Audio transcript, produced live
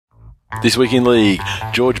This week in League,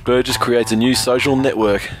 George Burgess creates a new social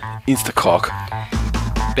network, Instac.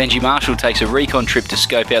 Benji Marshall takes a recon trip to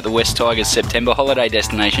scope out the West Tigers' September holiday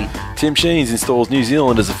destination. Tim Sheens installs New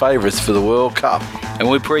Zealand as the favourites for the World Cup.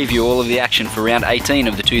 And we preview all of the action for round 18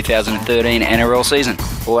 of the 2013 NRL season.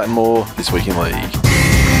 All that and more this week in League.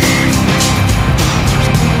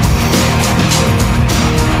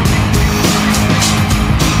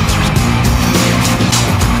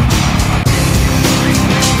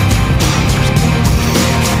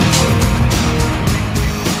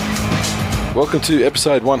 Welcome to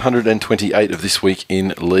episode 128 of This Week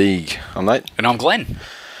in League. I'm Nate. And I'm Glenn.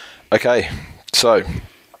 Okay, so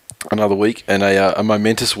another week and a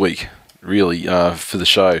momentous week, really, for the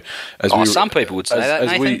show. Some people would say that,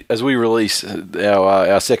 Nathan. As we release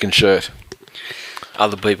our second shirt.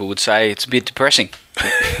 Other people would say it's a bit depressing.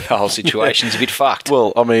 The whole situation's a bit fucked.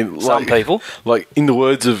 Well, I mean, some people, like in the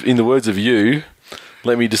words of you.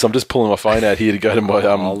 I'm just pulling my phone out here to go to my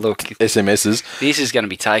SMSs. This is going to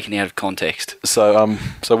be taken out of context. So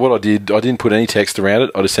what I didn't put any text around it.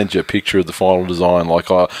 I just sent you a picture of the final design,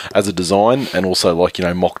 as a design, and also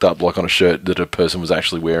mocked up on a shirt that a person was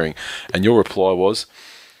actually wearing. And your reply was,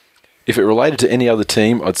 if it related to any other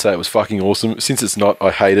team, I'd say it was fucking awesome. Since it's not, I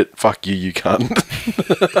hate it. Fuck you, you cunt.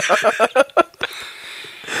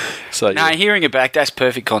 Hearing it back, that's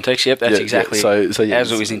perfect context. Yep, that's exactly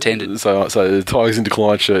as it was intended. So the Tigers in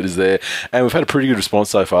Decline shirt is there, and we've had a pretty good response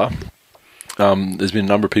so far. There's been a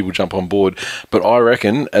number of people jump on board, but I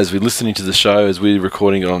reckon as we're listening to the show, as we're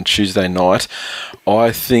recording it on Tuesday night,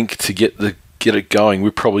 I think to get it going, we're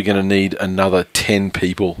probably going to need another 10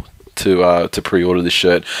 people to pre-order this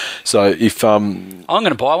shirt. So if I'm going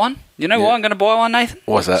to buy one. You know why I'm going to buy one, Nathan?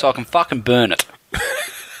 Why's that? So I can fucking burn it.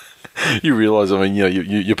 You realise,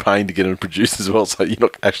 you're paying to get them produced as well, so you're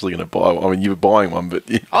not actually going to buy one. I mean, you're buying one, but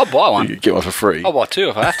I'll buy one. You get one for free. I'll buy two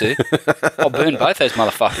if I have to. I'll burn both those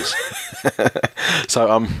motherfuckers.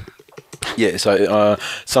 So,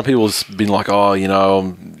 some people's been like,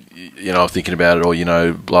 I'm thinking about it,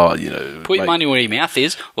 or blah, Put your money where your mouth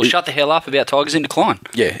is, or shut the hell up about Tigers in Decline.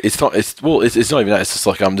 Yeah, it's not even that. It's just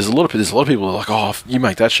like there's a lot of people who are like, oh, you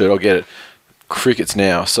make that shirt, I'll get it. Crickets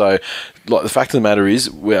now. So, the fact of the matter is,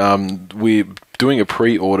 we're doing a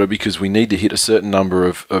pre-order because we need to hit a certain number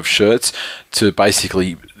of shirts to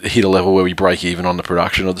basically hit a level where we break even on the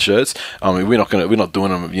production of the shirts. I mean, we're not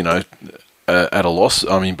doing them, at a loss.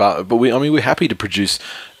 I mean, but we're happy to produce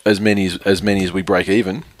as many as we break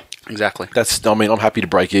even. Exactly. I'm happy to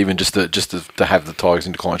break even just to have the Tigers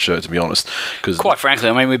in Decline shirt, to be honest. Because quite frankly,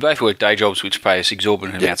 we both work day jobs which pay us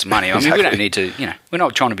exorbitant amounts of money. Exactly. We don't need to, we're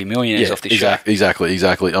not trying to be millionaires off this show.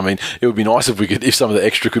 Exactly. I mean, it would be nice if some of the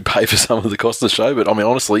extra could pay for some of the cost of the show, but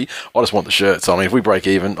honestly, I just want the shirt. So if we break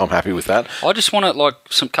even, I'm happy with that. I just want it like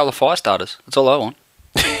some colour fire starters. That's all I want.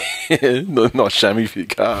 Not chamois for your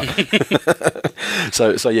car.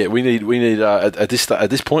 So we need at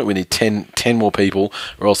this point we need 10 more people,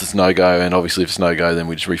 or else it's no go. And obviously, if it's no go, then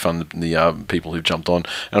we just refund the people who've jumped on.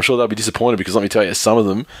 And I'm sure they'll be disappointed because let me tell you, some of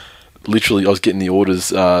them. Literally, I was getting the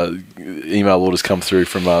orders, email orders come through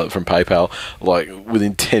from PayPal,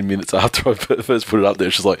 within 10 minutes after I first put it up there.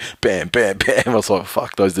 It's just like, bam, bam, bam. I was like,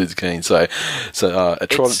 fuck, those dudes are keen. So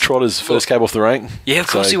Trotter's first cab off the rank. Yeah, of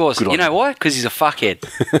course he was. You know why? Because he's a fuckhead.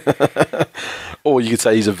 Or you could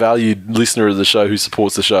say he's a valued listener of the show who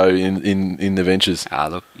supports the show in the ventures.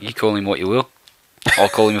 Look, you call him what you will. I'll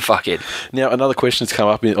call him a fuckhead. Now, another question has come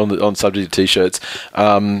up on subject of T-shirts.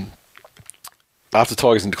 After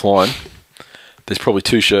Tigers in Decline, there's probably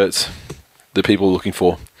two shirts that people are looking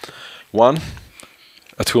for. One,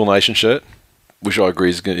 a TWiL Nation shirt, which I agree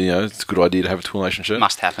is it's a good idea to have a TWiL Nation shirt.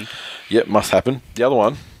 Must happen. Yep, must happen. The other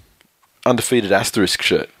one, undefeated asterisk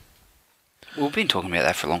shirt. We've been talking about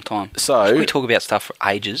that for a long time. So we talk about stuff for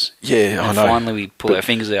ages. Yeah, I know. Finally, we pull our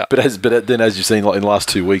fingers out. But then, as you've seen, in the last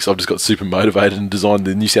 2 weeks, I've just got super motivated and designed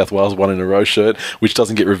the New South Wales one in a row shirt, which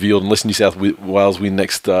doesn't get revealed unless New South Wales win the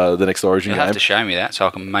next Origin game. You'll have to show me that so I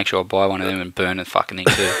can make sure I buy one of them and burn the fucking thing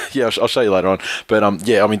too. Yeah, I'll show you later on. But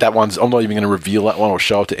that one's. I'm not even going to reveal that one or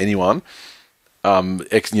show it to anyone.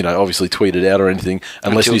 Obviously tweet it out or anything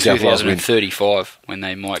unless until New South Wales win. 2035 when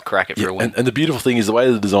they might crack it for a win. And the beautiful thing is the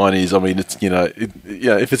way the design is. It's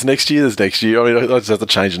if it's next year, there's next year. I just have to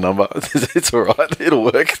change the number. It's all right. It'll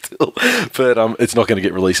work still, but it's not going to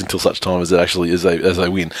get released until such time as it actually as they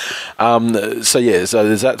win. So there's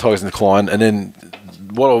that Tigers in Decline, and then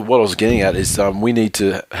what I was getting at is we need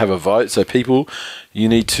to have a vote. So people, you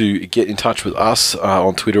need to get in touch with us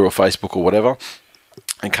on Twitter or Facebook or whatever,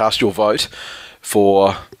 and cast your vote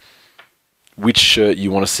for which shirt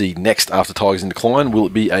you want to see next after Tigers in Decline. Will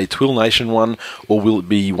it be a TWiL Nation one, or will it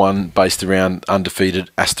be one based around undefeated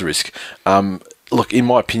asterisk? Look, in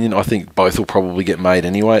my opinion, I think both will probably get made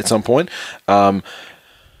anyway at some point.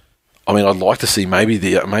 I mean, I'd like to see maybe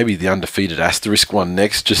the undefeated asterisk one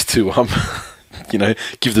next, just to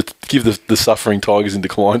give the suffering Tigers in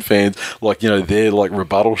Decline fans their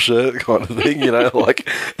rebuttal shirt kind of thing,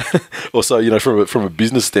 also from a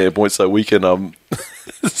business standpoint, so we can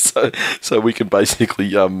so we can basically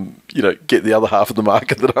get the other half of the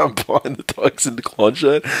market that aren't buying the Tigers in Decline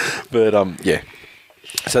shirt, but yeah.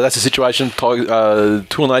 So that's the situation.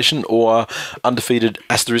 TWiL Nation or undefeated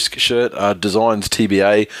asterisk shirt, designs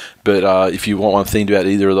TBA. But if you want one themed about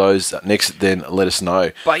either of those next, then let us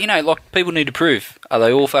know. But people need to prove: are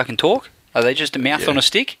they all fucking talk? Are they just a mouth on a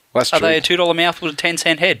stick? Well, that's true. Are they a $2 mouth with a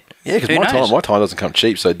 10-cent head? Yeah, because my time doesn't come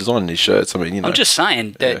cheap. So designing these shirts, I mean, I'm just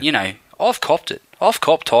saying that I've copped it. I've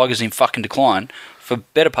copped Tigers in fucking Decline for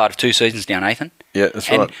better part of 2 seasons down, Nathan. Yeah, that's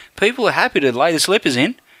right. And people are happy to lay the slippers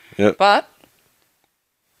in. Yeah, but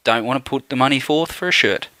don't want to put the money forth for a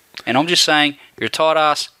shirt. And I'm just saying, you're a tight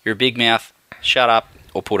ass, you're a big mouth, shut up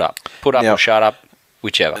or put up. Put up or shut up,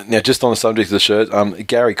 whichever. Now, just on the subject of the shirt,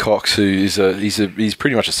 Gary Cox, who is he's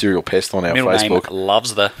pretty much a serial pest on our Facebook.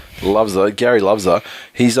 Gary loves her.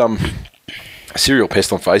 He's a serial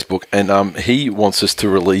pest on Facebook, and he wants us to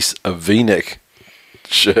release a V-neck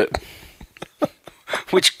shirt.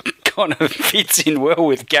 Which kind of fits in well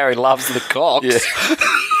with Gary loves the Cox. Yeah.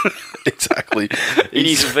 Exactly. In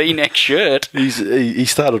his V-neck shirt. He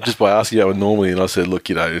started just by asking how it normally, and I said, look,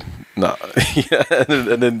 no.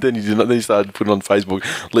 and then he started putting on Facebook,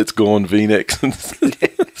 let's go on V-necks.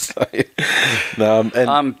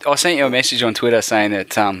 I sent you a message on Twitter saying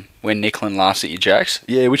that when Nicklin laughs at your jokes,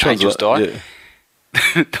 yeah, which angels die. Yeah.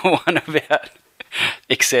 The one about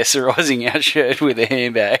accessorising our shirt with a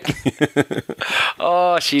handbag.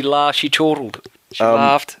 Oh, she laughed. She chortled. She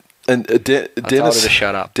laughed. And I told her to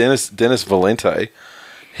shut up. Dennis Valente,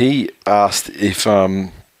 he asked if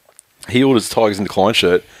he orders Tigers in Decline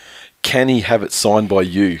shirt, can he have it signed by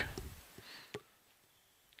you?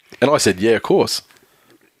 And I said, yeah, of course.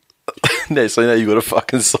 So now you've got to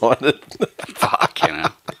fucking sign it. Fucking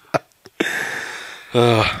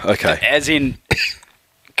hell. Okay. As in,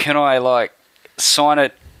 can I sign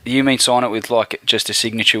it? You mean sign it with just a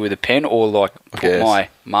signature with a pen, or put my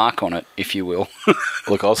mark on it, if you will?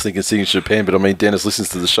 Look, I was thinking signature pen, but I mean Dennis listens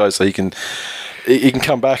to the show, so he can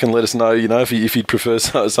come back and let us know. If he'd prefer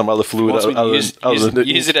some other fluid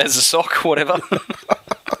use it as a sock, whatever.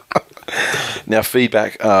 Now,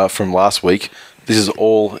 feedback from last week. This is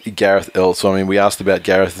all Gareth L. So I mean, we asked about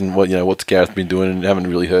Gareth and what's Gareth been doing, and haven't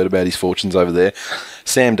really heard about his fortunes over there.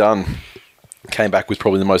 Sam Dunn came back with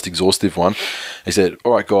probably the most exhaustive one. He said,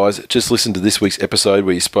 all right, guys, just listen to this week's episode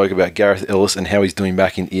where you spoke about Gareth Ellis and how he's doing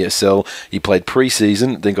back in ESL. He played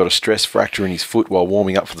pre-season, then got a stress fracture in his foot while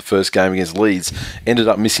warming up for the first game against Leeds. Ended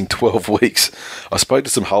up missing 12 weeks. I spoke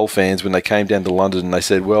to some Hull fans when they came down to London, and they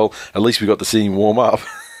said, well, at least we got to see him warm up.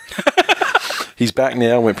 He's back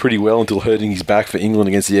now and went pretty well until hurting his back for England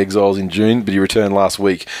against the Exiles in June, but he returned last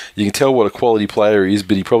week. You can tell what a quality player he is,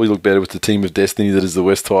 but he probably looked better with the team of destiny that is the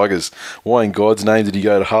West Tigers. Why in God's name did he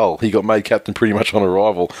go to Hull? He got made captain pretty much on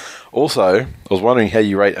arrival. Also, I was wondering how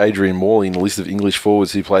you rate Adrian Morley in the list of English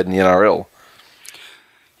forwards who played in the NRL.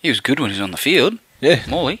 He was good when he was on the field. Yeah.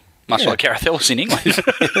 Morley. Much like Gareth Ellis in England.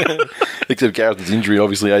 Except Gareth's injury,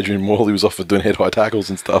 obviously Adrian Morley was off for doing head-high tackles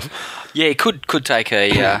and stuff. Yeah, he could take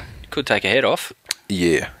a... Could take a head off.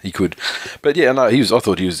 Yeah, he could. But yeah, no, I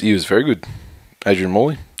thought he was very good. Adrian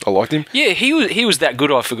Morley. I liked him. Yeah, he was that good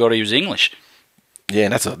I forgot he was English. Yeah,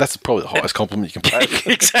 and that's probably the highest compliment you can pay.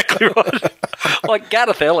 Exactly right.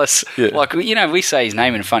 Gareth Ellis. Yeah. We say his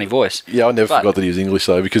name in a funny voice. Yeah, I never forgot that he was English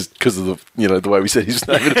though, because of the way we said his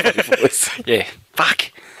name in a funny voice. Yeah.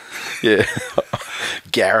 Fuck. Yeah.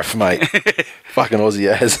 Gareth, mate. Fucking Aussie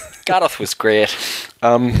as. Gareth was great.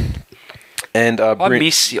 And I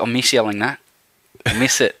miss yelling that. I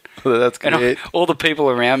miss it. That's great. All the people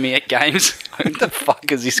around me at games, what the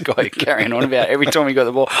fuck is this guy carrying on about every time he got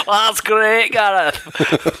the ball? Oh, that's great, Gareth.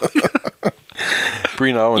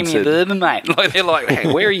 Bryn Owen said... Give me a bourbon, mate. They're like,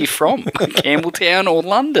 hey, where are you from? Campbelltown or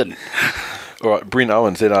London? All right, Bryn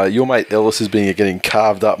Owen said, your mate Ellis has been getting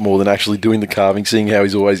carved up more than actually doing the carving, seeing how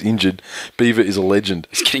he's always injured. Beaver is a legend.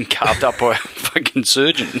 He's getting carved up by a fucking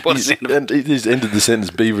surgeon. And he's ended the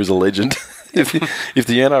sentence, Beaver is a legend. if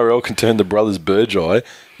the NRL can turn the brothers Burgess,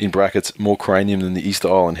 in brackets, more cranium than the Easter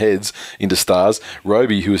Island heads, into stars,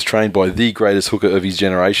 Roby, who was trained by the greatest hooker of his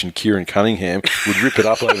generation, Kieran Cunningham, would rip it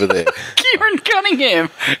up over there. Kieran Cunningham?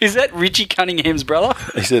 Is that Richie Cunningham's brother?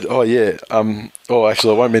 He said, oh, yeah.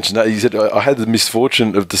 Actually, I won't mention that. He said, I had the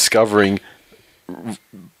misfortune of discovering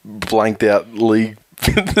blanked out league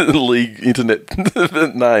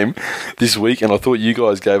internet name this week, and I thought you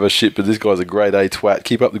guys gave us shit, but this guy's a grade A twat.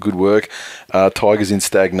 Keep up the good work. Tigers in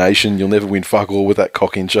stagnation. You'll never win fuck all with that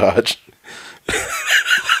cock in charge.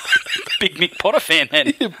 Big Mick Potter fan,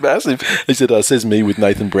 then. Yeah, massive. He said, says me with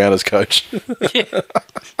Nathan Brown as coach. Yeah.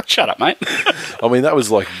 Shut up, mate. I mean, that was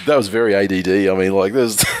very ADD. I mean, like,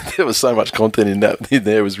 there was so much content in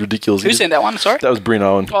there. It was ridiculous. Who sent that one? Sorry? That was Bryn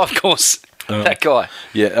Owen. Oh, of course. That guy.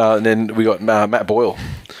 Yeah, and then we got Matt Boyle.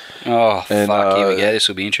 Oh, and, fuck, here we go. This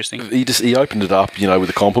will be interesting. He opened it up, with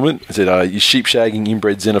a compliment. He said, you sheep-shagging,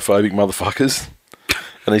 inbred, xenophobic motherfuckers.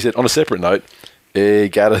 And he said, on a separate note,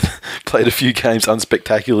 Gatta played a few games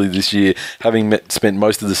unspectacularly this year, having spent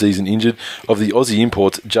most of the season injured. Of the Aussie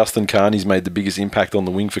imports, Justin Carney's made the biggest impact on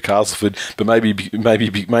the wing for Castleford, but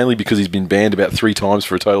mainly because he's been banned about 3 times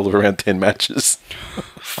for a total of around 10 matches.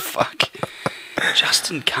 Fuck.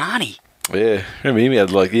 Justin Carney. Yeah, remember him? He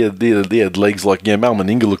had legs like Mal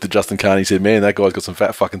Meninga looked at Justin Carney and said, "Man, that guy's got some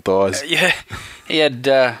fat fucking thighs." Yeah, he had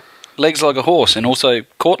legs like a horse and also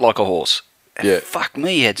caught like a horse. Yeah, fuck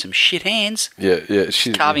me, he had some shit hands. Yeah.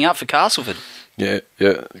 Carving up for Castleford. Yeah.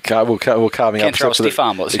 Carving Can't up. throw a stiff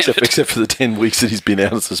arm, except for the 10 weeks that he's been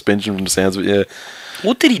out of suspension from the sounds of it. Yeah.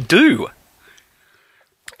 What did he do?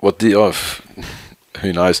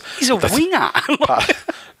 Who knows? He's a winger.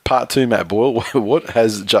 Part 2, Matt Boyle. What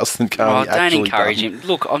has Justin Carney actually done? Don't encourage him.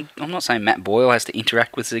 Look, I'm not saying Matt Boyle has to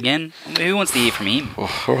interact with us again. Who wants to hear from him?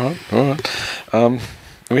 Oh, all right.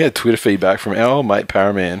 We had Twitter feedback from our old mate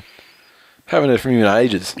Paraman. Haven't heard from him in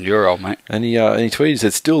ages. Your old mate. And he tweeted,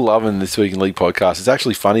 said, still loving This Week in League podcast. It's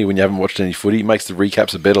actually funny when you haven't watched any footy. It makes the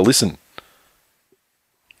recaps a better listen.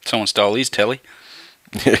 Someone stole his telly.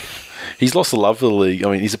 Yeah. He's lost the love for the league.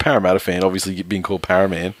 I mean, he's a Parramatta fan, obviously being called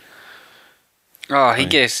Paraman. Oh, he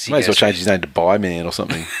guessed. May as well change his name to Buy Man or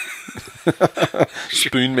something.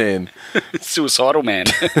 Spoon Man. Suicidal Man.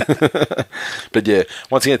 But yeah,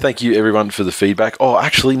 once again, thank you everyone for the feedback. Oh,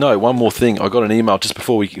 actually, no, one more thing. I got an email just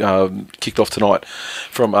before we kicked off tonight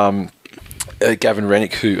from Gavin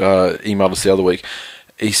Rennick, who emailed us the other week.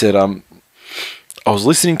 He said, I was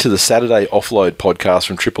listening to the Saturday Offload podcast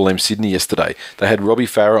from Triple M Sydney yesterday. They had Robbie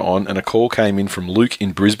Farah on, and a call came in from Luke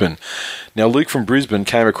in Brisbane. Now, Luke from Brisbane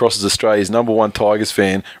came across as Australia's #1 Tigers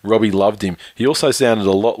fan. Robbie loved him. He also sounded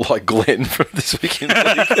a lot like Glenn from This Week in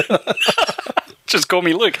League. Just call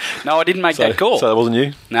me Luke. No, I didn't make that call. So that wasn't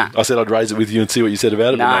you? Nah. I said I'd raise it with you and see what you said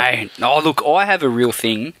about it. No. Oh, look, I have a real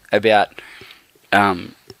thing about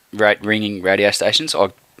ringing radio stations.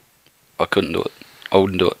 I couldn't do it. I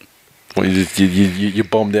wouldn't do it. Well, you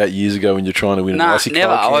bombed out years ago when you're trying to win an icy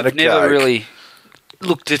never. cold I've never really.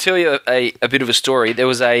 Look, to tell you a bit of a story, there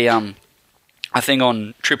was a thing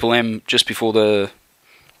on Triple M just before the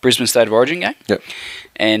Brisbane State of Origin game. Yep.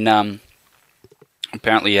 And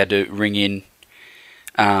apparently you had to ring in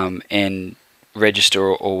and register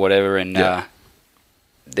or whatever, and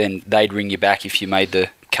then they'd ring you back if you made the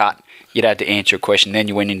cut. You'd had to answer a question, then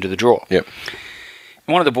you went into the draw. Yep.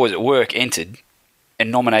 And one of the boys at work entered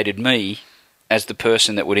and nominated me as the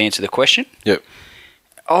person that would answer the question. Yep.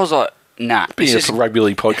 I was like, nah. Being a rugby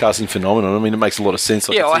league podcasting phenomenon, I mean, it makes a lot of sense.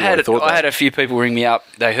 I had a few people ring me up.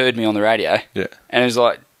 They heard me on the radio. Yeah. And it was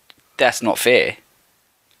like, that's not fair.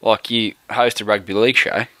 Like, you host a rugby league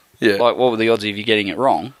show. Yeah. Like, what were the odds of you getting it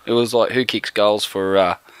wrong? It was like, who kicks goals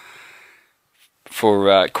for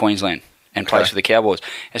Queensland and plays for the Cowboys?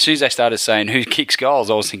 As soon as they started saying who kicks goals,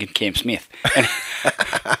 I was thinking Cam Smith.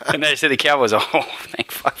 And they said the Cowboys,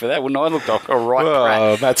 thank fuck for that. Wouldn't I look like a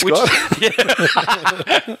right Matt Scott.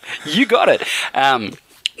 Yeah. You got it.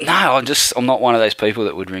 No, I'm not one of those people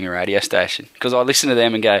that would ring a radio station, because I listen to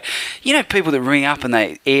them and go, people that ring up and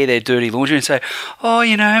they air their dirty laundry and say,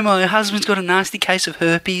 my husband's got a nasty case of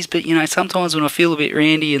herpes, but, sometimes when I feel a bit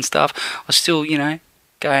randy and stuff, I still,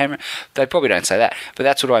 go home. They probably don't say that, but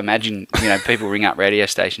that's what I imagine, people ring up radio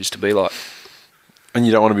stations to be like. And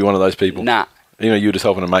you don't want to be one of those people? Nah. You were just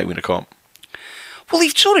helping a mate win a comp. Well, he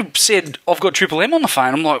sort of said, I've got Triple M on the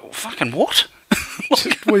phone. I'm like, fucking what?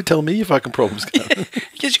 Why you tell me your fucking problems?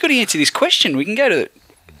 Because you've got to answer this question. We can go to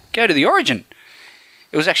the Origin.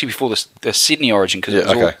 It was actually before the Sydney Origin, because it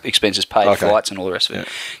was all expenses paid, flights and all the rest of it.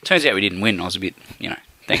 Yeah. Turns out we didn't win. I was a bit,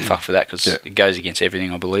 thank fuck for that, because it goes against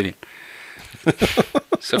everything I believe in.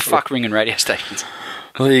 So fuck ringing radio stations.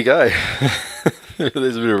 Well, there you go.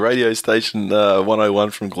 There's a bit of radio station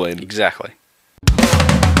 101 from Glenn. Exactly.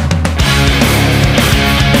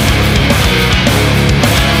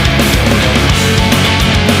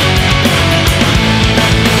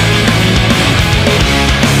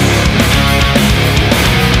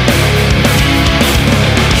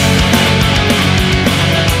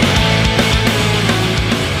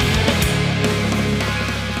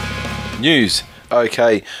 News.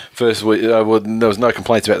 Okay, first week, there was no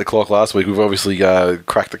complaints about the clock last week. We've obviously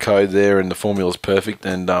cracked the code there, and the formula's perfect.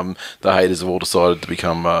 And the haters have all decided to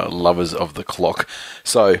become lovers of the clock.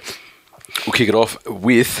 So we'll kick it off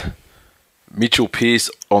with Mitchell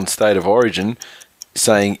Pearce on State of Origin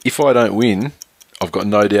saying, "If I don't win, I've got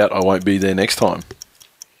no doubt I won't be there next time."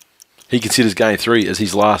 He considers Game 3 as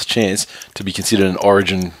his last chance to be considered an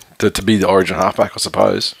Origin to be the Origin halfback, I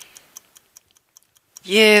suppose.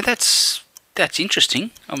 Yeah, that's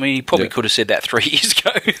interesting. I mean, he probably could have said that 3 years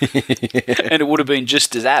ago, and it would have been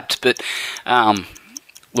just as apt. But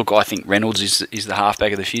look, I think Reynolds is the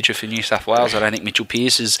halfback of the future for New South Wales. I don't think Mitchell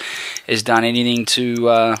Pearce has done anything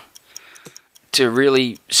to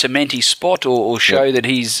really cement his spot or show that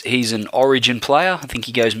he's an Origin player. I think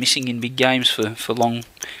he goes missing in big games for long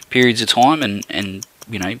periods of time, and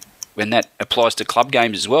you know, when that applies to club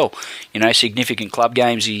games as well, you know, significant club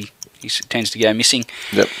games, he tends to go missing.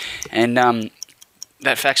 Yep. And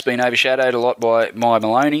that fact's been overshadowed a lot by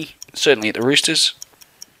Maloney, certainly at the Roosters.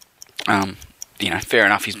 You know, fair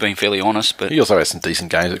enough, he's been fairly honest, but he also had some decent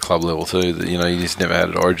games at club level too. That, you know, he's never had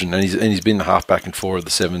at Origin, and he's been the halfback in 4 of the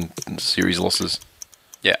 7 series losses.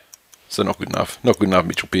 Yeah. So not good enough. Not good enough,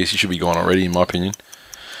 Mitchell Pearce. He should be gone already, in my opinion.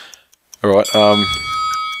 All right.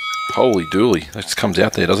 Holy dooly, that just comes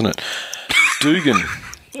out there, doesn't it? Dugan.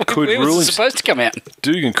 Where was it supposed to come out?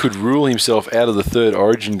 Dugan could rule himself out of the 3rd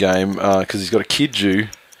Origin game because he's got a kid due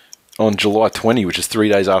on July 20, which is 3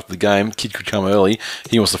 days after the game. Kid could come early.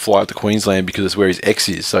 He wants to fly up to Queensland because it's where his ex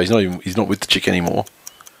is, so he's not with the chick anymore,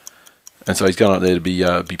 and so he's going up there to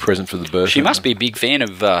be present for the birth. She must be a big fan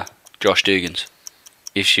of Josh Dugan's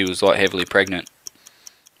if she was like heavily pregnant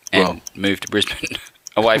and moved to Brisbane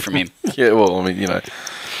away from him. Yeah, well, I mean, you know,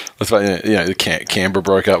 that's like, you know, the Canberra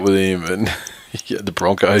broke up with him and. Yeah, the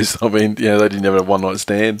Broncos. I mean, yeah, they didn't have a one-night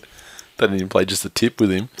stand. They didn't even play just a tip with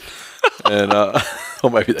him, and or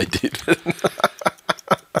maybe they did.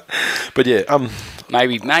 But yeah,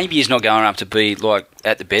 maybe he's not going up to be like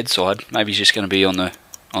at the bedside. Maybe he's just going to be on the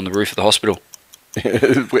roof of the hospital,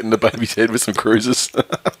 wetting the baby's head with some cruises.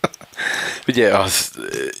 But yeah,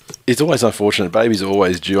 it's always unfortunate. Babies are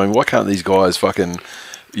always due. I mean, why can't these guys fucking,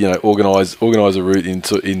 you know, organise a route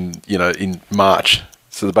in March?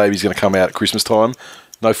 So the baby's going to come out at Christmas time.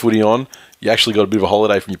 No footy on. You actually got a bit of a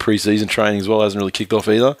holiday from your pre-season training as well. Hasn't really kicked off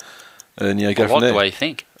either. And you know, go from there. I like the way you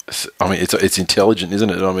think. I mean, it's intelligent, isn't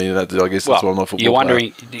it? I mean, I guess that's why I'm not a football You're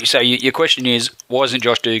wondering. Player. So your question is, why isn't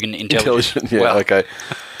Josh Dugan intelligent? Yeah. Well, okay.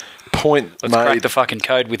 Point let's made. Crack the fucking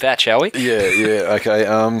code with that, shall we? Yeah.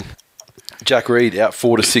 Okay. Jack Reed out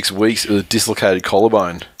 4 to 6 weeks with a dislocated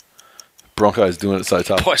collarbone. Broncos doing it so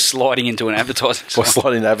tough. By sliding into an advertising sign. By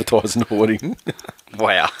sliding into advertising hoarding.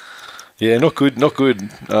 Wow. Yeah, not good.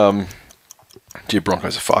 Gee,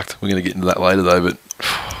 Broncos are fucked. We're going to get into that later, though, but...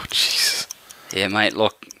 Oh, Jesus. Yeah, mate,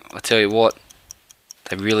 look, I tell you what,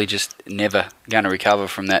 they're really just never going to recover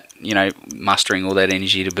from that, you know, mustering all that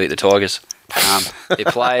energy to beat the Tigers.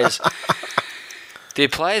 Their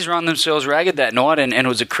players run themselves ragged that night, and it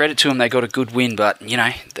was a credit to them. They got a good win, but, you know,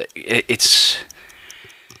 it's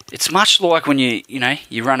much like when you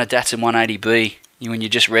run a Datsun 180B when you're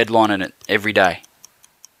just redlining it every day.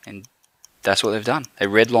 And that's what they've done. They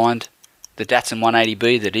redlined the Datsun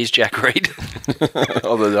 180B that is Jack Reed.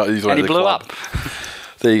 And he blew up.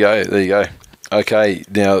 There you go. Okay,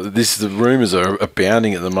 now the rumours are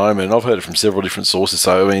abounding at the moment, and I've heard it from several different sources.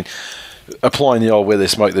 So, I mean, applying the old where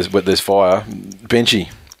there's smoke, there's fire,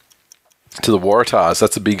 Benchy to the Waratahs,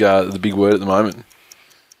 that's the big word at the moment.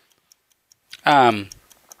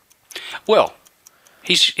 Well,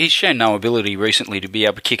 he's shown no ability recently to be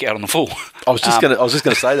able to kick out on the full. I was just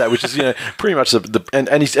gonna say that, which is, you know, pretty much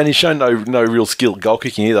and he's shown no real skill at goal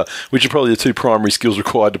kicking either, which are probably the 2 primary skills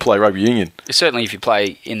required to play rugby union. Certainly, if you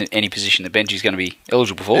play in any position that Benji's going to be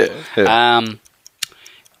eligible for,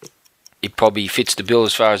 it probably fits the bill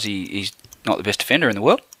as far as he's not the best defender in the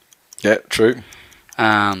world. Yeah, true.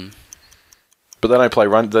 But they don't play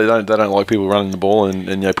run. They don't like people running the ball and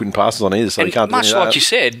you know, putting passes on either. So you can't do any of that. Much like you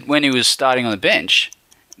said, when he was starting on the bench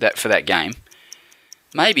for that game,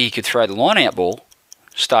 maybe he could throw the line-out ball,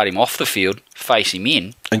 start him off the field, face him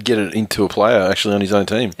in, and get it into a player actually on his own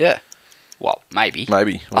team. Yeah, Well, maybe.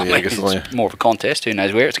 Maybe. Well, yeah, I mean, guess it's more of a contest. Who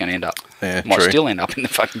knows where it's going to end up? Yeah, Might true. still end up in the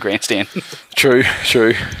fucking grandstand. True.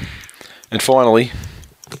 And finally,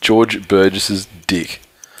 George Burgess's dick.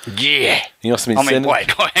 Yeah. He must have been sending... wait,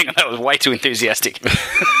 hang on. That was way too enthusiastic.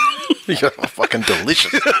 You're fucking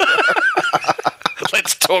delicious.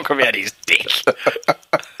 Let's talk about his dick.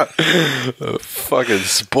 A fucking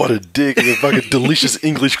spotted dick with a fucking delicious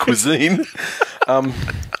English cuisine.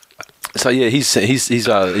 So yeah, he's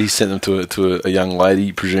sent them to a young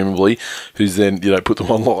lady, presumably, who's then put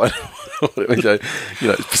them online.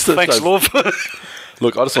 Thanks, love.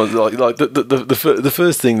 Look, I just want the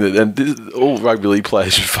first thing that, and all rugby league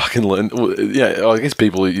players should fucking learn. I guess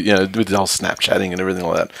people with the whole Snapchatting and everything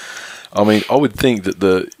like that. I mean, I would think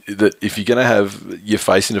that if you're going to have your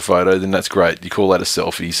face in a photo, then that's great. You call that a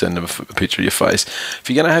selfie, send them a picture of your face. If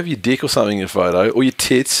you're going to have your dick or something in a photo, or your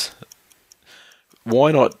tits,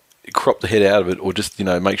 why not crop the head out of it, or just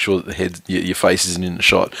make sure that your face isn't in the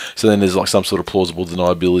shot? So then there's like some sort of plausible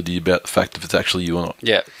deniability about the fact if it's actually you or not.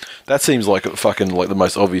 Yeah, that seems like the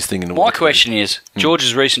most obvious thing in the world. My question is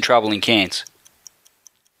George's recent trouble in Cairns.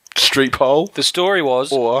 Street pole. The story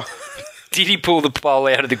was, or did he pull the pole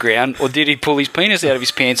out of the ground, or did he pull his penis out of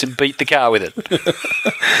his pants and beat the car with it?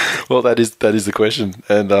 Well, that is the question,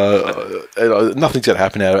 and nothing's going to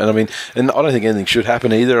happen out of it. And I mean, and I don't think anything should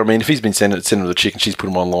happen either. I mean, if he's been sending them the chick and she's put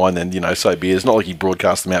them online, then so be it. It's not like he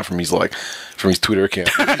broadcast them out from his Twitter account.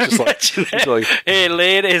 He's just he's like, hey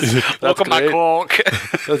ladies, look at my cork.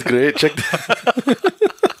 That's great. Check.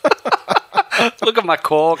 Look at my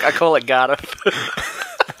cork. I call it Gareth.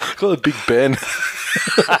 Call it Big Ben.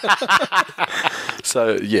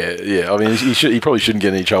 So yeah. I mean, he probably shouldn't get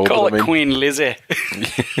in any trouble. Call but, it Queen Lizzie.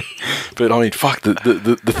 But I mean, fuck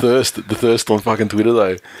the thirst on fucking Twitter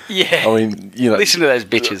though. Yeah. I mean, listen to those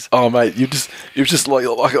bitches. Oh mate, it was just like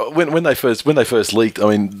when they first leaked. I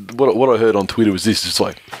mean, what I heard on Twitter was this, just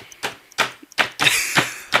like.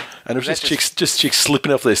 And it was just chicks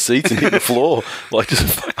slipping off their seats and hitting the floor,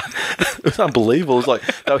 it was unbelievable. It was like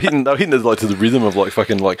they were hitting it to the rhythm of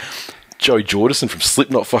fucking Joey Jordison from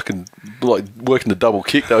Slipknot, fucking working the double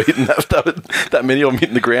kick. They were hitting that many of them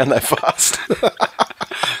hitting the ground that fast.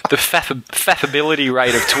 The faffability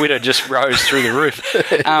rate of Twitter just rose through the roof.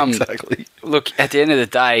 Exactly. Look, at the end of the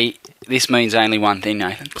day, this means only one thing,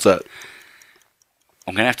 Nathan. What's that?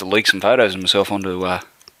 I'm going to have to leak some photos of myself onto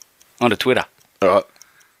Twitter. All right.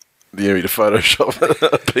 You need to Photoshop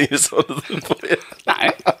a penis onto them for you.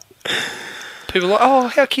 No. People are like, oh,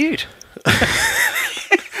 how cute.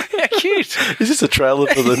 How cute. Is this a trailer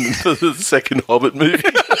for the second Hobbit movie?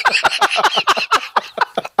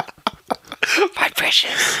 My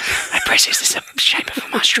precious is the shape of a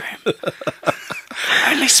mushroom.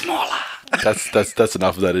 Only smaller. That's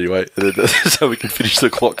enough of that anyway. So we can finish the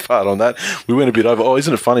clock part on that. We went a bit over. Oh,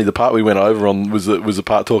 isn't it funny? The part we went over on was the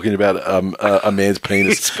part talking about a man's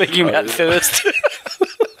penis. Speaking about thirst.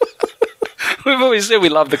 We've always said we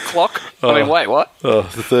love the clock. I mean, wait, what? Oh,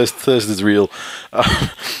 the thirst is real.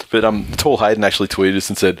 But Tall Hayden actually tweeted us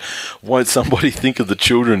and said, "Won't somebody think of the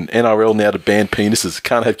children? NRL now to ban penises.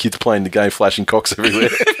 Can't have kids playing the game flashing cocks everywhere."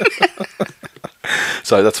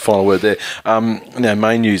 So that's the final word there. Now,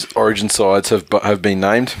 main news: Origin sides have been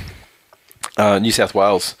named. New South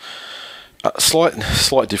Wales.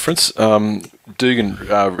 Slight difference. Dugan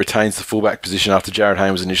retains the fullback position after Jared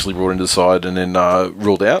Hayne was initially brought into the side and then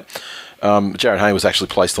ruled out. Jared Hayne was actually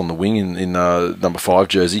placed on the wing in number 5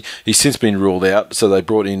 jersey. He's since been ruled out, so they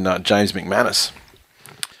brought in James McManus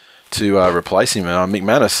to replace him.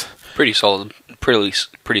 McManus, pretty solid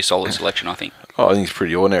selection, I think. Oh, I think it's a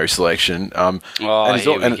pretty ordinary selection.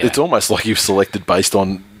 It's almost like he was selected based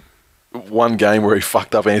on one game where he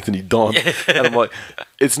fucked up Anthony Don. And I'm like,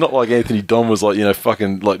 it's not like Anthony Don was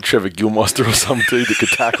fucking Trevor Gilmeister or some dude that could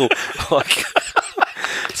tackle.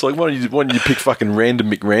 It's like, why don't you pick fucking random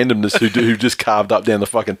McRandomness who just carved up down the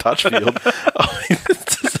fucking touch field? I mean,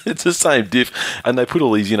 it's the same diff. And they put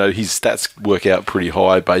all these, his stats work out pretty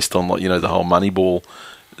high based on the whole Moneyball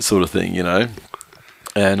sort of thing,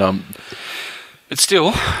 And but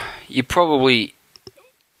still, you probably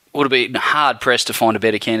would have been hard pressed to find a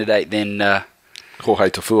better candidate than Jorge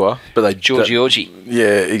Tafua, but Georgie.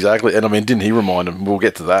 Yeah, exactly. And I mean, didn't he remind him? We'll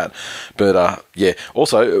get to that. But yeah,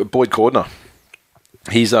 also Boyd Cordner.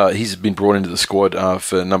 He's been brought into the squad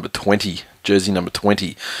for number 20, jersey number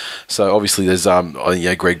 20. So obviously there's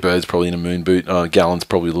Greg Bird's probably in a moon boot. Gallen's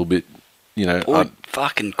probably a little bit, Boyd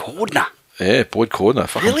fucking Cordner. Yeah, Boyd Cordner,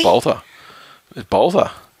 fucking really?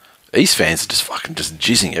 Bolter. East fans are just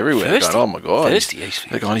jizzing everywhere. Thirsty. Going, oh my god, Thirsty East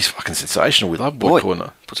fans. They're going, he's fucking sensational. We love Boyd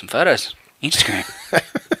Cordner. Put some photos. Instagram.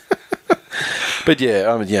 But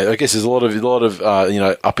yeah, I guess there's a lot of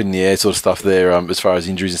up in the air sort of stuff there as far as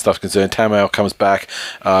injuries and stuff concerned. Tamau comes back,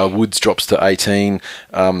 Woods drops to 18,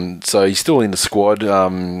 so he's still in the squad.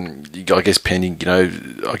 I guess pending,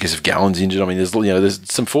 I guess if Gallen's injured, I mean,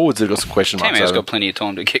 there's some forwards that have got some question marks. Tamau's got plenty of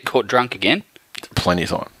time to get caught drunk again. Plenty of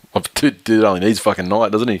time. Dude only needs fucking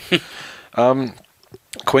night, doesn't he?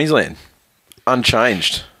 Queensland,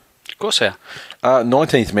 unchanged. Of course they are.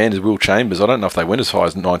 19th man is Will Chambers. I don't know if they went as high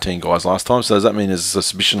as 19 guys last time. So does that mean there's a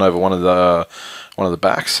suspicion over one of the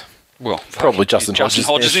backs? Well, probably Justin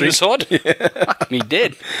Hodges in the side. Yeah. He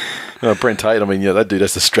did. Brent Tate. I mean, that dude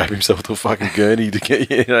has to strap himself to a fucking gurney to get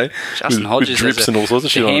Justin Hodges with drips and all sorts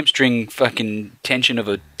of shit. The hamstring fucking tension of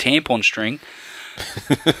a tampon string.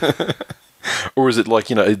 Or is it like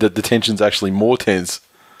the tension's actually more tense?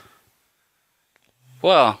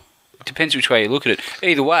 Well, it depends which way you look at it.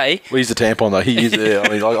 Either way... Well, he's the tampon, though. He is there. I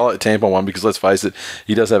mean, I like the tampon one because, let's face it,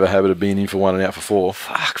 he does have a habit of being in for one and out for four.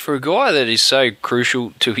 Fuck, for a guy that is so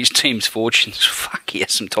crucial to his team's fortunes, fuck, he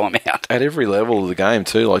has some time out. At every level of the game,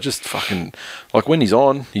 too. Like, just fucking... Like, when he's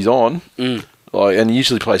on, he's on. Like, and he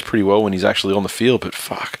usually plays pretty well when he's actually on the field, but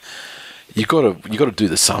fuck... You got to do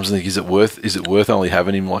the sums and think, is it worth only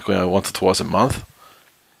having him like once or twice a month?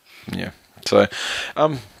 Yeah. So,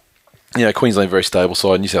 Queensland very stable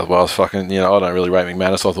side. New South Wales fucking I don't really rate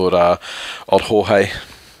McManus. I thought old Jorge,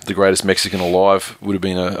 the greatest Mexican alive, would have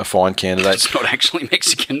been a fine candidate. It's not actually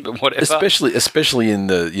Mexican, but whatever. Especially in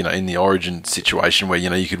the in the Origin situation where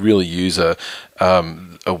you could really use a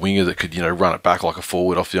winger that could run it back like a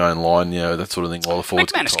forward off your own line, that sort of thing. While the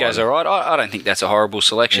forwards McManus goes all right. I don't think that's a horrible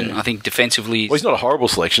selection. Yeah. I think defensively, he's not a horrible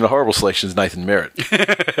selection. A horrible selection is Nathan Merritt.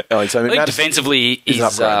 I think defensively,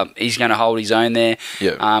 he's going to hold his own there.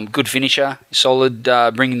 Yeah. Good finisher, solid,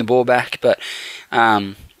 bringing the ball back. But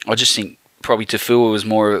I just think probably TWiL was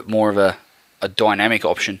more of a dynamic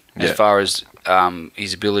option as far as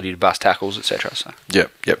his ability to bust tackles, etc. So.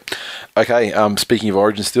 Yep. Okay, speaking of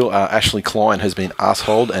Origin still, Ashley Klein has been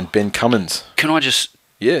arseholed and Ben Cummins. Can I just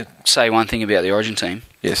say one thing about the Origin team?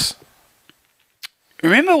 Yes.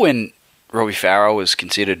 Remember when Robbie Farah was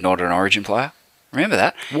considered not an Origin player? Remember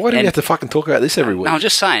that? Why do you have to fucking talk about this every week? No, I'm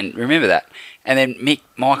just saying, remember that. And then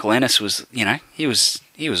Michael Ennis was, he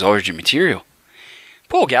was Origin material.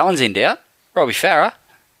 Paul Gallen's in doubt. Robbie Farah,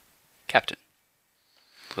 captain.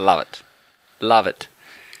 Love it.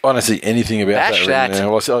 I don't see anything about Bash that.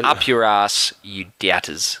 Up your ass, you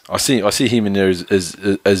doubters. I see him in there as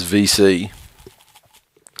VC,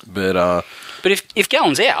 but if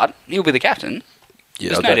Gallen's out, he'll be the captain. Yeah,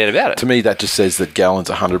 there's no doubt about it. To me, that just says that Gallen's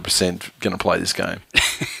 100% going to play this game.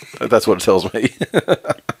 That's what it tells me.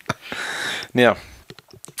 Now,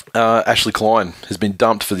 Ashley Klein has been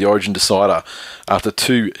dumped for the Origin decider after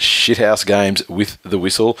 2 shithouse games with the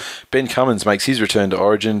whistle. Ben Cummins makes his return to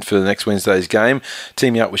Origin for the next Wednesday's game,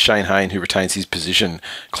 teaming up with Shane Hayne, who retains his position.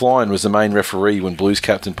 Klein was the main referee when Blues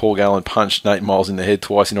captain Paul Gallen punched Nate Miles in the head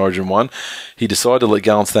twice in Origin 1. He decided to let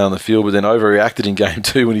Gallen stay on the field, but then overreacted in Game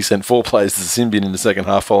 2 when he sent 4 players to the sin bin in the second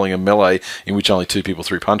half following a melee in which only 2 people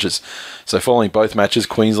threw punches. So following both matches,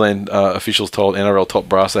 Queensland officials told NRL top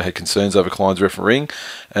brass they had concerns over Klein's refereeing,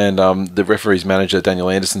 and the referee's manager, Daniel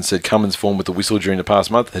Anderson, said Cummins' form with the whistle during the past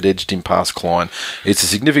month had edged him past Klein. It's a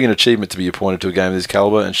significant achievement to be appointed to a game of this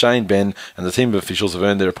calibre, and Shane, Ben, and the team of officials have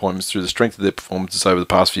earned their appointments through the strength of their performances over the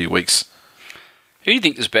past few weeks. Who do you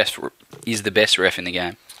think is the best ref in the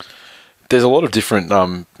game? There's a lot of different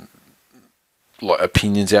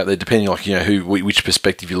opinions out there, depending which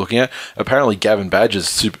perspective you're looking at. Apparently, Gavin Badge is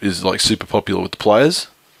super popular with the players,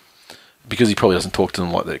 because he probably doesn't talk to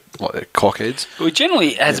them like they're cockheads. Well, he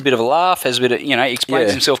generally has a bit of a laugh, has a bit of,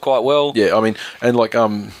 explains himself quite well. Yeah, I mean, and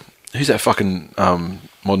who's that fucking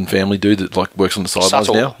Modern Family dude that works on the sidelines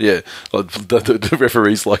now? Yeah, the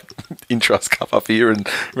referee's in trust cup up here and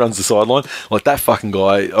runs the sideline. That fucking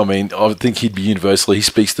guy. I mean, I think he'd be universally. He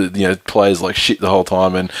speaks to players like shit the whole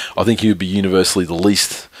time, and I think he would be universally the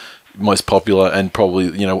least most popular, and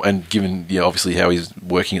probably and given obviously how he's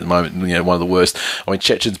working at the moment, one of the worst. I mean,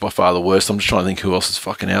 Chechen's by far the worst. I'm just trying to think who else is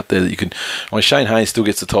fucking out there that you can. I mean, Shane Hayne still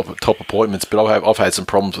gets the top appointments, but I've had some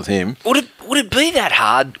problems with him. Would it be that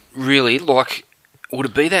hard, really? Would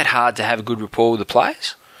it be that hard to have a good rapport with the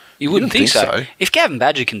players? You wouldn't think so. If Gavin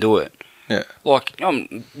Badger can do it, yeah.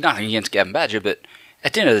 Nothing against Gavin Badger, but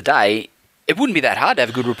at the end of the day, it wouldn't be that hard to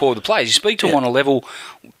have a good rapport with the players. You speak to them on a level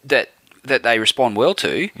that they respond well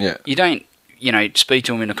to. Yeah. You don't, speak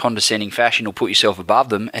to them in a condescending fashion or put yourself above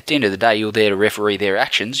them. At the end of the day, you're there to referee their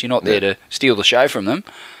actions. You're not there to steal the show from them.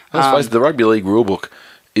 Let's face it, the rugby league rulebook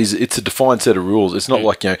it's a defined set of rules. It's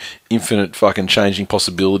not infinite fucking changing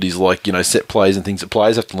possibilities, set plays and things that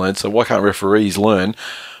players have to learn. So why can't referees learn?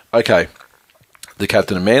 Okay, The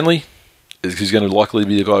captain of Manly, who's going to likely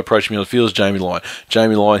be the guy approaching me on the field, is Jamie Lyon.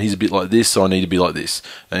 Jamie Lyon, he's a bit like this, so I need to be like this.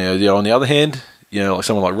 And on the other hand, like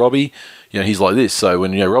someone like Robbie, he's like this. So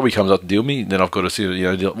when Robbie comes up to deal with me, then I've got to see,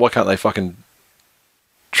 why can't they fucking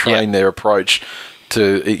train their approach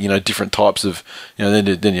to different types of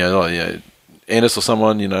then Ennis or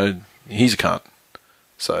someone, he's a cunt.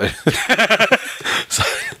 So so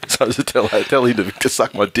just tell him to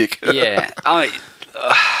suck my dick. Yeah.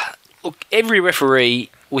 Look, every referee,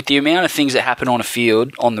 with the amount of things that happen on a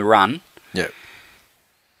field on the run, I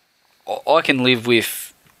can live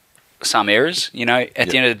with some errors. At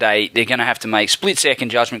the end of the day, they're going to have to make split-second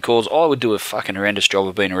judgment calls. I would do a fucking horrendous job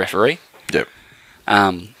of being a referee. Yep.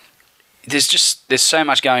 There's so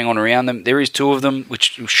much going on around them. There is two of them,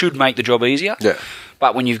 which should make the job easier. Yeah.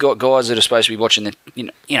 But when you've got guys that are supposed to be watching the,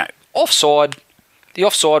 offside, the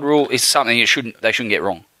offside rule is something they shouldn't get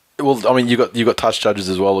wrong. Well, I mean, you got touch judges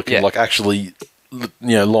as well that can actually,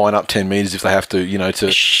 line up 10 metres if they have to,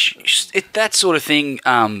 to that sort of thing.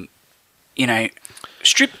 Ball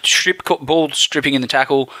stripping in the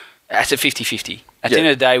tackle. That's a 50-50. At the end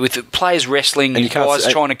of the day, with the players wrestling and guys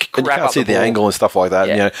trying to wrap up the ball. You can't see the angle and stuff like that.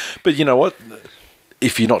 Yeah. But you know what?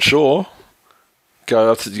 If you're not sure,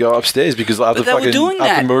 go upstairs because after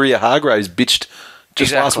Maria Hargraves bitched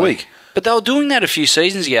just last week. But they were doing that a few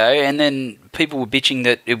seasons ago, and then people were bitching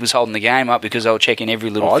that it was holding the game up because they were checking every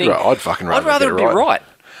little thing. I'd rather it be right.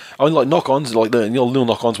 I mean, like knock-ons, like the little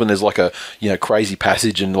knock-ons when there's like a crazy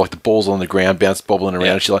passage and like the ball's on the ground, bobbling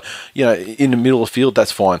around. And she's like, in the middle of the field,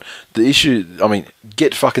 that's fine. The issue, I mean,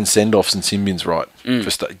 get fucking send-offs and sin bins right.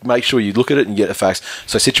 Make sure you look at it and get the facts.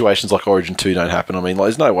 So situations like Origin 2 don't happen. I mean,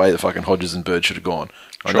 there's no way that fucking Hodges and Bird should have gone.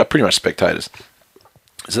 Sure. They're pretty much spectators.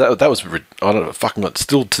 So that was, I don't know, fucking,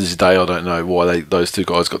 still to this day, I don't know why those two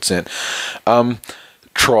guys got sent.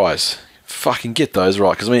 Tries. Fucking get those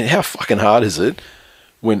right. Because, I mean, how fucking hard is it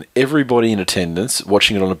when everybody in attendance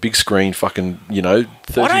watching it on a big screen, fucking, 30 meters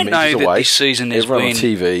away, I don't know that this season there's been on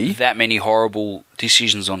TV, that many horrible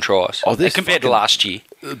decisions on tries compared to last year.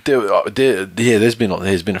 There's been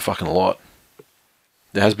a fucking lot.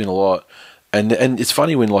 There has been a lot. And it's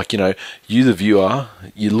funny when, you, the viewer,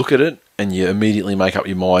 you look at it and you immediately make up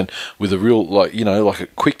your mind with a real, like a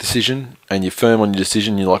quick decision, and you're firm on your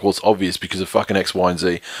decision. You're like, well, it's obvious because of fucking X, Y, and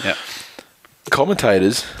Z. Yeah.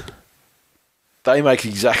 Commentators, they make the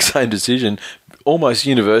exact same decision almost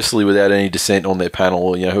universally without any dissent on their panel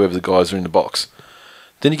or, whoever the guys are in the box.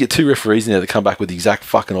 Then you get two referees in there that come back with the exact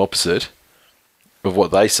fucking opposite of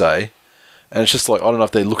what they say. And it's just like, I don't know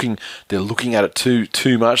if they're looking at it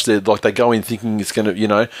too much. They go in thinking it's going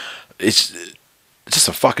to, it's just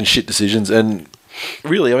some fucking shit decisions. And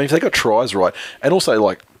really, I mean, if they got tries right, and also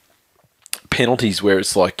like penalties where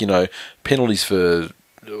it's like, penalties for,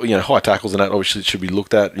 high tackles and that obviously should be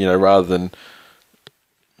looked at, rather than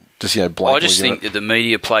just, blankly. I just think that the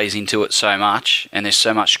media plays into it so much, and there's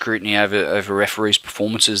so much scrutiny over referees'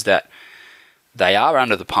 performances that they are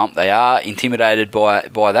under the pump. They are intimidated by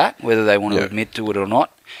that, whether they want to admit to it or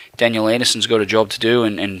not. Daniel Anderson's got a job to do,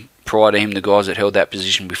 and prior to him, the guys that held that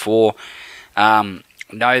position before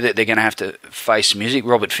know that they're going to have to face some music.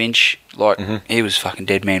 Robert Finch, he was fucking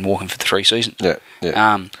dead man walking for 3 seasons. Yeah.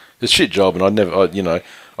 It's a shit job, and I'd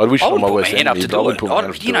wish on my worst enemy, up to do it.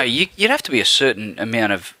 You'd have to be a certain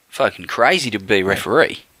amount of fucking crazy to be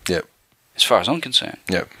referee. Yeah. As far as I'm concerned.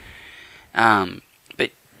 Yeah.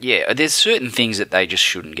 But yeah, there's certain things that they just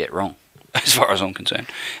shouldn't get wrong, as far as I'm concerned.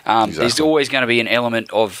 There's always going to be an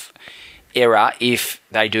element of error if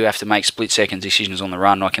they do have to make split-second decisions on the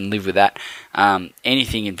run. I can live with that.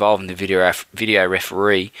 Anything involving the video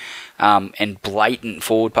referee and blatant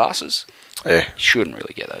forward passes, shouldn't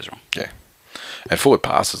really get those wrong. Yeah. And forward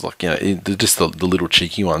passes, just the little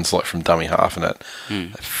cheeky ones, like from dummy half and that.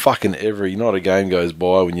 Fucking not a game goes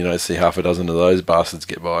by when you don't see half a dozen of those bastards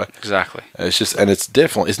get by. Exactly. And it's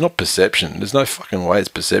definitely, it's not perception. There's no fucking way it's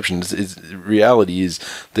perception. Reality is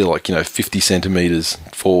they're 50 centimetres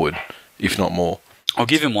forward, if not more. I'll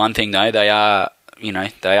give them one thing though. They are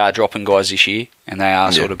dropping guys this year, and they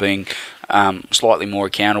are sort of being slightly more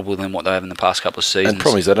accountable than what they have in the past couple of seasons. And the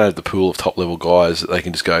problem is they don't have the pool of top level guys that they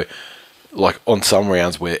can just go. Like on some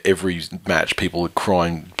rounds where every match people are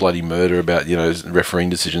crying bloody murder about refereeing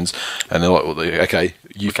decisions, and they're like, well, okay,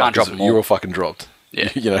 you're all fucking dropped. Yeah.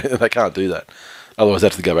 They can't do that. Otherwise, they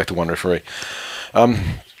have to go back to one referee.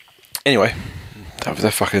 Anyway,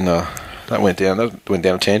 that fucking that went down a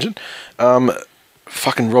tangent.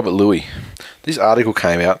 Fucking Robert Louis. This article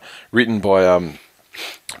came out written by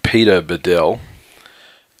Peter Bedell,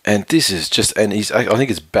 and this is just, and I think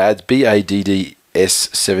it's bad.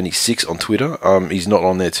 BADDS76 on Twitter. He's not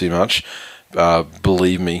on there too much.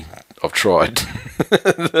 Believe me, I've tried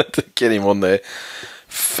to get him on there.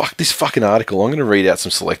 Fuck this fucking article. I'm going to read out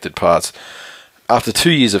some selected parts. After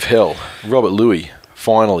 2 years of hell, Robert Louis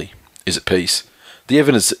finally is at peace. The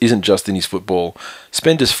evidence isn't just in his football.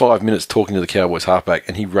 Spend just 5 minutes talking to the Cowboys halfback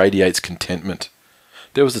and he radiates contentment.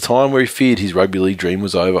 There was a time where he feared his rugby league dream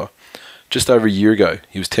was over. Just over a year ago,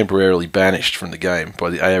 he was temporarily banished from the game by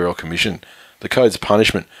the ARL Commission, the code's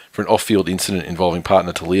punishment for an off-field incident involving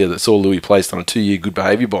partner TWiL that saw Louis placed on a 2-year good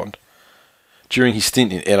behaviour bond. During his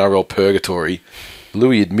stint in NRL purgatory,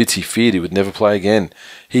 Louis admits he feared he would never play again.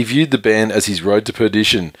 He viewed the ban as his road to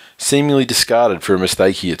perdition, seemingly discarded for a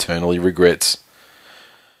mistake he eternally regrets.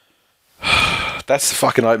 That's the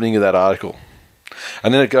fucking opening of that article.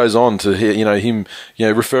 And then it goes on to hear, him,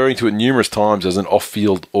 referring to it numerous times as an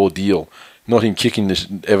off-field ordeal, not him kicking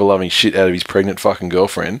the ever-loving shit out of his pregnant fucking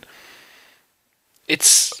girlfriend.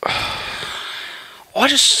 It's... I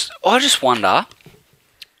just wonder,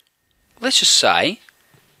 let's just say,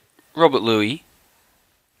 Robert Louis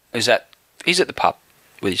he's at the pub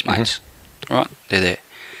with his mates, right? They're there.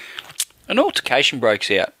 An altercation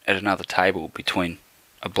breaks out at another table between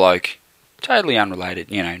a bloke, totally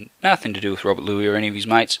unrelated, nothing to do with Robert Louis or any of his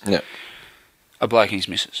mates. Yeah. A bloke and his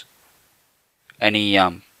missus. And he,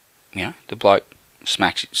 the bloke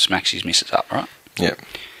smacks his missus up, right? Yeah.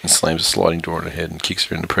 And slams a sliding door on her head and kicks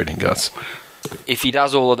her in the pregnant guts. If he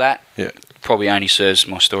does all of that, yeah, probably only serves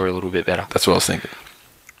my story a little bit better. That's what I was thinking.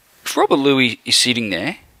 If Robert Louis is sitting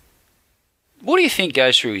there, what do you think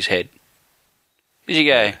goes through his head? Does he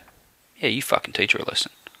go, yeah, you fucking teach her a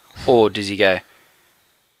lesson? Or does he go,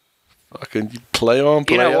 fucking play on,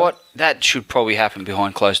 play on? You know what? That should probably happen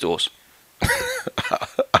behind closed doors.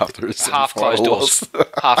 After it's half closed doors.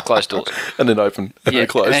 Half closed doors. And then open. And then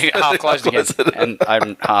closed. And then half closed again.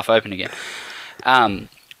 And half open again.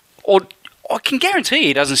 Or I can guarantee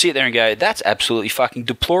he doesn't sit there and go, that's absolutely fucking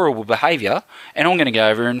deplorable behaviour, and I'm going to go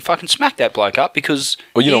over and fucking smack that bloke up because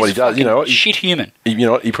well, you know what he does. You know what? Shit human. You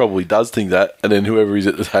know what? He probably does think that, and then whoever he's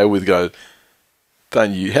at the table with goes,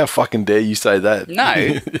 don't you? How fucking dare you say that?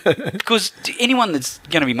 No. Because anyone that's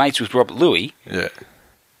going to be mates with Robert Louis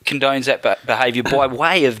condones that behaviour by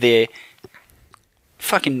way of their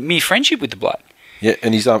fucking mere friendship with the bloke. Yeah,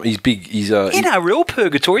 and he's big. He's NRL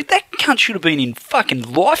purgatory. That cunt should have been in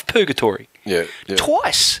fucking life purgatory. Yeah.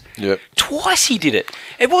 Twice. Yeah. Twice he did it.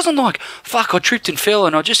 It wasn't like, fuck, I tripped and fell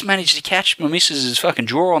and I just managed to catch my missus's fucking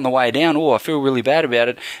drawer on the way down. Oh, I feel really bad about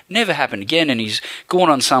it. Never happened again. And he's gone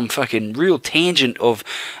on some fucking real tangent of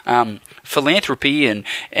philanthropy and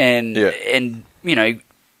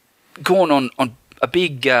gone on a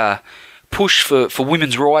big push for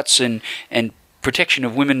women's rights and protection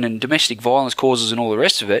of women and domestic violence causes and all the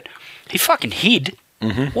rest of it. He fucking hid.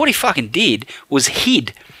 Mm-hmm. What he fucking did was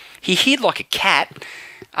hid. He hid like a cat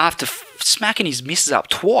after smacking his missus up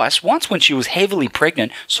twice. Once when she was heavily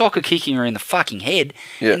pregnant, soccer kicking her in the fucking head.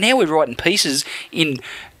 Yeah. And now we're writing pieces in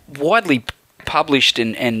widely published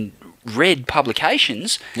and read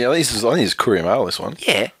publications. Yeah, I think it's Courier Mail, this one.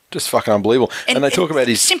 Yeah. Just fucking unbelievable. And they talk about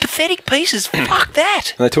his... sympathetic pieces. Fuck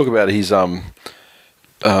that. And they talk about his...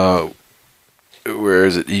 where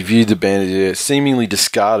is it? He viewed the bandage seemingly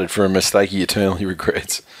discarded for a mistake he eternally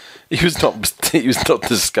regrets. He was not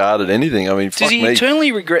discarded anything. I mean, does he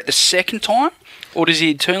eternally regret the second time, or does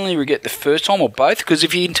he eternally regret the first time, or both? Because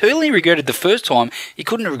if he eternally regretted the first time, he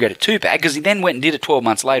couldn't have regretted it too bad, because he then went and did it 12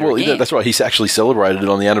 months later. Well, again. That's right. He actually celebrated it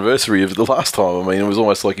on the anniversary of the last time. I mean, it was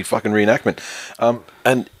almost like a fucking reenactment.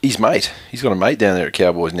 And his mate, he's got a mate down there at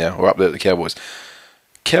Cowboys now, or up there at the Cowboys.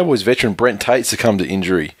 Cowboys veteran Brent Tate succumbed to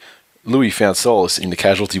injury. Louis found solace in the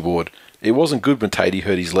casualty ward. It wasn't good when Tatey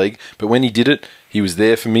hurt his leg, but when he did it, he was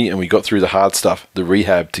there for me and we got through the hard stuff, the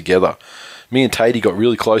rehab, together. Me and Tatey got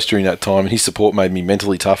really close during that time and his support made me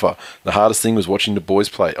mentally tougher. The hardest thing was watching the boys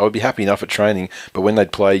play. I would be happy enough at training, but when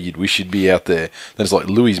they'd play, you'd wish you'd be out there. Then it's like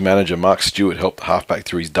Louis' manager, Mark Stewart, helped the halfback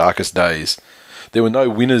through his darkest days. There were no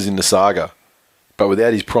winners in the saga, but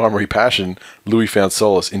without his primary passion, Louis found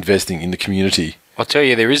solace investing in the community. I'll tell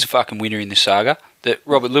you, there is a fucking winner in this saga. That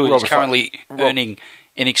Robert Louis is currently earning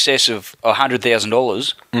in excess of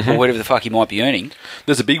 $100,000 or whatever the fuck he might be earning.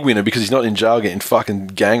 There's a big winner because he's not in jail getting fucking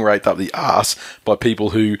gang raped up the arse by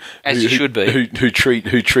people who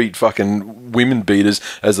treat fucking women beaters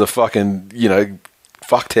as the fucking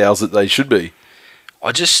fuck towels that they should be.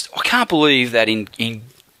 I can't believe that in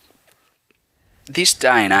this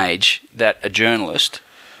day and age that a journalist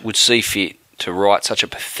would see fit to write such a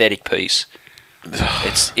pathetic piece.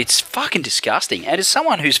 It's fucking disgusting. And as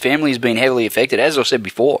someone whose family has been heavily affected, as I said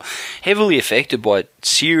before, heavily affected by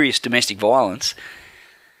serious domestic violence,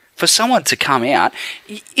 for someone to come out,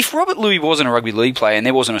 if Robert Louis wasn't a rugby league player and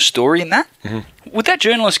there wasn't a story in that, would that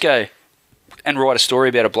journalist go and write a story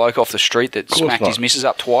about a bloke off the street that smacked his missus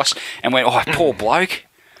up twice and went, oh, poor bloke?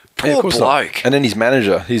 Poor bloke. Not. And then his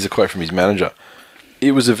manager, here's a quote from his manager.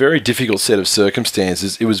 It was a very difficult set of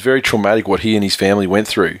circumstances. It was very traumatic what he and his family went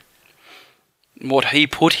through. What he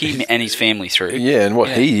put him and his family through. Yeah, and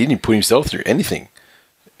he didn't put himself through anything.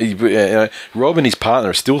 Rob and his partner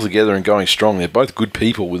are still together and going strong. They're both good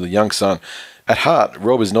people with a young son. At heart,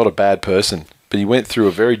 Rob is not a bad person, but he went through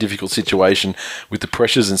a very difficult situation with the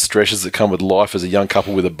pressures and stresses that come with life as a young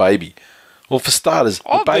couple with a baby. Well, for starters,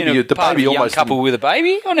 the baby young couple with a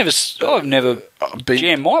baby. I've never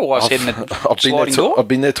jammed my wife's head in a sliding door. I've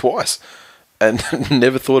been there twice, and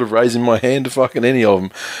never thought of raising my hand to fucking any of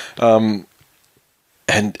them.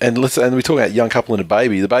 And we're talking about young couple and a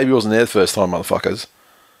baby. The baby wasn't there the first time, motherfuckers.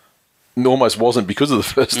 It almost wasn't because of the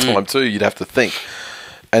first time too. You'd have to think.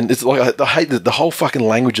 And it's like I hate the whole fucking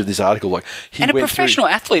language of this article. Like a professional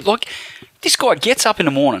athlete, like this guy gets up in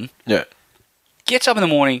the morning. Yeah. Gets up in the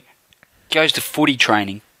morning, goes to footy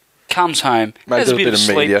training, comes home, has a bit of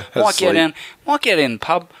sleep, might get in the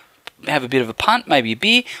pub, have a bit of a punt, maybe a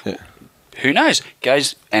beer. Yeah. Who knows?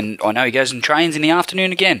 And I know he goes and trains in the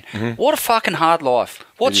afternoon again. What a fucking hard life.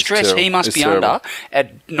 What stress he must be under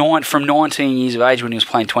from 19 years of age when he was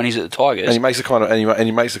playing 20s at the Tigers. And he makes the kind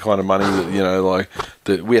of money that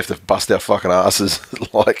that we have to bust our fucking asses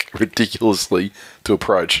like ridiculously to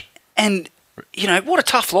approach. And what a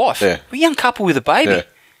tough life. Yeah. A young couple with a baby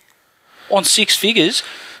on six figures.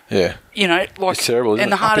 Yeah. It's terrible,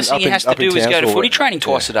 and the hardest thing he has to do is go to footy training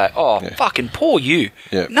twice a day. Oh, fucking poor you.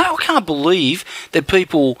 Yeah. No, I can't believe that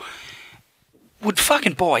people would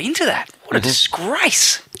fucking buy into that. What a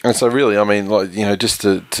disgrace. And so really, I mean, just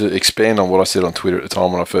to expand on what I said on Twitter at the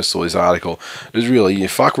time when I first saw this article, it was really,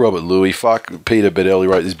 fuck Robert Louis, fuck Peter Bedell,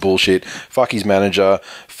 who wrote this bullshit, fuck his manager,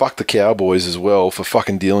 fuck the Cowboys as well for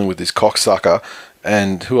fucking dealing with this cocksucker,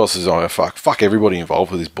 and who else is I fuck? Fuck everybody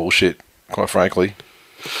involved with this bullshit, quite frankly.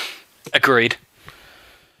 Agreed.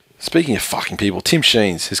 Speaking of fucking people, Tim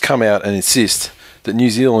Sheens has come out and insists that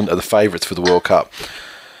New Zealand are the favourites for the World Cup.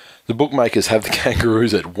 The bookmakers have the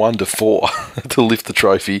Kangaroos at 1-4 to lift the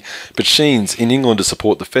trophy, but Sheens, in England to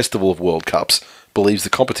support the Festival of World Cups, believes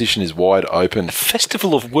the competition is wide open. The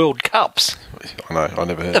Festival of World Cups? I know, I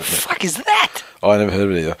never heard of it. The fuck is that? I never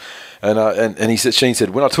heard of it either. And Sheen said,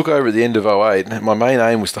 when I took over at the end of 2008, my main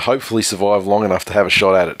aim was to hopefully survive long enough to have a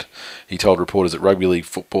shot at it, he told reporters at the Rugby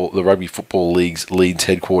Football League's Leeds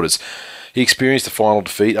headquarters. He experienced a final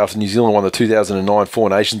defeat after New Zealand won the 2009 Four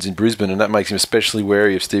Nations in Brisbane, and that makes him especially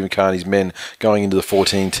wary of Stephen Kearney's men going into the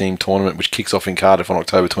 14-team tournament, which kicks off in Cardiff on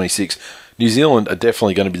October 26. New Zealand are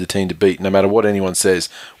definitely going to be the team to beat, no matter what anyone says.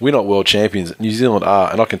 We're not world champions. New Zealand are,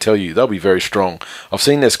 and I can tell you, they'll be very strong. I've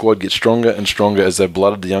seen their squad get stronger and stronger as they've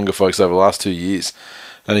blooded the younger folks over the last 2 years.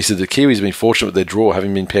 And he said the Kiwis have been fortunate with their draw,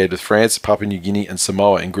 having been paired with France, Papua New Guinea and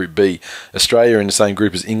Samoa in Group B. Australia are in the same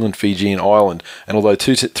group as England, Fiji and Ireland. And although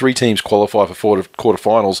three teams qualify for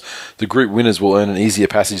quarterfinals, the group winners will earn an easier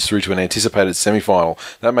passage through to an anticipated semi-final.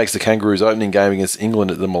 That makes the Kangaroos' opening game against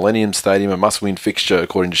England at the Millennium Stadium a must-win fixture,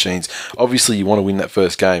 according to Sheens. Obviously, you want to win that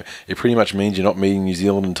first game. It pretty much means you're not meeting New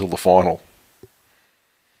Zealand until the final.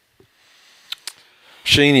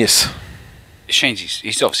 Sheenius.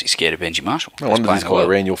 He's obviously scared of Benji Marshall. No wonder this guy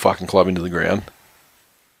ran your fucking club into the ground.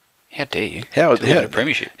 How dare you? How a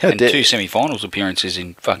premiership and 2 semi-finals appearances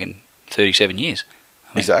in fucking 37 years.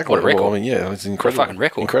 Exactly. What a record. Well, I mean, yeah, it's incredible. What a fucking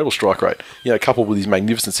record. Incredible strike rate. Coupled with his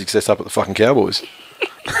magnificent success up at the fucking Cowboys.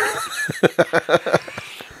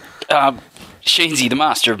 Sheensy, the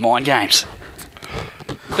master of mind games.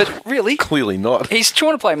 But really, clearly not. He's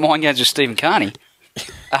trying to play mind games with Stephen Kearney.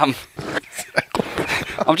 I'm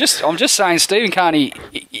just saying, Stephen Kearney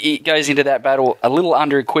he goes into that battle a little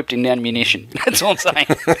under-equipped in ammunition. That's all I'm saying.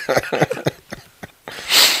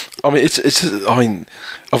 I mean, it's. I mean,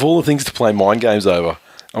 of all the things to play mind games over,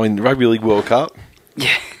 I mean, Rugby League World Cup.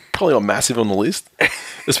 Yeah. Probably not massive on the list,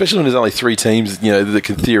 especially when there's only 3 teams, that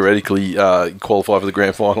can theoretically qualify for the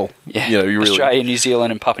grand final. Yeah. You really Australia, New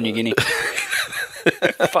Zealand, and Papua New Guinea.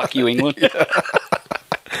 Fuck you, England.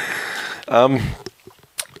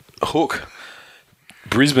 Hook.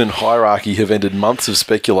 Brisbane hierarchy have ended months of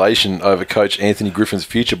speculation over coach Anthony Griffin's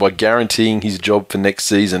future by guaranteeing his job for next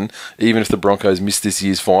season, even if the Broncos miss this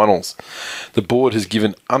year's finals. The board has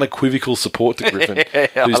given unequivocal support to Griffin,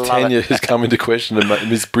 whose tenure has come into question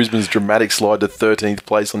amidst Brisbane's dramatic slide to 13th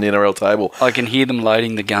place on the NRL table. I can hear them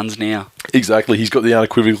loading the guns now. Exactly. He's got the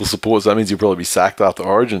unequivocal support, so that means he'll probably be sacked after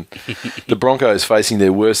Origin. The Broncos facing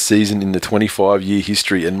their worst season in the 25-year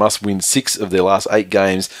history and must win 6 of their last 8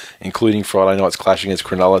 games, including Friday night's clash against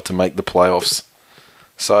Cronulla, to make the playoffs.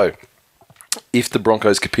 So, if the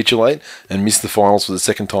Broncos capitulate and miss the finals for the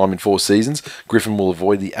second time in 4 seasons, Griffin will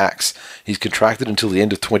avoid the axe. He's contracted until the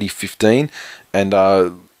end of 2015, and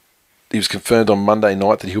he was confirmed on Monday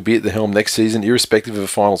night that he'll be at the helm next season, irrespective of a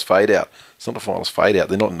finals fade-out. It's not a finals fade-out.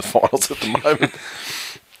 They're not in the finals at the moment.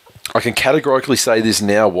 I can categorically say this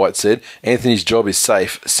now, White said. Anthony's job is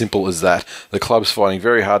safe. Simple as that. The club's fighting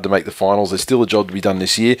very hard to make the finals. There's still a job to be done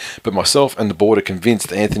this year, but myself and the board are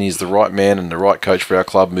convinced Anthony is the right man and the right coach for our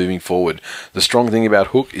club moving forward. The strong thing about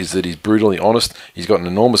Hook is that he's brutally honest, he's got an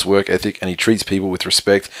enormous work ethic, and he treats people with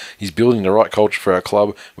respect. He's building the right culture for our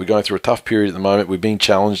club. We're going through a tough period at the moment. We're being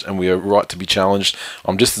challenged, and we are right to be challenged.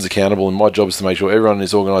 I'm just as accountable, and my job is to make sure everyone in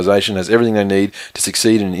this organisation has everything they need to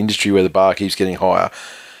succeed in an industry where the bar keeps getting higher.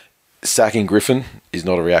 Sacking Griffin is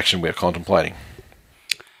not a reaction we're contemplating.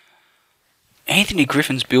 Anthony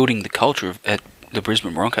Griffin's building the culture at the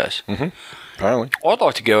Brisbane Broncos. Mm-hmm. Apparently. I'd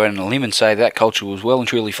like to go out on a limb and say that culture was well and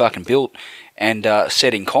truly fucking built and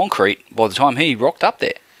set in concrete by the time he rocked up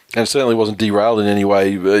there. And it certainly wasn't derailed in any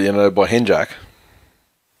way, by Henjack.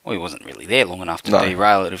 Well, he wasn't really there long enough to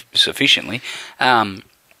derail it sufficiently. To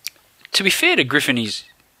be fair to Griffin,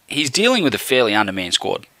 he's dealing with a fairly undermanned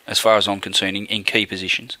squad, as far as I'm concerned, in key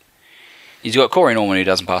positions. He's got Corey Norman, who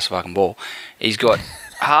doesn't pass the fucking ball. He's got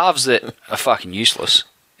halves that are fucking useless,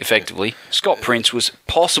 effectively. Scott Prince was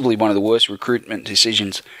possibly one of the worst recruitment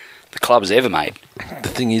decisions the club has ever made. The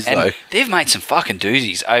thing is, and though, they've made some fucking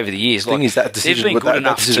doozies over the years. The thing is, that decision would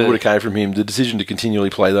have came from him. The decision to continually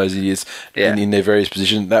play those idiots in their various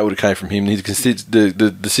positions, that would have came from him.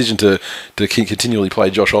 The decision to continually play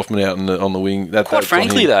Josh Hoffman out on the wing. Quite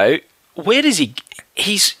frankly, though, where does he?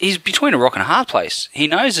 He's between a rock and a hard place. He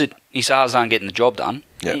knows that his halves aren't getting the job done.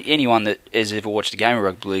 Yep. Anyone that has ever watched a game of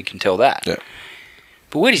rugby league can tell that. Yep.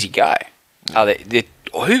 But where does he go? Are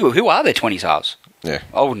who are their 20s halves? Yeah,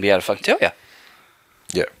 I wouldn't be able to fucking tell you.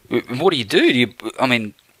 Yeah. What do you do?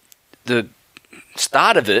 The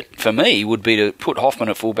start of it for me would be to put Hoffman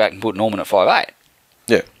at fullback and put Norman at 5'8".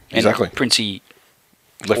 Yeah, exactly. And Princey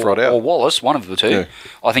left, right out, or Wallace, one of the two. Yeah.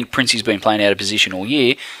 I think Princey's been playing out of position all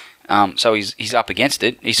year. So he's up against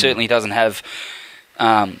it. He certainly doesn't have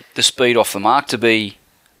the speed off the mark to be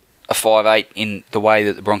a 5'8" in the way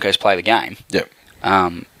that the Broncos play the game. Yep.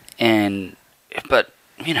 But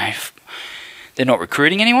they're not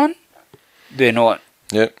recruiting anyone. They're not.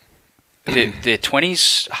 Yep. They're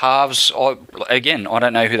 20s halves. I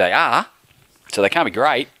don't know who they are, so they can't be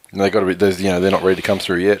great. And they got to be. They're not ready to come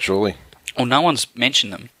through yet. Surely. Well, no one's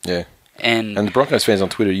mentioned them. Yeah. And the Broncos fans on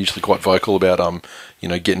Twitter are usually quite vocal about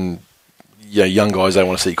getting young guys they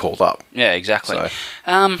want to see called up. Yeah, exactly. So.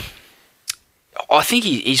 I think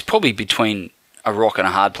he's probably between a rock and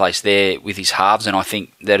a hard place there with his halves, and I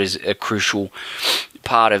think that is a crucial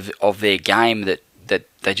part of their game that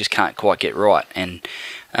they just can't quite get right. And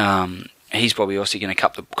he's probably also going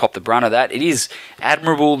to cop the brunt of that. It is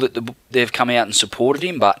admirable that they've come out and supported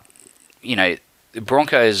him, but the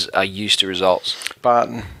Broncos are used to results. But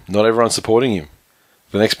not everyone's supporting him.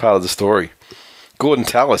 The next part of the story. Gordon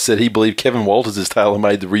Tallis said he believed Kevin Walters is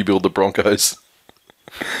tailor-made to rebuild the Broncos.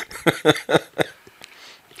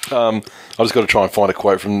 I've just got to try and find a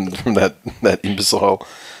quote from that imbecile.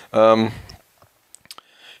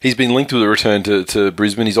 He's been linked with a return to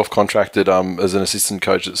Brisbane. He's off-contracted as an assistant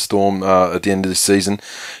coach at Storm at the end of this season.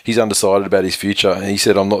 He's undecided about his future. And he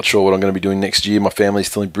said, I'm not sure what I'm going to be doing next year. My family's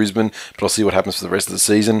still in Brisbane, but I'll see what happens for the rest of the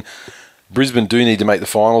season. Brisbane do need to make the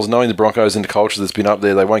finals. Knowing the Broncos and the culture that's been up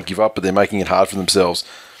there, they won't give up, but they're making it hard for themselves.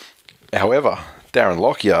 However, Darren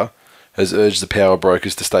Lockyer has urged the power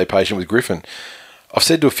brokers to stay patient with Griffin. I've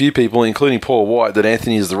said to a few people, including Paul White, that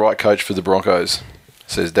Anthony is the right coach for the Broncos,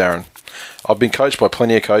 says Darren. I've been coached by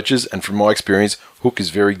plenty of coaches, and from my experience, Hook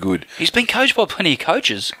is very good. He's been coached by plenty of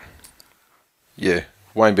coaches? Yeah.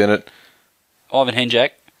 Wayne Bennett. Ivan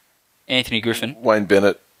Henjack. Anthony Griffin. Wayne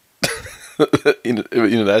Bennett.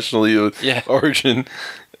 Internationally. Yeah. Origin.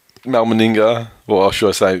 Mal Meninga. Or should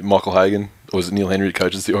I say Michael Hagan? Or was it Neil Henry that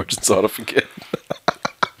coaches the Origin side? I forget.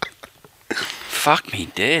 Fuck me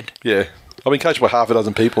dead. Yeah. I've been coached by half a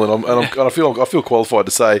dozen people, and I feel qualified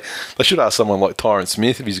to say they should ask someone like Tyron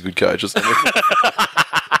Smith if he's a good coach or something.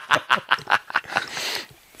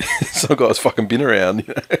 Some guy's fucking been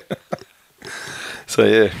around,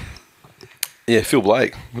 So yeah, Phil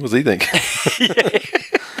Blake. What does he think?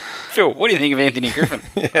 Phil, what do you think of Anthony Griffin?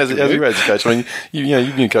 How's he rated as a coach? I mean,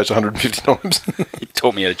 you've been coached 150 times. He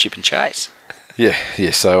taught me how to chip and chase. Yeah.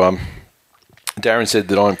 So Darren said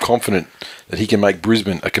that I'm confident that he can make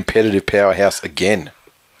Brisbane a competitive powerhouse again.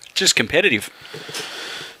 Just competitive.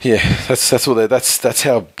 Yeah, that's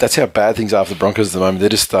how bad things are for the Broncos at the moment. They're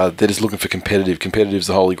just looking for competitive. Competitive's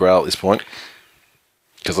the holy grail at this point.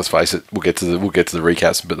 Because let's face it, we'll get to the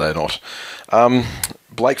recaps, but they're not.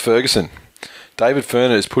 Blake Ferguson. David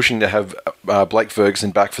Ferner is pushing to have Blake Ferguson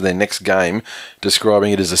back for their next game,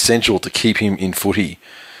 describing it as essential to keep him in footy.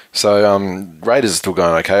 So Raiders are still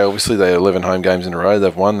going okay. Obviously, they have 11 home games in a row.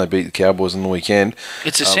 They've won. They beat the Cowboys on the weekend.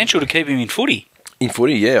 It's essential to keep him in footy. In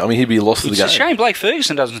footy, yeah. I mean, he'd be lost to the game. It's a shame Blake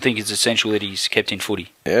Ferguson doesn't think it's essential that he's kept in footy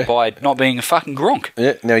by not being a fucking gronk.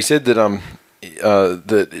 Yeah. Now, he said that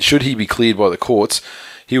that should he be cleared by the courts,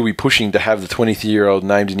 he'll be pushing to have the 23-year-old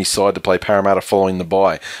named in his side to play Parramatta following the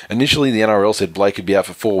bye. Initially, the NRL said Blake could be out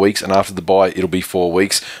for 4 weeks, and after the bye, it'll be 4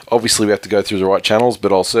 weeks. Obviously, we have to go through the right channels,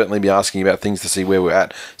 but I'll certainly be asking about things to see where we're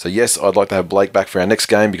at. So, yes, I'd like to have Blake back for our next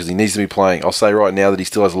game because he needs to be playing. I'll say right now that he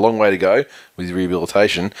still has a long way to go with his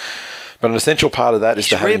rehabilitation. But an essential part of that is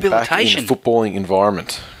to have him back in a footballing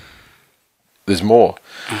environment. There's more.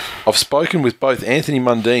 I've spoken with both Anthony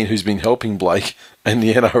Mundine, who's been helping Blake, and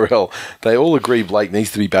the NRL. They all agree Blake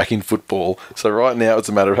needs to be back in football. So right now it's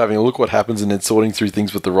a matter of having a look what happens and then sorting through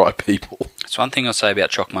things with the right people. That's one thing I'll say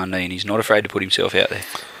about Chock Mundine. He's not afraid to put himself out there.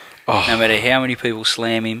 Oh. No matter how many people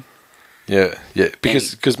slam him. Yeah.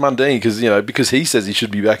 Because Mundine, because he says he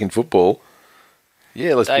should be back in football.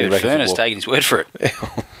 Yeah, let's David be back in football. David Furness taking his word for it.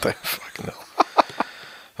 Fucking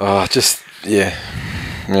hell.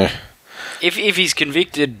 Yeah. If he's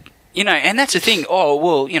convicted, and that's the thing. Oh,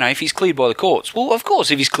 well, if he's cleared by the courts. Well, of course,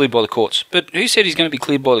 if he's cleared by the courts. But who said he's going to be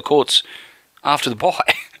cleared by the courts after the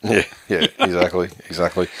bye? Yeah, exactly.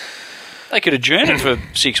 They could adjourn it for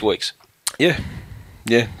 6 weeks. Yeah.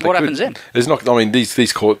 What happens then? There's not. I mean,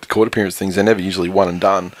 these court appearance things, they're never usually one and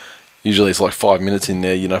done. Usually it's like 5 minutes in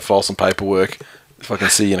there, file some paperwork. If I can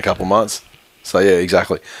see you in a couple of months. So, yeah,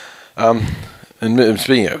 exactly. And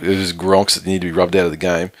speaking of, there's gronks that need to be rubbed out of the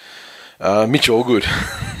game. Mitch Allgood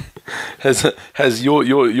has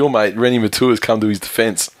your mate, Rennie Matua's come to his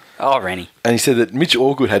defence. Oh, Rennie. And he said that Mitch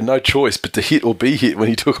Allgood had no choice but to hit or be hit when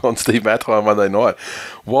he took on Steve Matai on Monday night.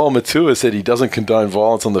 While Matua said he doesn't condone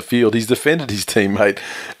violence on the field, he's defended his teammate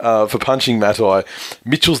for punching Matai.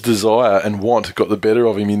 Mitchell's desire and want got the better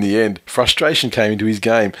of him in the end. Frustration came into his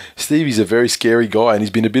game. Stevie's a very scary guy and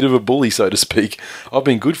he's been a bit of a bully, so to speak. I've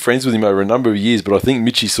been good friends with him over a number of years, but I think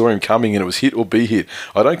Mitchie saw him coming and it was hit or be hit.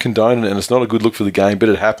 I don't condone it and it's not a good look for the game, but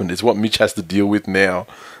it happened. It's what Mitch has to deal with now.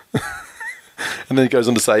 And then he goes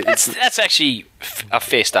on to say... That's actually a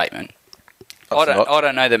fair statement. I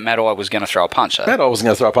don't know that Matai was going to throw a punch. Matai wasn't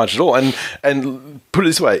going to throw a punch at all. And put it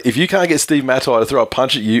this way, if you can't get Steve Matai to throw a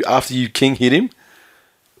punch at you after you King hit him,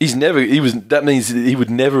 that means he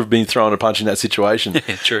would never have been throwing a punch in that situation.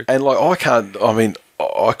 Yeah, true. And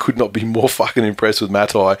I could not be more fucking impressed with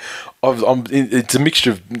Matai. It's a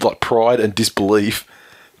mixture of like pride and disbelief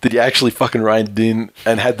that he actually fucking reined in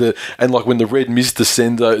and when the red mist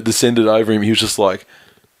descended over him, he was just like,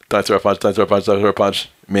 don't throw a punch,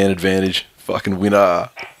 man advantage, fucking winner.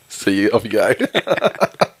 See you, off you go.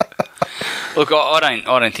 Look, I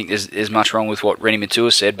don't think there's much wrong with what Rennie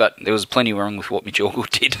Matua said, but there was plenty wrong with what Mitch Allgood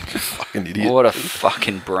did. Fucking idiot. What a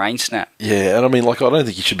fucking brain snap. Yeah, and I don't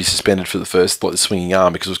think he should be suspended for the first the swinging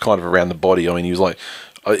arm because it was kind of around the body. I mean, he was like...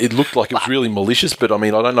 It looked like it was really malicious, but I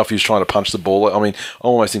don't know if he was trying to punch the ball. I'm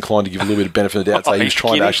almost inclined to give a little bit of benefit of the doubt, say he was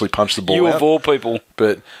trying to actually punch the ball out. You of all people.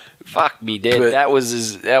 But fuck me dead. That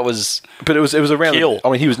was. But it was around.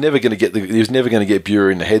 He was never going to get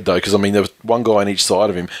Burer in the head though, because there was one guy on each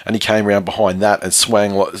side of him, and he came around behind that and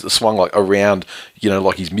swung around,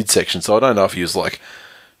 like his midsection. So I don't know if he was like.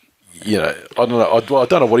 I don't know. I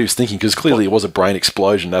don't know what he was thinking because clearly it was a brain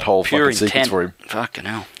explosion. That whole fucking sequence for him. Fucking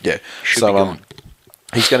hell. Yeah. Should be gone.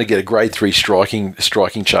 He's going to get a grade 3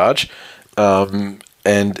 striking charge. And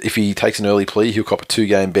if he takes an early plea, he'll cop a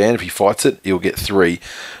 2-game ban. If he fights it, he'll get 3.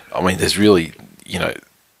 There's really,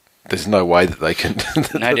 there's no way that they can...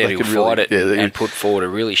 No doubt he'll fight it and put forward a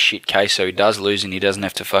really shit case so he does lose and he doesn't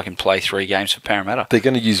have to fucking play 3 games for Parramatta. They're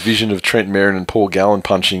going to use vision of Trent Merrin and Paul Gallen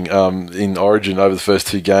punching in Origin over the first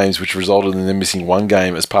 2 games, which resulted in them missing 1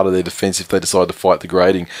 game as part of their defence if they decide to fight the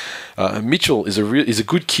grading. Mitchell is a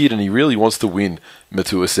good kid and he really wants to win,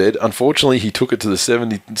 Matua said. Unfortunately, he took it to the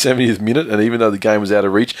 70th minute, and even though the game was out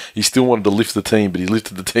of reach, he still wanted to lift the team, but he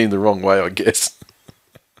lifted the team the wrong way, I guess.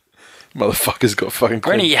 Motherfucker's got fucking...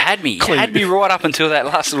 Granny, you had me. You had me right up until that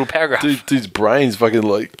last little paragraph. Dude's brain's fucking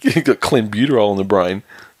he got clenbuterol in the brain.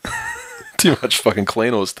 Too much fucking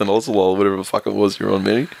clean or stenosyl or whatever the fuck it was you're on,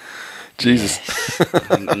 Manny. Jesus.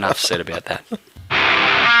 Yeah. Enough said about that.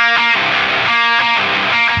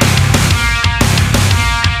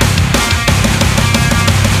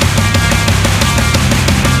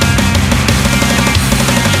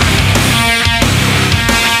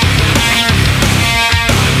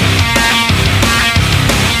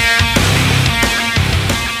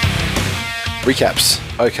 Recaps.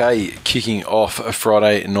 Okay, kicking off a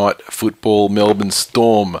Friday night football. Melbourne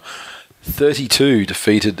Storm 32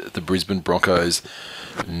 defeated the Brisbane Broncos.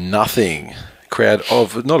 Nothing. Crowd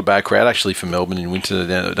of, not a bad crowd actually for Melbourne in winter.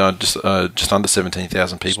 Just under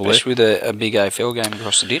 17,000 people especially there. With a big AFL game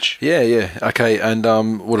across the ditch. Yeah. Okay, and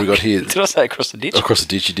what have we got here? Did I say across the ditch? Across the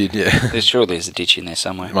ditch, you did, yeah. There's a ditch in there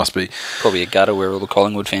somewhere. It must be. Probably a gutter where all the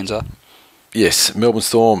Collingwood fans are. Yes, Melbourne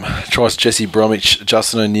Storm tries Jesse Bromwich,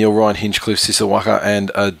 Justin O'Neill, Ryan Hinchcliffe, Sisawaka,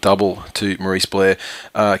 and a double to Maurice Blair.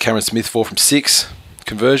 Cameron Smith, 4 from 6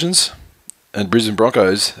 conversions. And Brisbane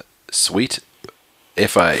Broncos, sweet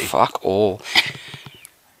FA. Fuck all.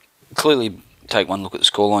 Clearly, take one look at the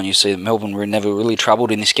scoreline, you see that Melbourne were never really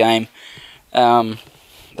troubled in this game.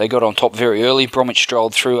 They got on top very early. Bromwich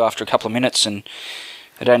strolled through after a couple of minutes, and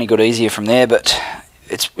it only got easier from there. But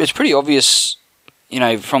it's pretty obvious. You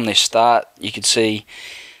know, from their start, you could see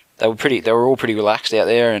they were all pretty relaxed out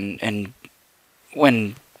there, and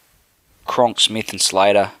when Cronk, Smith, and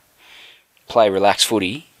Slater play relaxed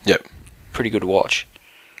footy, yep, pretty good to watch.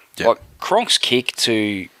 Yep. Like Cronk's kick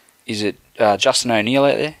to, is it Justin O'Neill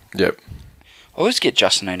out there? Yep. I always get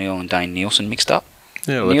Justin O'Neill and Dane Nielsen mixed up.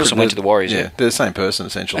 Yeah, well, Nielsen went to the Warriors. Yeah, they're the same person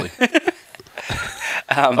essentially.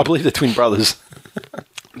 I believe they're twin brothers.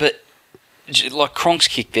 But like Cronk's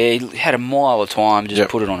kick there, he had a mile of time,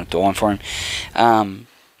 just put it on a dime for him.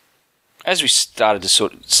 As we started to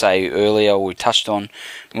sort of say earlier, or we touched on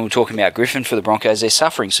when we were talking about Griffin for the Broncos, they're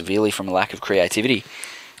suffering severely from a lack of creativity.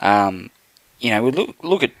 We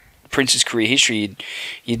look at Prince's career history,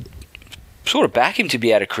 you'd sort of back him to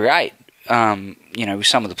be able to create, with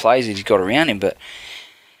some of the plays that he's got around him, but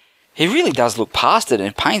he really does look past it, and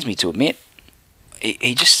it pains me to admit.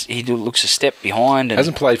 He looks a step behind. And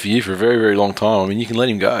hasn't played for you for a very, very long time. I mean, you can let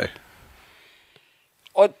him go.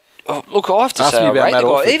 I have to say, I rate the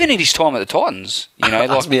guy, even at his time at the Titans.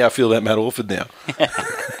 Ask me how I feel about Matt Orford now.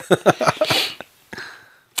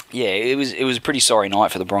 Yeah, it was a pretty sorry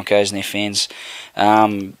night for the Broncos and their fans.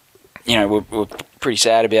 We're pretty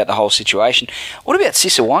sad about the whole situation. What about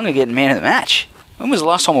Sisawanga getting man of the match? When was the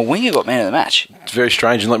last time a winger got man of the match? It's very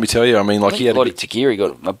strange, and let me tell you, I mean, like he had Takiri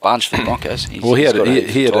got a bunch for the Broncos. He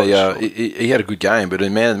had a good game, but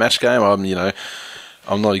in man of the match game,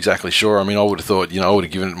 I'm not exactly sure. I mean, I would have thought, I would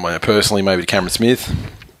have given it personally maybe to Cameron Smith.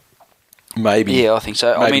 Maybe. Yeah, I think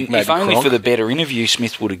so. Maybe if only Cronk. For the better interview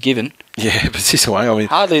Smith would have given. Yeah, but Sisawanga, I mean,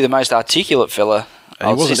 hardly the most articulate fella.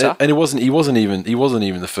 And he wasn't even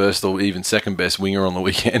the first or even second best winger on the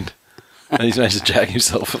weekend. And he's managed to jag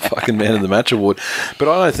himself a fucking man of the match award. But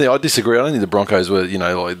I disagree. I don't think the Broncos were,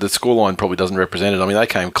 like the scoreline probably doesn't represent it. I mean, they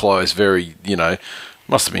came close, very,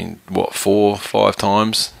 must have been, 4 or 5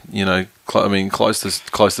 times, close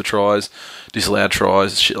to tries, disallowed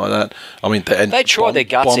tries, shit like that. I mean, they tried their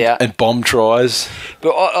guts out. And bomb tries.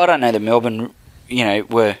 But I don't know that Melbourne,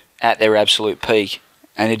 were at their absolute peak.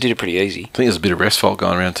 And they did it pretty easy. I think there's a bit of rest fault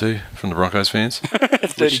going around too from the Broncos fans.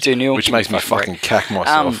 32-0. Which makes me fucking cack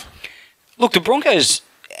myself. Look, the Broncos,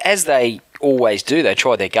 as they always do, they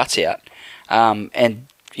tried their guts out. And,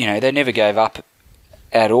 they never gave up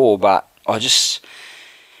at all. But I just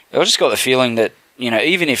got the feeling that,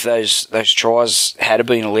 even if those tries had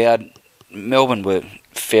been allowed, Melbourne were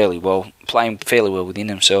playing fairly well within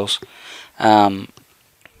themselves. And,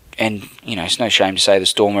 it's no shame to say the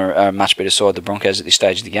Storm are a much better side than the Broncos at this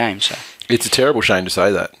stage of the game. So it's a terrible shame to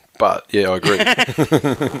say that, but, yeah, I agree.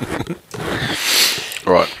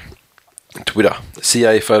 Right. Twitter,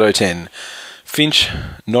 CA Photo 10. Finch,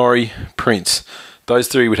 Norrie, Prince. Those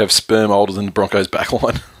three would have sperm older than the Broncos'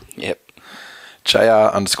 backline. Yep.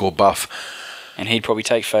 JR_Buff. And he'd probably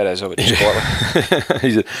take photos of it just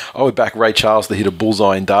quietly. I would back Ray Charles to hit a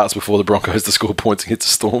bullseye in darts before the Broncos to score points against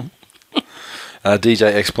the Storm.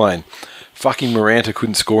 DJ Explain. Fucking Miranda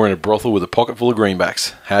couldn't score in a brothel with a pocket full of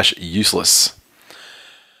greenbacks. #useless.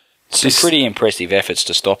 Some pretty impressive efforts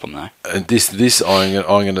to stop them, though. And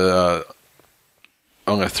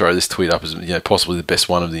I'm going to throw this tweet up as possibly the best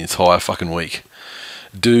one of the entire fucking week.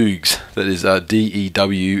 Doogs, that is DEWGES.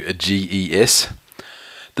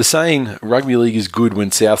 The saying rugby league is good when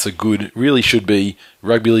Souths are good really should be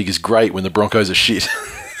rugby league is great when the Broncos are shit.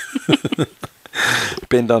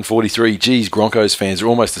 Ben Dunn 43. Geez, Broncos fans are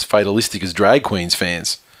almost as fatalistic as drag queens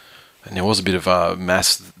fans. And there was a bit of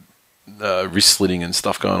mass wrist slitting and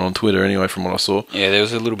stuff going on Twitter anyway from what I saw. Yeah, there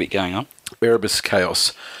was a little bit going on. Erebus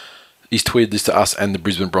Chaos. He's tweeted this to us and the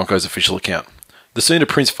Brisbane Broncos official account. The sooner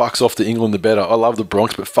Prince fucks off to England, the better. I love the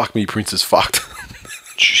Bronx, but fuck me, Prince is fucked.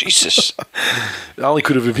 Jesus. The only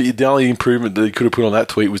improvement that he could have put on that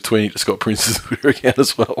tweet was tweeting to Scott Prince's Twitter account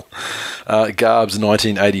as well. Garbs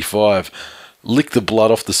 1985. Lick the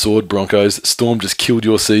blood off the sword, Broncos. Storm just killed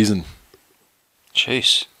your season.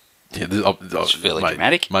 Jeez. Yeah, That's fairly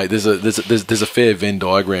dramatic. mate. There's a fair Venn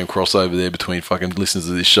diagram crossover there between fucking listeners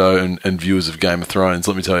of this show and viewers of Game of Thrones.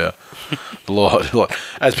 Let me tell you, a lot. Like,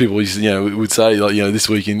 as people would say, like, this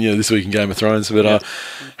week in Game of Thrones. But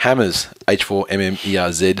Hammers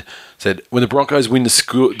H4MMERZ said, when the Broncos win the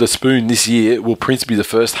spoon this year, will Prince be the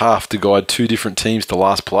first half to guide two different teams to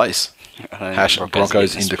last place?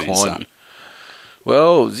 Broncos in decline. Son.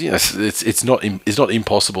 Well, it's not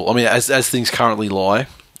impossible. I mean, as things currently lie,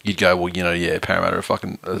 you'd go, well, Parramatta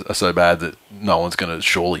are so bad that no one's going to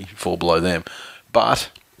surely fall below them. But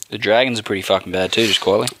the Dragons are pretty fucking bad too, just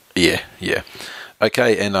quietly. Yeah.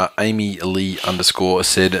 Okay, and Amy Lee _,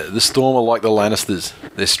 said, the Storm are like the Lannisters.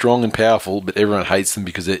 They're strong and powerful, but everyone hates them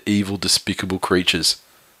because they're evil, despicable creatures.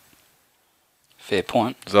 Fair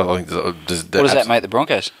point. So I think what does that make the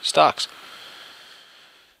Broncos? Starks?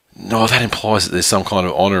 No, that implies that there's some kind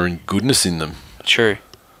of honour and goodness in them. True.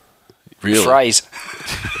 Really? Phrase.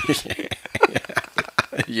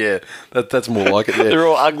 Yeah, that's more like it. Yeah. They're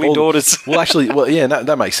all ugly daughters.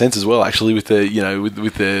 That makes sense as well. Actually, with their,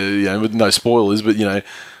 with their, with no spoilers, but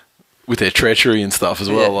with their treachery and stuff as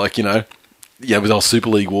well. Yeah. Like, with our Super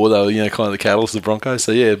League war, they were kind of the catalyst of Broncos.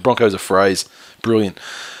 So yeah, Broncos are phrase, brilliant.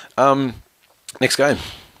 Next game.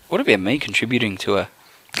 What about me contributing to a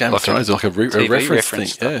Game of Thrones, like a reference thing?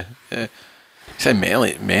 Stuff. Yeah. So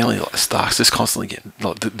Manly like the Starks just constantly get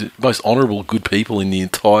like the most honourable good people in the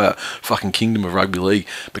entire fucking kingdom of rugby league,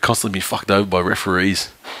 but constantly being fucked over by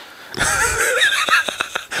referees.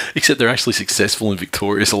 Except they're actually successful and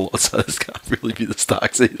victorious a lot, so this can't really be the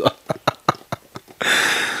Starks either.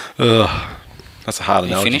 That's a hard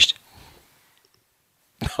analogy. You finished?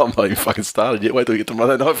 I'm not even fucking started yet. Wait till we get to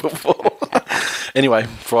Monday Night Football. Anyway,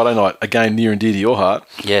 Friday night, a game near and dear to your heart.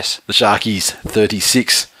 Yes. The Sharkies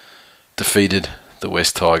 36 defeated the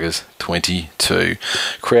West Tigers 22.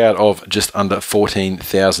 Crowd of just under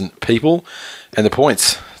 14,000 people. And the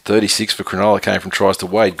points, 36 for Cronulla, came from tries to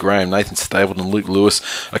Wade Graham, Nathan Stapleton, Luke Lewis,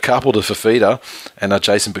 a couple to Fafita and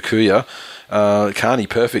Jason Bakuya. Carney,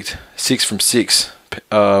 perfect, 6 from 6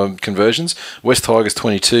 conversions. West Tigers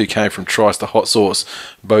 22 came from tries to Hot Sauce,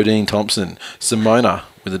 Bodine Thompson, Simona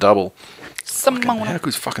with a double. How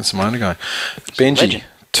good's fucking Simona going? Benji,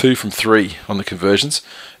 2 from 3 on the conversions.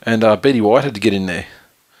 And Betty White had to get in there,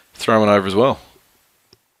 throw one over as well.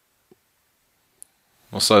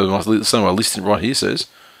 Also, my list right here says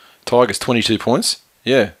Tigers 22 points.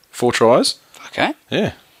 Yeah, 4 tries. Okay.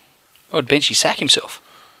 Yeah. Would Benji sack himself?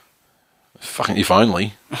 Fucking if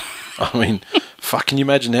only. I mean, fuck, can you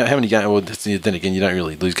imagine how many games? Well, then again, you don't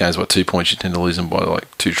really lose games by 2 points. You tend to lose them by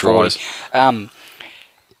like 2 tries.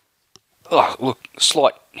 Look,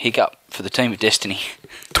 slight hiccup for the team of destiny.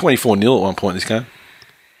 24-0 at one point this game.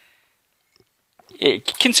 Yeah,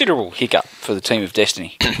 considerable hiccup for the team of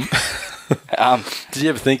destiny. Did you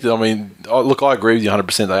ever think that? I mean, look, I agree with you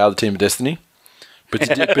 100%. They are the team of destiny, but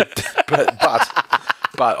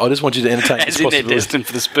I just want you to entertain this possibility. They're destined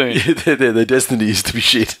for the spoon. Yeah, their destiny is to be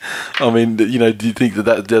shit. I mean, do you think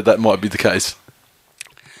that might be the case?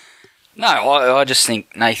 No, I just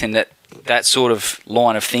think, Nathan, that sort of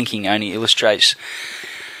line of thinking only illustrates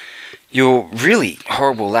your really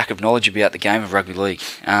horrible lack of knowledge about the game of rugby league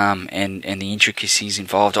and the intricacies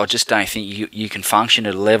involved. I just don't think you can function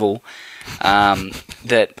at a level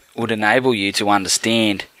that would enable you to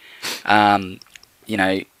understand, the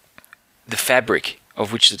fabric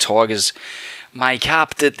of which the Tigers make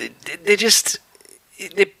up. They're just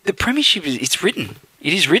the premiership. It's written.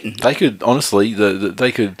 It is written. They could honestly,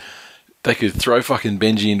 they could throw fucking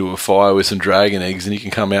Benji into a fire with some dragon eggs, and he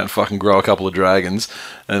can come out and fucking grow a couple of dragons,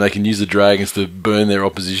 and they can use the dragons to burn their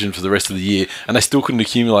opposition for the rest of the year, and they still couldn't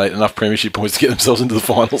accumulate enough premiership points to get themselves into the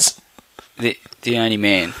finals. The only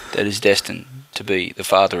man that is destined to be the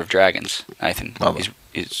father of dragons, Nathan,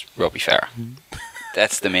 is Robbie Farah.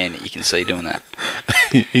 That's the man that you can see doing that.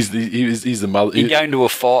 He's the mother. He'd go into a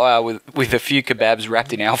fire with a few kebabs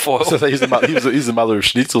wrapped in alfoil. So he's the mother of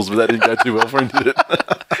schnitzels, but that didn't go too well for him, did it?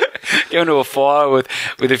 Go into a fire with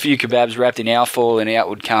a few kebabs wrapped in alfoil, and out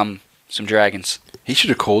would come some dragons. He should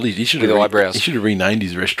have called it. Eyebrows. He should have renamed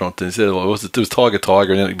his restaurant instead of it was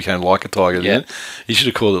Tiger, and then it became Like a Tiger. Yeah. Then he should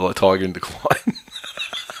have called it like Tiger in Decline.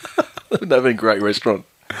 That'd have been a great restaurant.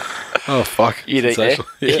 Oh fuck! You'd eat there.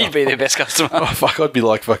 Yeah. You'd be their best customer. Oh fuck! I'd be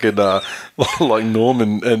like fucking like Norm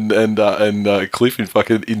and Cliff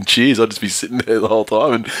in Cheers. I'd just be sitting there the whole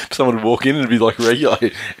time, and someone would walk in and be like regular,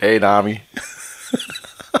 "Hey, Nami."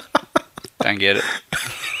 Don't get it.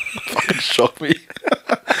 Fucking shock me.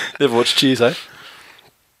 Never watched Cheers, eh?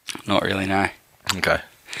 Not really, no. Okay.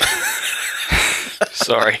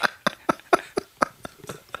 Sorry.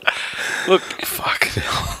 Look, fuck.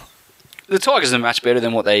 the Tigers are much better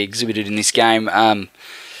than what they exhibited in this game.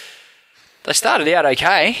 They started out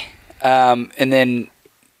okay, and then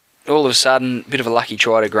all of a sudden, a bit of a lucky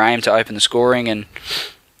try to Graham to open the scoring, and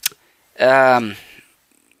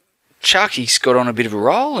Sharkies got on a bit of a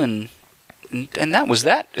roll, and that was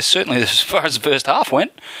that. Certainly as far as the first half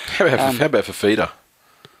went. How about Fafita?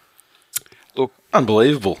 Look,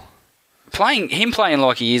 unbelievable. Playing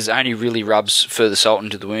like he is only really rubs further salt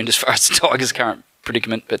into the wound as far as the Tigers' current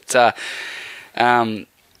predicament. But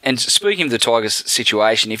and speaking of the Tigers'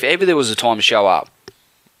 situation, if ever there was a time to show up,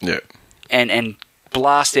 and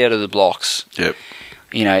blast out of the blocks,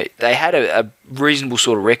 you know, they had a reasonable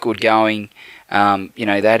sort of record going. You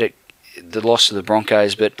know, they had the loss to the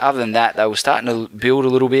Broncos, but other than that, they were starting to build a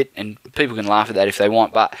little bit, and people can laugh at that if they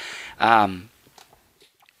want, but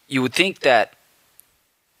you would think that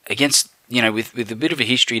against, you know, with a bit of a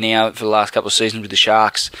history now for the last couple of seasons with the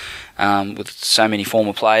Sharks, with so many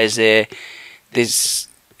former players there, there's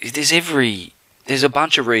a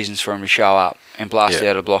bunch of reasons for him to show up and blast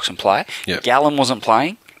out of blocks and play. Gallen wasn't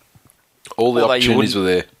playing. All the opportunities were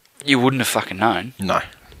there. You wouldn't have fucking known. No.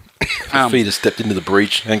 Feeder stepped into the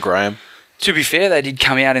breach, and Graham. To be fair, they did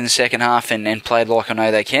come out in the second half and played like I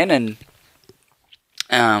know they can, and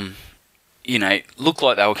you know, looked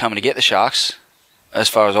like they were coming to get the Sharks. As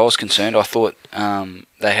far as I was concerned, I thought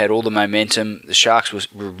they had all the momentum. The Sharks were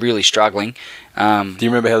really struggling. Do you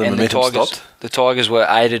remember how the momentum stopped? The Tigers were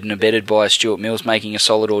aided and abetted by Stuart Mills making a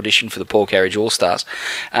solid audition for the Paul Carriage All-Stars.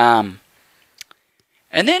 And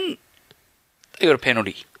then they got a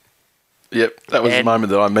penalty. Yep, that was the moment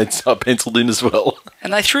that I penciled in as well.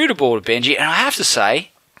 And they threw the ball to Benji, and I have to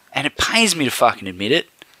say, and it pains me to fucking admit it,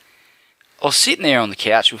 I was sitting there on the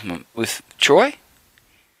couch with Troy.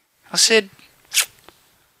 I said,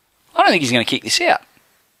 I don't think he's going to kick this out.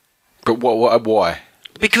 But why?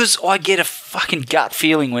 Because I get a fucking gut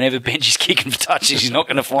feeling whenever Benji's kicking for touches, he's not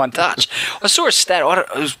going to find touch. I saw a stat,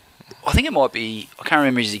 I think it might be, I can't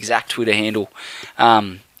remember his exact Twitter handle.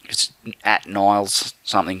 It's at Niles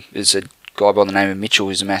something. It's a guy by the name of Mitchell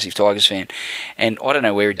who's a massive Tigers fan. And I don't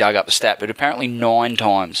know where he dug up the stat, but apparently 9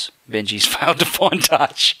 times Benji's failed to find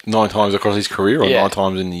touch. 9 times across his career, or 9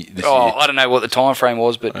 times in this year? I don't know what the time frame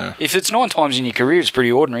was, but if it's 9 times in your career, it's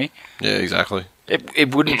pretty ordinary. Yeah, exactly.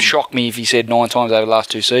 It wouldn't shock me if he said 9 times over the last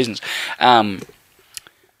 2 seasons. And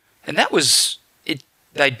that was it.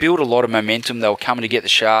 They built a lot of momentum. They were coming to get the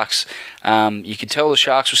Sharks. You could tell the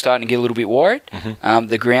Sharks were starting to get a little bit worried.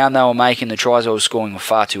 The ground they were making, the tries they were scoring were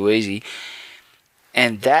far too easy.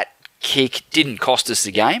 And that kick didn't cost us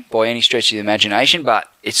the game by any stretch of the imagination, but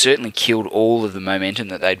it certainly killed all of the momentum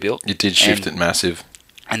that they'd built. It did shift it massive.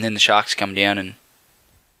 And then the Sharks come down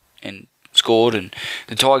and scored, and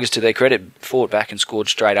the Tigers, to their credit, fought back and scored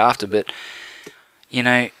straight after. But, you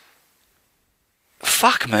know,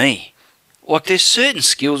 fuck me. Like, there's certain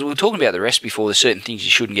skills, we were talking about the rest before, there's certain things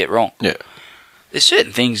you shouldn't get wrong. Yeah. There's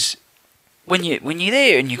certain things, when you're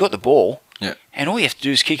there and you got the ball, and all you have to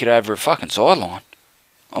do is kick it over a fucking sideline.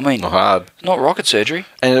 I mean, not hard. Not rocket surgery.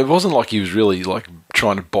 And it wasn't like he was really like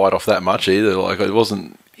trying to bite off that much either. Like, it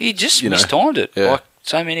wasn't. He just mistimed it, like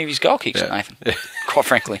so many of his goal kicks, Nathan. Quite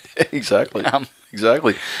frankly. Exactly.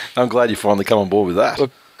 Exactly. I'm glad you finally come on board with that.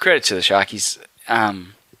 Look, credit to the Sharkies.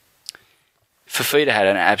 Fafita had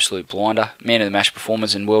an absolute blinder, man of the match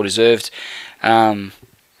performance, and well deserved. You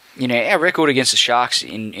know, our record against the Sharks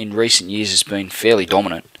in recent years has been fairly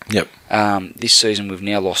dominant. Yep. This season we've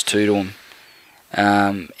now lost 2 to them.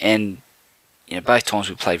 And you know, both times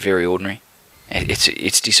we played very ordinary.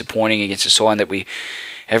 It's disappointing against a side that we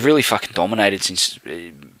have really fucking dominated since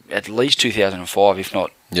at least 2005, if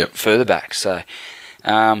not further back. So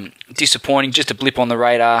disappointing. Just a blip on the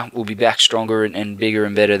radar. We'll be back stronger and bigger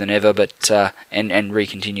and better than ever. But and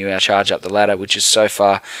re-continue our charge up the ladder, which is so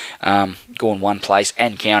far gone one place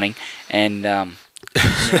and counting. And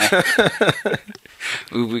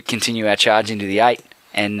we will continue our charge into the 8.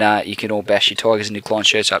 And you can all bash your Tigers and Decline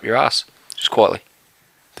shirts up your ass, just quietly.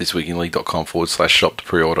 thisweekinleague.com/shop to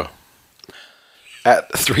pre-order.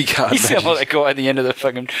 At 3-card. You sound like that guy at the end of the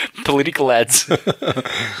fucking political ads. Spoken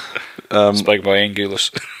by Ian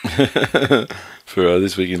Goulis. For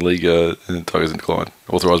This Week in League Tigers in Decline.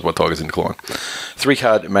 Authorised by Tigers in Decline.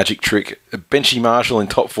 3-card magic trick. Benchy Marshall in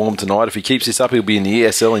top form tonight. If he keeps this up, he'll be in the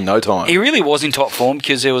ESL in no time. He really was in top form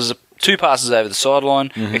because there was 2 passes over the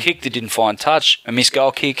sideline, a kick that didn't find touch, a missed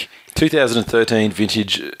goal kick. 2013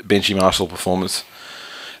 vintage Benchy Marshall performance.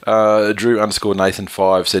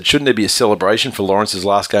 Drew_Nathan5 said, shouldn't there be a celebration for Lawrence's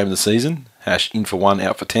last game of the season? # in for 1,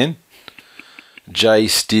 out for 10. J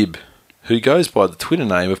Stib, who goes by the Twitter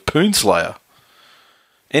name of Poonslayer.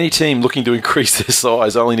 Any team looking to increase their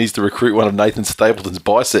size only needs to recruit one of Nathan Stapleton's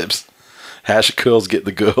biceps. Hash curls get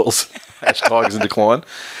the girls. Hash Tigers in decline.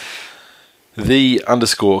 The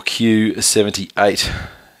 _ Q78.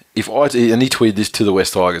 And he tweeted this to the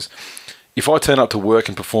West Tigers. If I turn up to work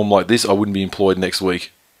and perform like this, I wouldn't be employed next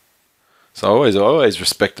week. So I always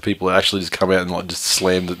respect the people that actually just come out and like just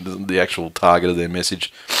slam the actual target of their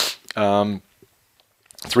message.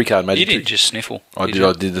 3-card magic. You didn't just sniffle. I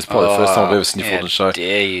did. That's probably the first time I've ever sniffled on the show. How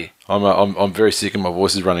dare you? I'm very sick and my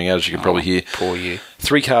voice is running out, as you can probably hear. Poor you.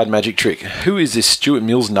 3-card magic trick. Who is this Stuart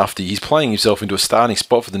Mills nufty? He's playing himself into a starting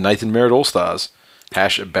spot for the Nathan Merritt All-Stars.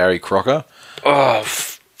 Hash Barry Crocker. Oh,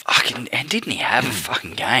 fucking... And didn't he have a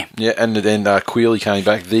fucking game? Yeah, and then Quealy came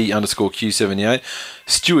back. The _ Q78.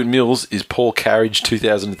 Stuart Mills is Paul Carriage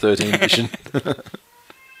 2013 edition.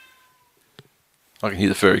 I can hear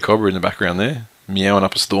the furry cobra in the background there, meowing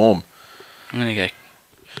up a storm. I'm going to go...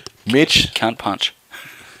 Mitch. Can't punch.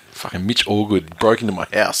 Fucking Mitch Allgood broke into my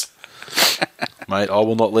house. Mate, I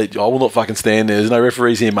will not fucking stand there. There's no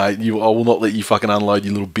referees here, mate. I will not let you fucking unload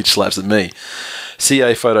your little bitch slaps at me.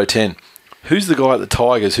 CA Photo 10. Who's the guy at the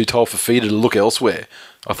Tigers who told Fafita to look elsewhere?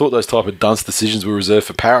 I thought those type of dunce decisions were reserved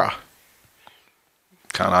for Para.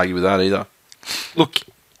 Can't argue with that either. Look,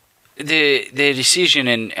 their decision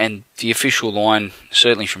and the official line,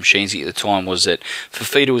 certainly from Sheensy at the time, was that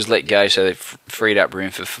Fafita was let go, so they freed up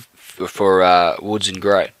room for Woods and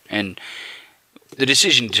Gray. And the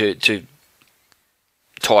decision to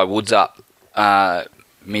tie Woods up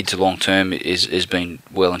mid to long term has been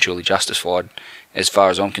well and truly justified. As far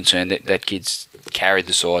as I'm concerned, that kid's carried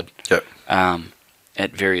the side. Yep.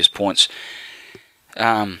 At various points.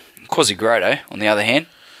 Quasi Grado, on the other hand,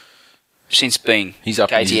 since being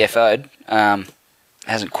KTFO'd,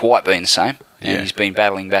 hasn't quite been the same. And he's been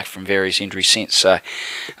battling back from various injuries since. So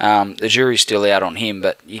the jury's still out on him.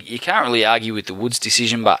 But you can't really argue with the Woods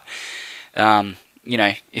decision. But,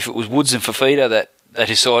 if it was Woods and Fafita that they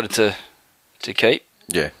decided to keep,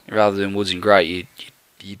 rather than Woods and Gray, you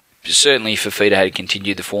certainly if Fafita had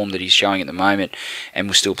continued the form that he's showing at the moment and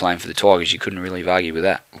was still playing for the Tigers, you couldn't really argue with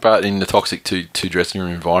that. But in the toxic two dressing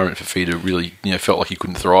room environment, Fafita really felt like he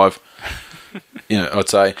couldn't thrive. I'd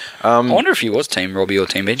say. I wonder if he was Team Robbie or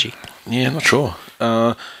Team Benji. Yeah, I'm not sure.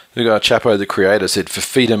 We got Chapo, the creator, said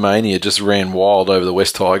Fafita mania just ran wild over the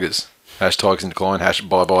West Tigers. Hash Tigers in decline. Hash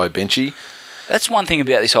bye-bye Benchy. That's one thing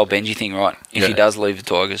about this whole Benji thing, right? If he does leave the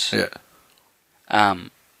Tigers. Yeah.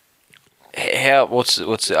 What's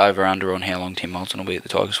the over-under on how long Tim Moulton will be at the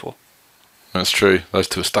Tigers for? That's true. Those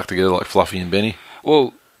two are stuck together like Fluffy and Benny.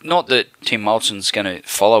 Well, not that Tim Moulton's going to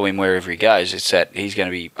follow him wherever he goes. It's that he's going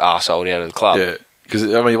to be arseholed out of the club. Yeah, because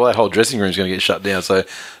that whole dressing room is going to get shut down. So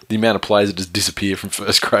the amount of players that just disappear from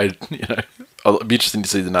first grade, it'll be interesting to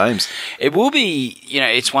see the names. It will be.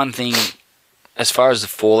 It's one thing as far as the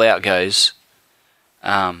fallout goes.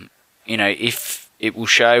 If it will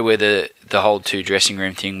show whether the whole two dressing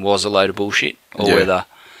room thing was a load of bullshit or whether,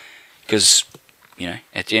 because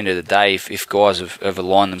at the end of the day, if guys have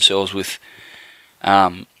aligned themselves with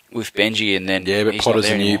Benji and then but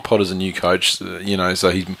Potter's a new coach, so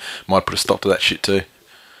he might put a stop to that shit too.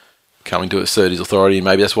 Coming to assert his authority, and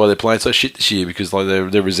maybe that's why they're playing so shit this year, because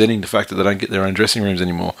they're resenting the fact that they don't get their own dressing rooms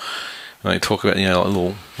anymore. And they talk about like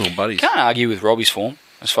little buddies. Can't argue with Robbie's form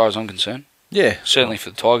as far as I'm concerned. Yeah, certainly for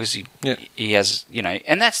the Tigers, he has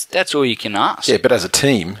and that's all you can ask. Yeah, but as a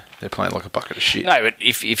team, they're playing like a bucket of shit. No, but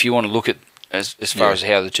if you want to look at as far as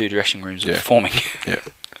how the two dressing rooms are performing,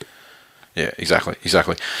 yeah, exactly.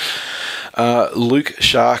 Luke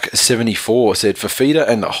Shark 74 said Fafita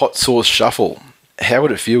and the hot sauce shuffle. How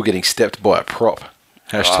would it feel getting stepped by a prop?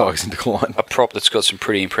 Tigers in decline. A prop that's got some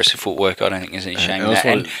pretty impressive footwork. I don't think there's any shame in that.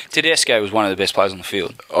 And Tedesco was one of the best players on the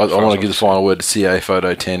field. I want to give the final word to CA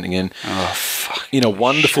Photo 10 again. Oh, fuck.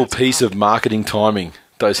 Wonderful piece of marketing timing.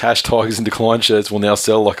 Those Tigers in decline shirts will now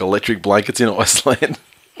sell like electric blankets in Iceland.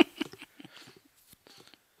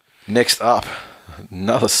 Next up,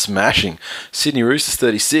 another smashing. Sydney Roosters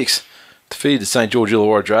 36. Defeated the St. George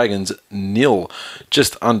Illawarra Dragons 0.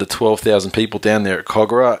 Just under 12,000 people down there at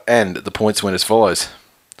Kogarah, and the points went as follows.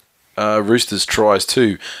 Roosters tries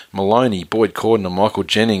 2. Maloney, Boyd Corden and Michael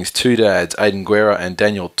Jennings, 2 dads, Aiden Guerra and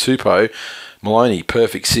Daniel Tupou. Maloney,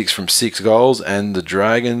 perfect 6 from 6 goals, and the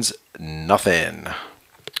Dragons, nothing.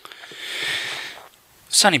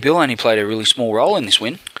 Sonny Bill only played a really small role in this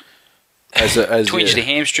win. Twinged a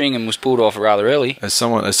hamstring and was pulled off rather early. As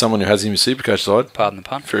someone who has him in Supercoach side, pardon the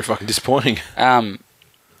pun, very fucking disappointing.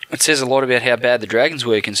 It says a lot about how bad the Dragons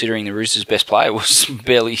were, considering the Roosters' best player was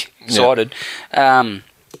barely sighted.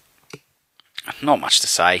 Not much to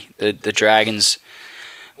say. The Dragons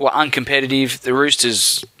were uncompetitive. The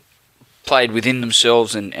Roosters played within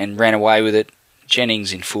themselves and ran away with it.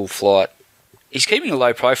 Jennings in full flight. He's keeping a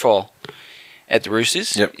low profile at the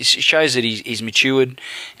Roosters. Yep. It shows that he's matured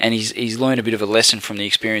and he's learned a bit of a lesson from the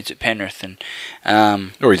experience at Penrith. And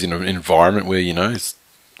or he's in an environment where, it's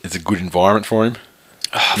a good environment for him.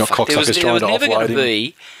 Not cocksuckers trying to offload him. There was never going to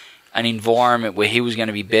be an environment where he was going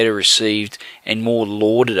to be better received and more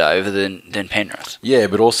lauded over than Penrith. Yeah,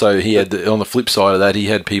 but also he had on the flip side of that, he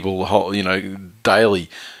had people daily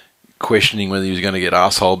questioning whether he was going to get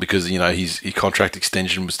arsehole because his contract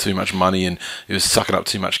extension was too much money and he was sucking up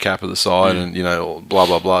too much cap at the side and blah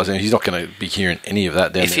blah blah. So he's not going to be hearing any of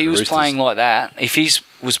that down there. If he was playing like that, if he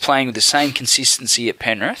was playing with the same consistency at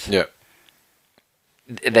Penrith,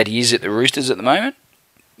 that he is at the Roosters at the moment,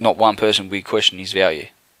 not one person would question his value.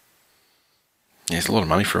 Yeah, it's a lot of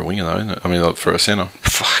money for a winger, though, isn't it? I mean, for a centre.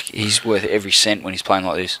 Fuck, he's worth every cent when he's playing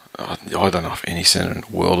like this. I don't know if any centre in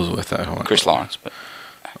the world is worth that. Chris Lawrence, but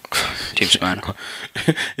Tim Spooner.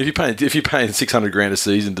 if you're paying $600,000 a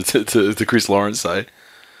season to Chris Lawrence, say,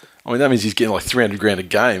 I mean that means he's getting like $300,000 a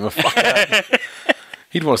game. Fuck that.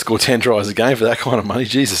 He'd want to score 10 tries a game for that kind of money.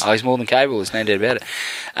 Jesus. Oh, he's more than capable. There's no doubt about it.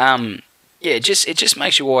 It just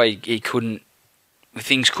makes you why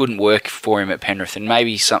things couldn't work for him at Penrith, and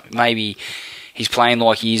maybe he's playing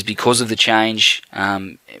like he is because of the change.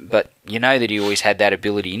 But you know that he always had that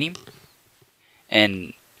ability in him,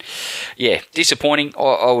 and yeah, disappointing.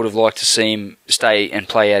 I would have liked to see him stay and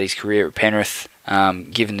play out his career at Penrith,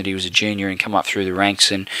 given that he was a junior and come up through the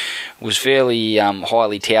ranks and was fairly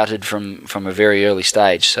highly touted from a very early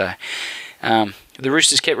stage. So the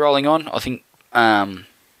Roosters kept rolling on. I think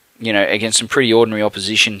against some pretty ordinary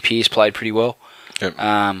opposition, Pearce played pretty well. Yep.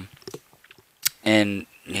 And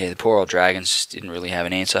yeah, the poor old Dragons didn't really have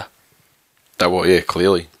an answer.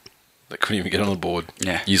 Clearly. They couldn't even get on the board.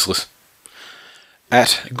 Yeah. Useless. A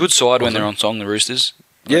good side when they're on song, the Roosters.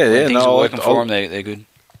 When things are working for them, they're good.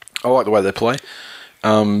 I like the way they play.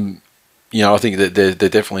 I think that they're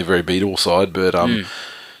definitely a very beatable side, but when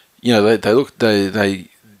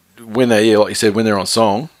like you said, when they're on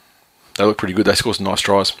song, they look pretty good. They score some nice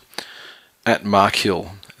tries. At Mark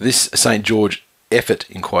Hill, this St. George effort,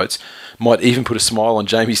 in quotes, might even put a smile on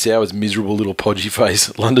Jamie Soward's miserable little podgy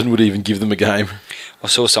face. London would even give them a game. I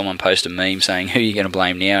saw someone post a meme saying, who are you going to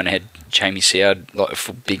blame now? And it had Jamie Soward, like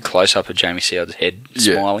a big close-up of Jamie Soward's head,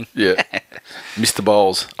 smiling. Yeah. Mr.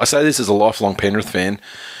 Bowles. I say this as a lifelong Penrith fan.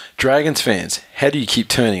 Dragons fans, how do you keep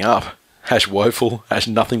turning up? #woeful,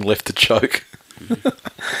 #nothing left to choke.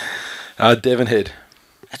 Devonhead.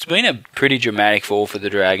 It's been a pretty dramatic fall for the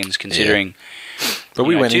Dragons, considering but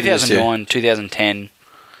we went 2009, 2010.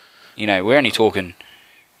 We're only talking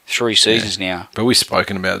 3 seasons now. But we've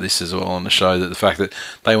spoken about this as well on the show, that the fact that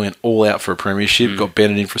they went all out for a premiership, got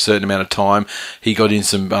Bennett in for a certain amount of time. He got in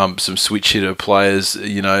some switch hitter players,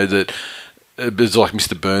 that... It was like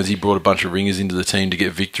Mr. Burns. He brought a bunch of ringers into the team to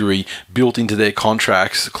get victory. Built into their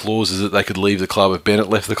contracts clauses that they could leave the club if Bennett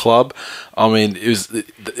left the club. I mean, it was,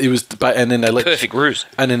 and then they let perfect ruse.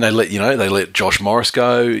 And then they let Josh Morris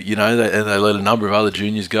go. And they let a number of other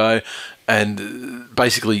juniors go. And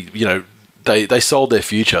basically, they sold their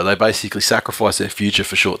future. They basically sacrificed their future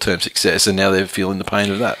for short-term success, and now they're feeling the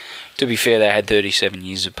pain of that. To be fair, they had 37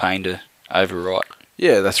 years of pain to overwrite.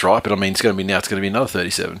 Yeah, that's right. But I mean, it's going to be another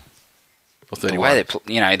 37.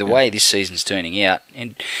 The way this season's turning out,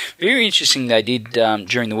 and very interesting. They did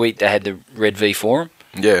during the week. They had the Red V Forum,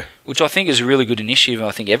 which I think is a really good initiative.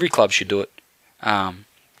 I think every club should do it.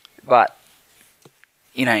 But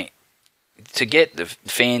to get the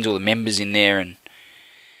fans or the members in there and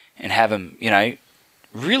have them,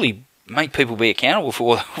 really make people be accountable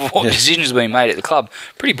for what decisions are being made at the club.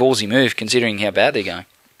 Pretty ballsy move considering how bad they're going.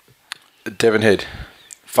 Devonhead.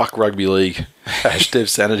 Fuck rugby league. #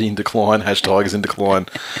 sanity in decline. # Tigers in decline.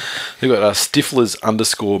 We've got Stiflers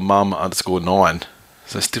 _mum _9.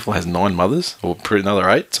 So Stifler has 9 mothers, or another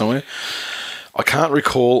 8 somewhere. I can't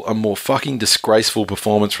recall a more fucking disgraceful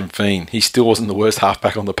performance from Fiend. He still wasn't the worst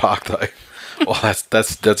halfback on the park, though. Well,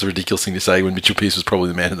 that's a ridiculous thing to say when Mitchell Pearce was probably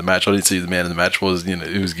the man of the match. I didn't see who the man of the match was,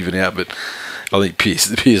 who was given out, but I think Pearce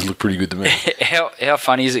looked pretty good to me. How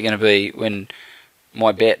funny is it going to be when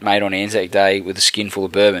my bet made on Anzac Day with a skin full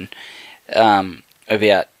of bourbon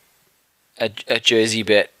about a jersey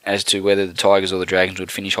bet as to whether the Tigers or the Dragons would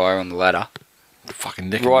finish higher on the ladder. Fucking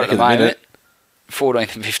neck right and neck at the moment,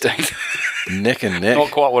 14th and 15th. Neck and neck.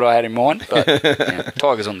 Not quite what I had in mind, but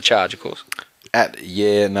Tigers on the charge, of course.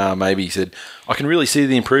 Maybe, he said, I can really see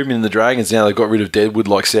the improvement in the Dragons now they've got rid of Deadwood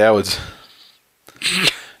like Sowards.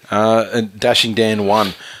 And Dashing Dan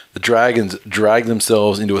 1. The Dragons dragged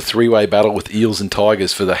themselves into a three-way battle with Eels and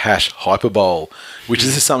Tigers for the Hyper Bowl, which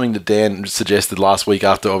is something that Dan suggested last week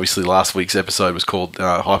after, obviously, last week's episode was called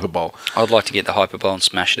Hyper Bowl. I'd like to get the Hyper Bowl and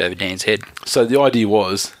smash it over Dan's head. So the idea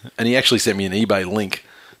was, and he actually sent me an eBay link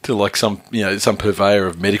to like some purveyor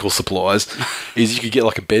of medical supplies, is you could get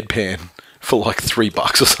like a bedpan for like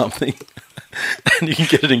 $3 or something, and you can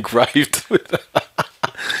get it engraved with.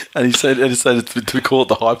 And he said to call it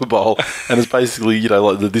the Hyper Bowl, and it's basically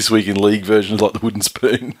like the This Week in League version of like the wooden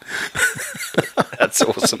spoon. That's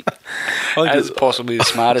awesome. That's possibly the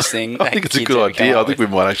smartest thing. I think it's a good idea. I think we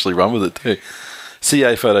might actually run with it too.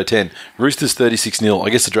 CA Photo 10. Roosters 36-0. I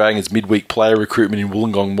guess the Dragons' midweek player recruitment in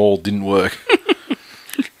Wollongong Mall didn't work.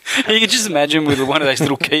 You can just imagine with one of those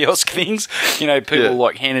little kiosk things, people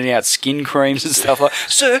like handing out skin creams and stuff like,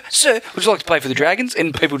 Sir, would you like to play for the Dragons?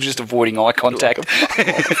 And people just avoiding eye contact.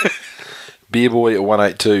 Beer Boy at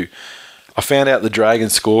 182. I found out the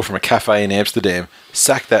Dragons score from a cafe in Amsterdam.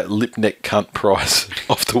 Sack that lip neck cunt price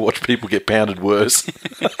off to watch people get pounded worse.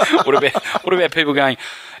 What about people going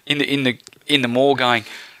in the mall going,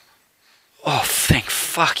 oh, thank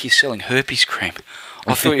fuck you're selling herpes cream.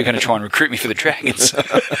 I thought you were going to try and recruit me for the Dragons.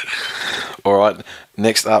 All right,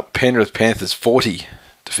 next up, Penrith Panthers 40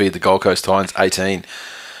 defeat the Gold Coast Titans 18.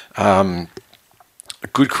 A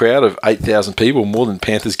good crowd of 8,000 people, more than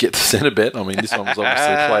Panthers get to centre bet. I mean, this one was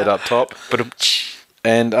obviously played up top.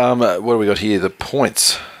 And what do we got here? The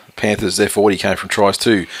points. Panthers, their 40 came from tries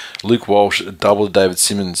too. Luke Walsh doubled David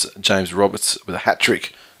Simmons, James Roberts with a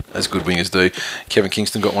hat-trick, as good wingers do. Kevin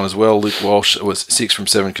Kingston got one as well. Luke Walsh was 6 from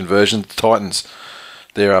 7 conversions. The Titans,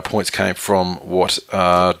 their points came from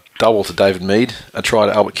double to David Mead, a try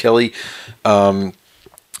to Albert Kelly,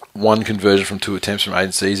 one conversion from 2 attempts from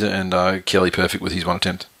Aiden Caesar, and Kelly perfect with his 1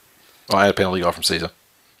 attempt. I had a penalty guy from Caesar.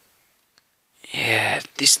 Yeah,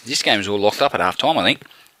 this game was all locked up at half time, I think,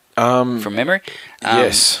 from memory.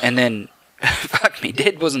 Yes. And then, fuck me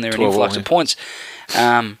dead, wasn't there an influx of points?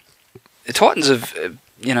 The Titans have,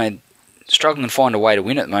 struggling to find a way to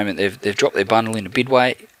win at the moment. They've dropped their bundle into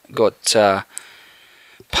Bidway, got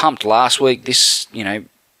pumped last week. This,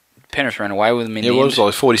 Penrith ran away with them in the end. It was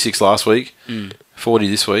like 46 last week, 40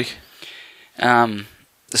 this week. The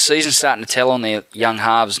season's starting to tell on their young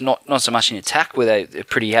halves, not so much in attack, where they're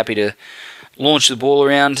pretty happy to launch the ball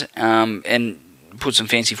around and put some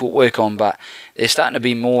fancy footwork on, but they're starting to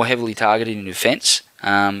be more heavily targeted in defence,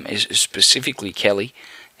 specifically Kelly.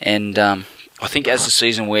 And I think as the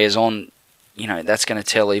season wears on, that's going to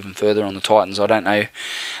tell even further on the Titans. I don't know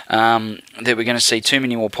that we're going to see too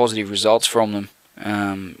many more positive results from them,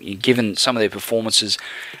 given some of their performances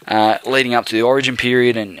leading up to the Origin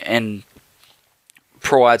period and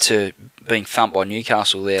prior to being thumped by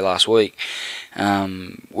Newcastle there last week,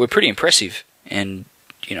 were pretty impressive. And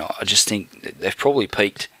I just think that they've probably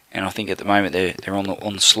peaked, and I think at the moment they're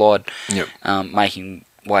on the slide, making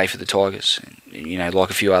way for the Tigers. Like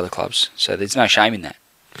a few other clubs. So there's no shame in that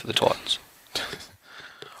for the Titans.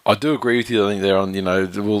 I do agree with you. I think they're on.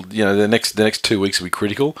 The next 2 weeks will be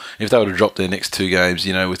critical. If they were to drop their next 2 games,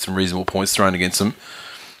 with some reasonable points thrown against them,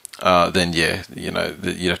 then you'd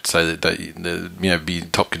have to say that they be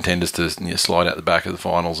top contenders to slide out the back of the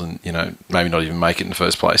finals and maybe not even make it in the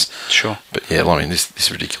first place. Sure. But yeah, I mean this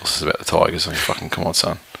is ridiculous about the Tigers. I mean, fucking come on,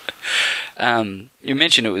 son. You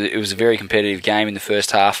mentioned it was a very competitive game in the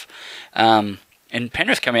first half, and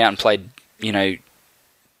Penrith come out and played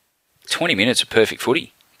 20 minutes of perfect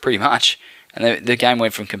footy, pretty much. And the game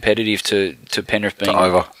went from competitive to Penrith being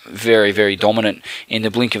over. Very, very dominant in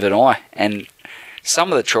the blink of an eye. And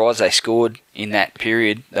some of the tries they scored in that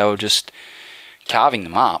period, they were just carving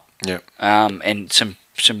them up. Yeah. And some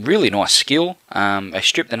really nice skill. They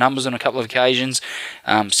stripped the numbers on a couple of occasions.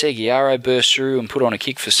 Seguiaro burst through and put on a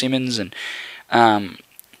kick for Simmons, and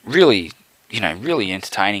really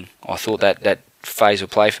entertaining. I thought that phase of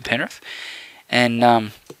play for Penrith, and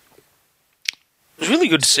it was really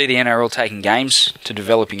good to see the NRL taking games to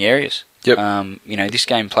developing areas. Yep. This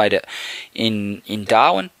game played in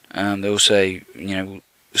Darwin. They also, we'll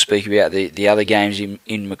speak about the other games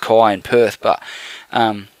in Mackay and Perth, but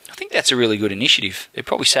I think that's a really good initiative. They're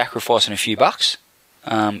probably sacrificing a few bucks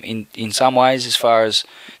in some ways as far as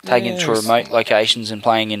taking it to remote locations and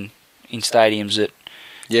playing in stadiums that...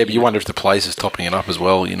 Yeah, but you wonder if the place is topping it up as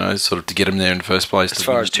well, sort of to get them there in the first place. As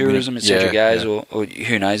far as tourism, etc. goes, or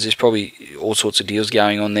who knows, there's probably all sorts of deals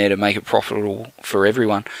going on there to make it profitable for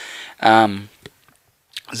everyone.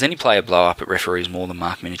 Does any player blow up at referees more than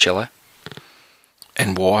Mark Minicello?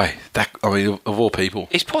 And why? Of all people.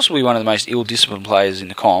 He's possibly one of the most ill-disciplined players in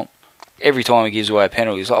the comp. Every time he gives away a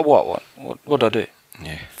penalty, he's like, what did I do?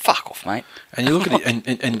 Yeah. Fuck off, mate. And you look at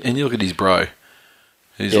and you look at his bro.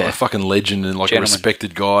 He's like a fucking legend and like Gentleman. a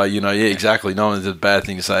respected guy. You know, yeah, exactly. No one has a bad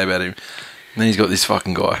thing to say about him. And then he's got this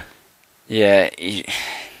fucking guy. Yeah,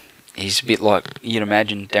 he's a bit like you'd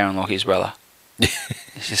imagine Darren Lockie's brother.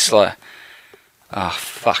 It's just like, oh,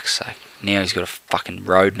 fuck's sake. Now he's got a fucking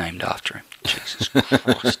road named after him. Jesus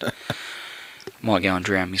Christ. Might go and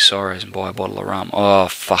drown my sorrows and buy a bottle of rum. Oh,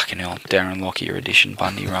 fucking hell. Darren Lockyer edition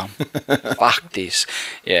Bundy rum. Fuck this.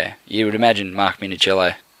 Yeah, you would imagine Mark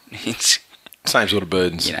Minicello. It's, same sort of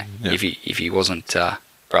burdens. You know, if he wasn't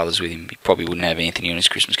brothers with him, he probably wouldn't have Anthony on his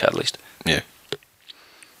Christmas card list. Yeah.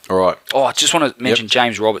 All right. Oh, I just want to mention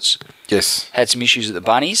James Roberts. Yes. Had some issues at the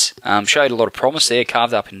Bunnies. Showed a lot of promise there,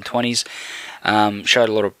 carved up in the 20s. Showed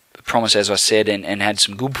a lot of promise, as I said, and had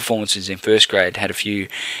some good performances in first grade. Had a few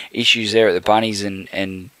issues there at the Bunnies,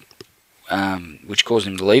 and which caused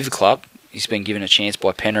him to leave the club. He's been given a chance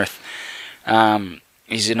by Penrith.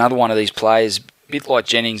 He's another one of these players, a bit like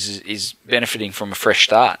Jennings, is benefiting from a fresh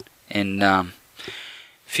start. And a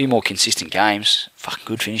few more consistent games. Fucking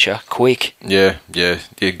good finisher. Quick. Yeah.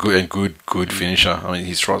 Good finisher. I mean,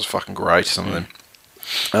 his tries are fucking great, some of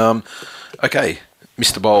them. Okay,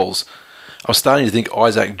 Mr. Bowles. I was starting to think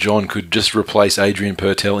Isaac John could just replace Adrian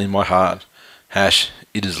Pertell in my heart.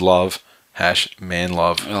 It is love. Man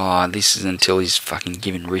love. Oh, this is until he's fucking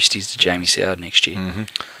giving wristies to Jamie Soward next year. Mm-hmm.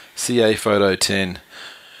 CA Photo 10.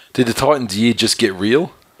 Did the Titans year just get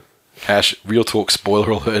real? Real talk spoiler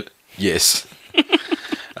alert. Yes.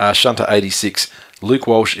 Shunter 86. Luke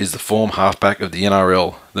Walsh is the form halfback of the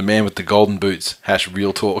NRL. The man with the golden boots.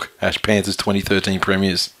 Real talk. Panthers 2013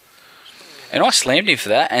 premiers. And I slammed him for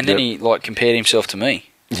that, and then he compared himself to me.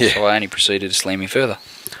 Yeah. So I only proceeded to slam him further.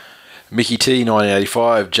 Mickey T,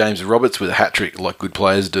 1985. James Roberts with a hat trick like good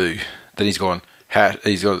players do. Then he's gone.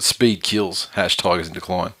 He's got speed kills. Tigers in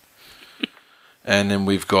decline. And then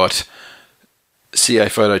we've got CA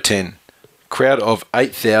Photo 10. Crowd of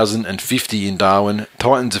 8,050 in Darwin.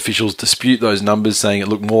 Titans officials dispute those numbers, saying it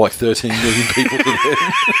looked more like 13 million people to them.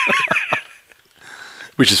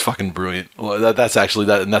 Which is fucking brilliant. That's actually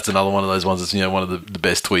that, and that's another one of those ones that's one of the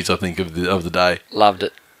best tweets I think of the day. Loved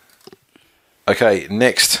it. Okay,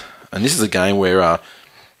 next, and this is a game where,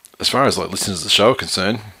 as far as listeners of the show are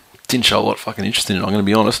concerned, didn't show a lot of fucking interest in it. I'm going to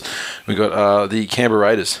be honest. We got the Canberra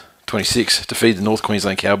Raiders 26 defeat the North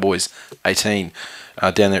Queensland Cowboys 18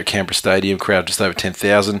 down there at Canberra Stadium. Crowd just over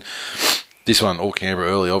 10,000. This one, all Canberra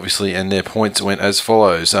early, obviously, and their points went as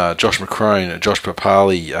follows. Josh McCrone, Josh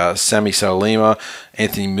Papali, Sammy Salima,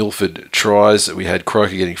 Anthony Milford tries. We had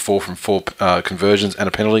Croker getting 4 from 4 conversions and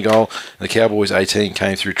a penalty goal. And the Cowboys 18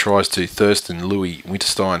 came through tries to Thurston, Louis,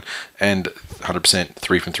 Winterstein, and 100%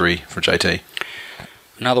 3 from 3 for JT.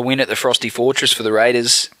 Another win at the Frosty Fortress for the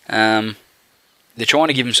Raiders. They're trying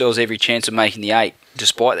to give themselves every chance of making the 8,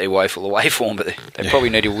 despite their woeful away form, but they probably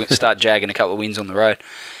need to start jagging a couple of wins on the road.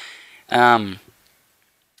 I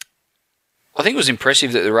think it was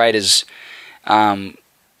impressive that the Raiders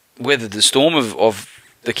weathered the storm of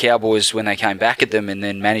the Cowboys when they came back at them and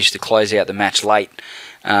then managed to close out the match late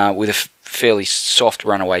with a fairly soft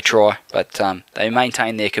runaway try. But they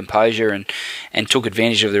maintained their composure and took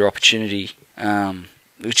advantage of their opportunity,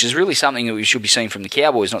 which is really something that we should be seeing from the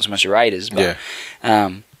Cowboys, not so much the Raiders. But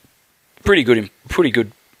pretty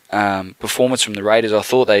good performance from the Raiders. I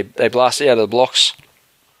thought they blasted out of the blocks.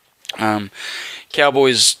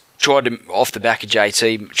 Cowboys tried to, off the back of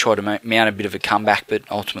JT, tried to mount a bit of a comeback, but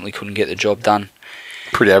ultimately couldn't get the job done.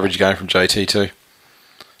 Pretty average game from JT too.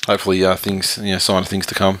 Hopefully, things, sign of things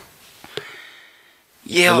to come.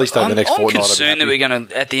 Yeah, at least over the next fortnight. I'm concerned that we're going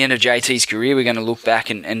to, at the end of JT's career, we're going to look back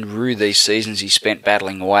and rue these seasons he spent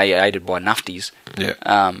battling away, aided by nufties. Yeah.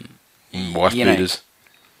 Wife beaters.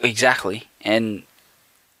 Exactly, and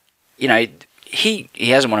he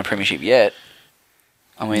hasn't won a premiership yet.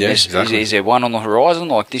 I mean, is there one on the horizon?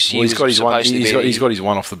 Like this year, he's got his one. He's got his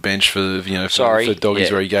one off the bench for for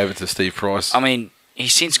doggies where he gave it to Steve Price. I mean,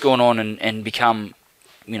 he's since gone on and become,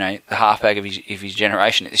 the halfback of his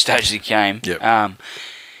generation at this stage of the game. Yep.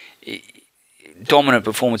 Dominant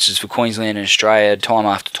performances for Queensland and Australia, time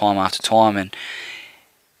after time after time,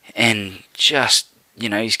 and just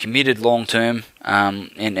he's committed long term,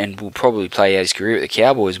 and will probably play out his career at the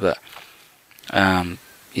Cowboys, but.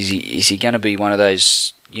 Is he going to be one of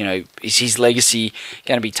those, is his legacy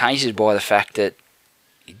going to be tainted by the fact that,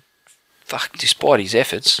 despite his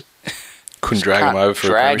efforts, couldn't drag him over for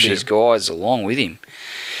a premiership. Drag these guys along with him.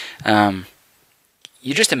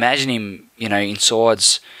 You just imagine him, in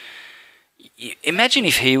sides. Imagine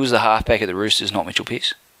if he was the halfback at the Roosters, not Mitchell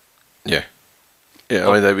Pearce. Yeah. Yeah,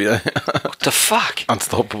 I mean, they'd be what the fuck?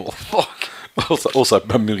 Unstoppable. Also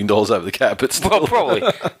 $1 million over the cap, but still. Well, probably.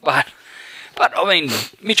 But But, I mean,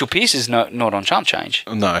 Mitchell Pearce is not on chump change.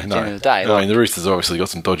 No. At the end of the day. I mean, the Roosters obviously got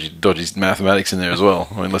some dodgy mathematics in there as well.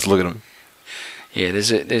 I mean, let's look at them. Yeah,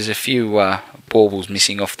 there's a few baubles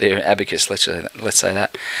missing off their abacus, let's say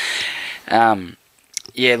that.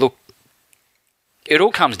 Yeah, look, it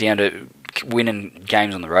all comes down to winning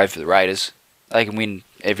games on the road for the Raiders. They can win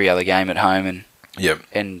every other game at home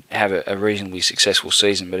and have a reasonably successful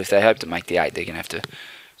season. But if they hope to make the 8, they're going to have to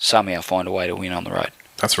somehow find a way to win on the road.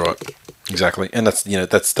 That's right, exactly, and that's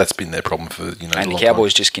been their problem for And the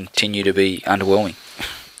Cowboys just continue to be underwhelming.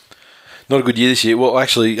 Not a good year this year. Well,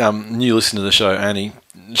 actually, new listener to the show, Annie,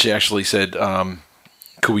 she actually said,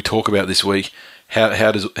 "Could we talk about this week?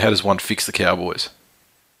 How does one fix the Cowboys?"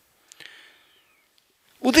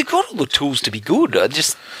 Well, they've got all the tools to be good.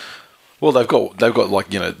 Well, they've got like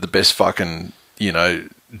the best fucking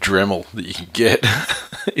Dremel that you can get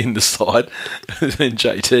in the side, and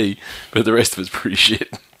JT, but the rest of it's pretty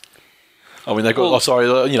shit. I mean, they've got.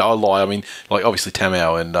 I lie. I mean, like obviously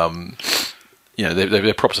Tamau and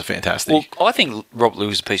their props are fantastic. Well, I think Rob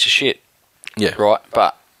Lewis is a piece of shit. Yeah. Right,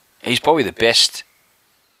 but he's probably the best.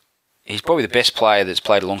 He's probably the best player that's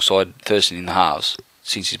played alongside Thurston in the halves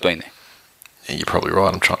since he's been there. Yeah, you're probably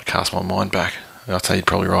right. I'm trying to cast my mind back. I'll tell you, you're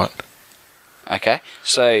probably right. Okay,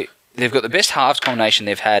 so they've got the best halves combination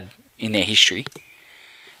they've had in their history.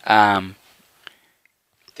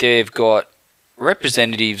 They've got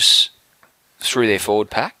representatives through their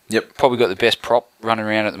forward pack. Yep. Probably got the best prop running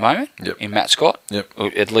around at the moment. Yep. In Matt Scott. Yep.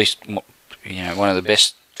 Or at least one of the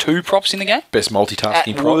best 2 props in the game. Best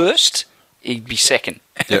multitasking At prop. worst, he'd be second.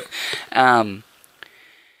 Yep.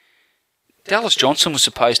 Dallas Johnson was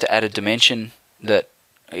supposed to add a dimension that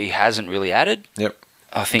he hasn't really added. Yep.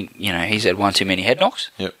 I think, he's had one too many head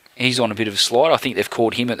knocks. Yep. He's on a bit of a slide. I think they've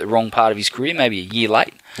caught him at the wrong part of his career, maybe a year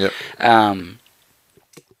late. Yep.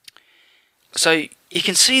 So you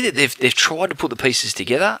can see that they've tried to put the pieces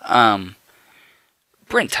together.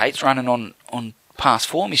 Brent Tate's running on past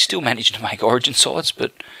form. He's still managing to make Origin sides,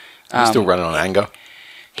 but He's still running on anger.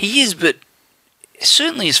 He is, but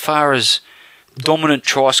certainly as far as dominant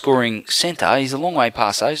try-scoring centre, he's a long way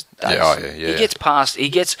past those days. Yeah. He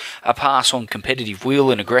gets a pass on competitive will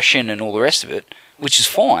and aggression and all the rest of it, which is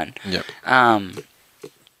fine. Yep.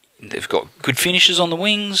 They've got good finishes on the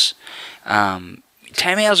wings.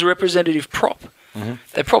 Tamau's a representative prop. Mm-hmm.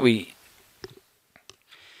 They probably,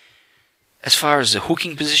 as far as the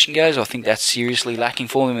hooking position goes, I think that's seriously lacking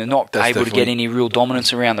for them. They're not able to get any real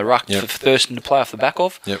dominance around the ruck for Thurston to play off the back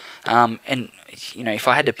of. Yep. And if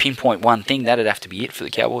I had to pinpoint one thing, that'd have to be it for the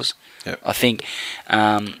Cowboys. Yep. I think.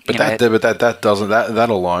 That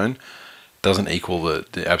alone doesn't equal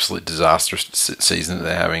the absolute disastrous season that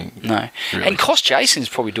they're having. No. Really. And Koss Jason's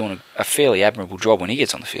probably doing a fairly admirable job when he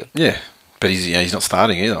gets on the field. Yeah, but he's not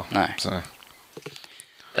starting either. No. So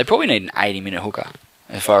they probably need an 80-minute hooker,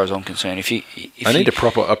 as far as I'm concerned. They need a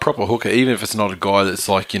proper hooker, even if it's not a guy that's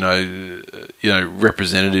like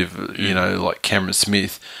representative, like Cameron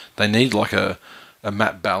Smith. They need like a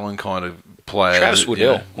Matt Ballon kind of player. Travis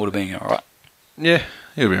Woodell would have been all right. Yeah,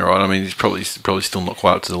 he'd have been all right. I mean, he's probably still not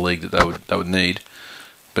quite up to the league that they would need,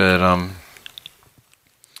 but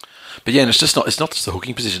yeah, and it's not just the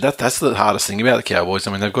hooking position. That's the hardest thing about the Cowboys.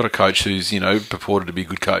 I mean, they've got a coach who's purported to be a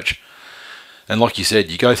good coach. And like you said,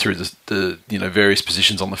 you go through the various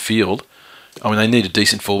positions on the field. I mean, they need a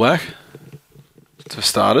decent fullback for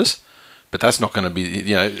starters, but that's not going to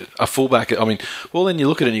be a fullback. I mean, well then you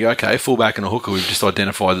look at it and you go, okay, fullback and a hooker we've just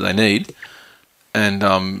identified that they need,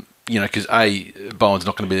 and because A, Bowen's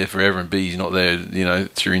not going to be there forever, and B, he's not there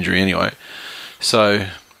through injury anyway. So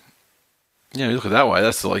you look at it that way.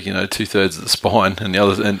 That's like 2/3 of the spine, and the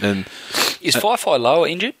other and is Fi Lower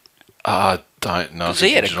injured? Don't know. Because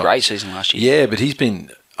he had a great season last year. Yeah, but he's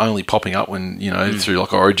been only popping up when through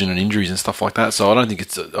like Origin and injuries and stuff like that. So I don't think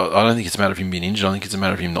it's a matter of him being injured. I think it's a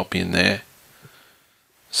matter of him not being there.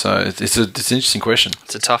 So it's an interesting question.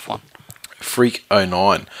 It's a tough one. Freak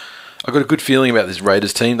 09. I've got a good feeling about this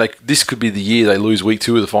Raiders team. This could be the year they lose week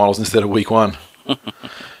 2 of the finals instead of week 1.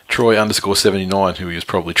 Troy _79, who he was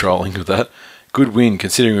probably trolling with that. Good win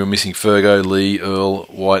considering we were missing Fergo, Lee, Earl,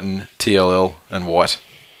 Whiten, TLL, and White.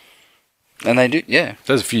 And they do, yeah.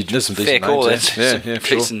 There's some decent fair call. names.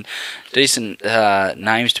 Decent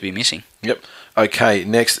names to be missing. Yep. Okay,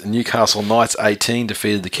 next, Newcastle Knights 18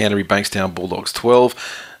 defeated the Canterbury Bankstown Bulldogs 12.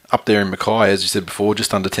 Up there in Mackay, as you said before,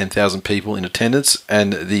 just under 10,000 people in attendance,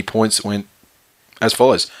 and the points went as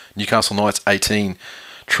follows. Newcastle Knights 18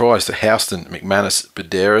 tries to Houston, McManus,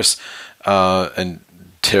 Badderas, and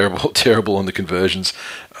terrible on the conversions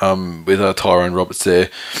with Tyrone Roberts there.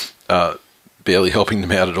 Barely helping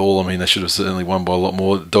them out at all. I mean, they should have certainly won by a lot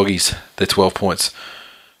more. Doggies, they're 12 points.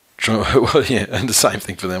 Well, yeah, and the same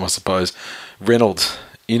thing for them, I suppose. Reynolds,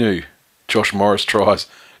 Inu, Josh Morris tries.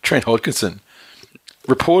 Trent Hodkinson,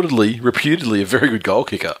 reputedly a very good goal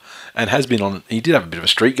kicker, and has been on. He did have a bit of a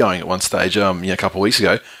streak going at one stage, a couple of weeks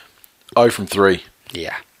ago. 0 from 3.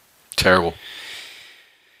 Yeah, terrible.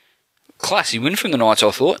 Classy win from the Knights,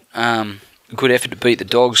 I thought. Good effort to beat the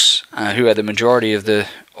Dogs, who had the majority of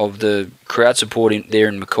the crowd support there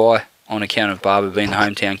in Mackay on account of Barber being the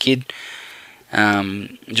hometown kid.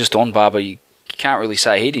 Just on Barber, you can't really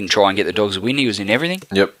say he didn't try and get the Dogs a win. He was in everything.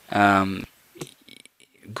 Yep.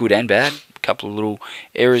 Good and bad. A couple of little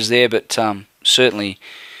errors there, but certainly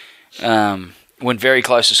went very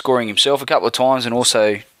close to scoring himself a couple of times, and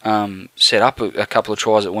also set up a couple of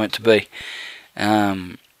tries that weren't to be.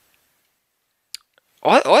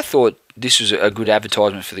 I thought this was a good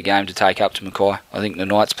advertisement for the game to take up to Mackay. I think the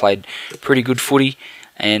Knights played pretty good footy,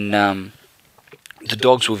 and the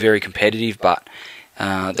Dogs were very competitive, but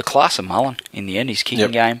the class of Mullen in the end, his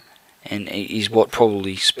kicking game, and is what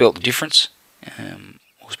probably spelt the difference. I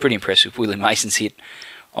was pretty impressed with Willie Mason's hit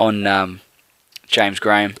on James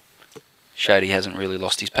Graham. Showed he hasn't really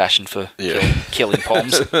lost his passion for killing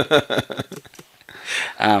poms.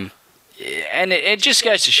 And it just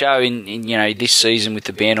goes to show in this season with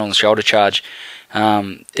the ban on the shoulder charge,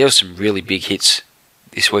 there were some really big hits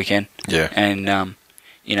this weekend. Yeah. And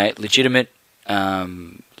legitimate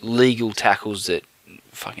legal tackles that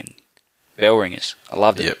fucking bell ringers. I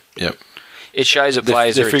loved it. Yep. It shows that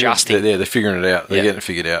players are adjusting. They're figuring it out. They're getting it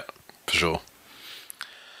figured out for sure.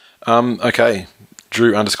 Okay.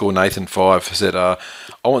 Drew_Nathan5 said, I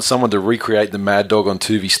want someone to recreate the Mad Dog on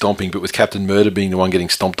Tuvi stomping, but with Captain Murder being the one getting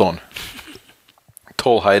stomped on.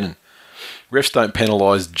 Tall Hayden. Refs don't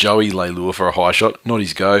penalise Joey Leilua for a high shot. Not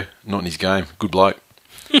his go. Not in his game. Good bloke.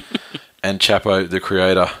 And Chapo, the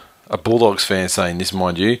creator. A Bulldogs fan saying this,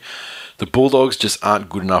 mind you. The Bulldogs just aren't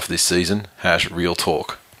good enough this season. Real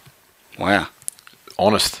talk. Wow.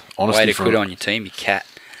 Honesty. Way to quit on your team, you cat.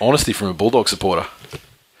 Honesty from a Bulldog supporter.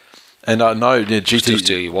 And GT Still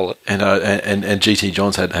steal your wallet. And GT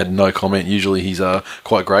Johns had no comment. Usually he's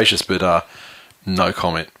quite gracious, but no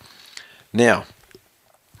comment. Now,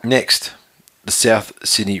 next, the South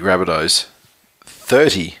Sydney Rabbitohs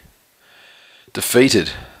 30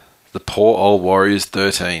 defeated the poor old Warriors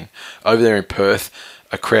 13 over there in Perth.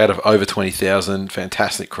 A crowd of over 20,000,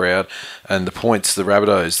 fantastic crowd. And the points, the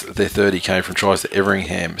Rabbitohs, their 30 came from tries to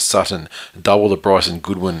Everingham, Sutton, double to Bryson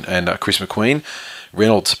Goodwin and Chris McQueen.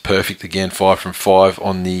 Reynolds, perfect again, 5 from 5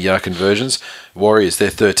 on the conversions. Warriors, their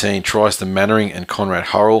 13, tries to Mannering and Conrad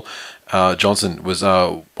Hurrell. Johnson was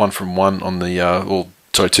 1 from 1 on the,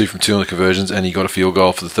 2 from 2 on the conversions, and he got a field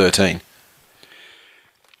goal for the 13.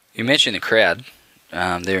 You mentioned the crowd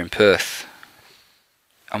there in Perth.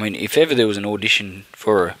 I mean, if ever there was an audition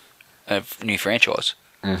for a new franchise,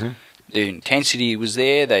 the intensity was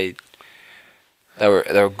there. They were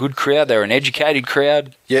a good crowd. They were an educated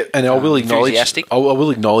crowd. Yeah, and I will acknowledge. I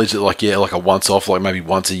will acknowledge that, like a once-off, like maybe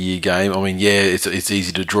once-a-year game. I mean, it's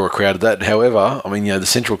easy to draw a crowd of that. However, I mean, the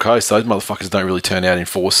Central Coast, those motherfuckers don't really turn out in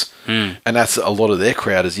force, and that's a lot of their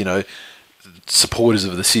crowd is supporters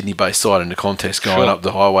of the Sydney-based side in the contest going up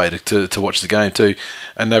the highway to watch the game too,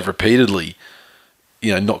 and they've repeatedly,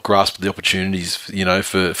 not grasped the opportunities,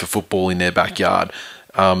 for football in their backyard.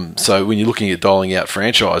 So when you're looking at dialing out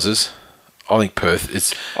franchises, I think Perth.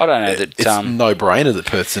 It's no-brainer that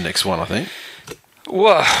Perth's the next one. I think.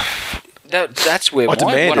 Well, that's where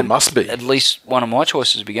it must be. At least one of my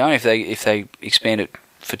choices would be going if they expand it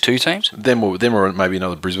for 2 teams. Them or maybe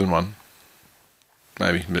another Brisbane one.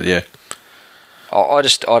 Maybe, but yeah. I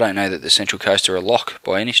don't know that the Central Coast are a lock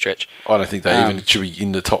by any stretch. I don't think they even should be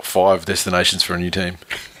in the top 5 destinations for a new team.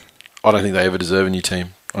 I don't think they ever deserve a new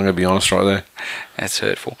team. I'm going to be honest right there. That's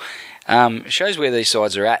hurtful. Shows where these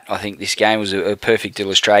sides are at. I think this game was a perfect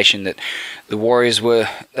illustration that the Warriors were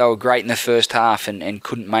great in the first half and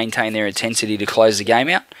couldn't maintain their intensity to close the game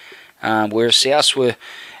out. Whereas South were,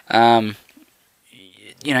 took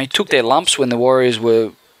their lumps when the Warriors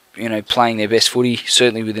were, playing their best footy,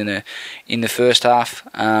 certainly in the first half.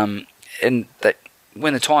 And that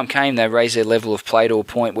when the time came, they raised their level of play to a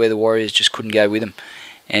point where the Warriors just couldn't go with them,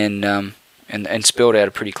 and spelled out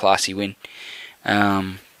a pretty classy win.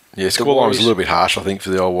 Scoreline was a little bit harsh, I think, for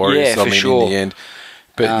the old Warriors. Yeah, for sure. In the end.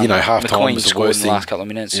 But, half-time was the worst thing. In the last couple of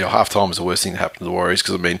minutes. Half-time was the worst thing that happened to the Warriors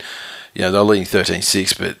because, they were leading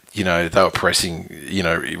 13-6, but, they were pressing,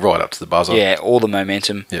 right up to the buzzer. Yeah, all the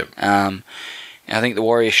momentum. Yep. I think the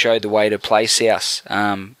Warriors showed the way to play South.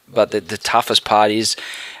 But the toughest part is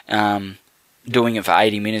doing it for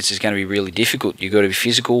 80 minutes is going to be really difficult. You've got to be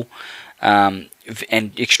physical. and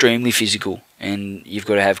extremely physical. And you've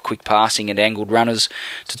got to have quick passing and angled runners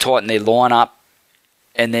to tighten their line up.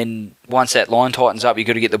 And then once that line tightens up, you've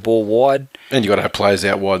got to get the ball wide. And you've got to have players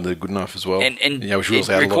out wide that are good enough as well. And which it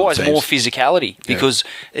requires more physicality because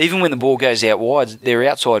even when the ball goes out wide, their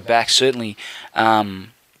outside backs certainly,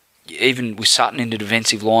 even with Sutton in the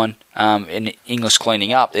defensive line and Inglis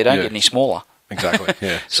cleaning up, they don't get any smaller. Exactly,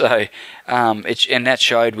 yeah. So, and that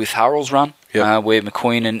showed with Hurrell's run, where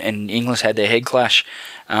McQueen and Inglis had their head clash.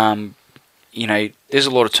 There's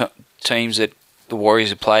a lot of teams that the Warriors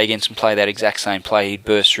would play against and play that exact same play. He'd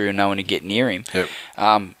burst through and no one would get near him. Yep.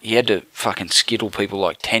 He had to fucking skittle people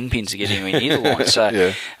like 10 pins to get him near the line.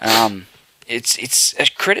 So it's a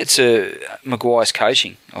credit to Maguire's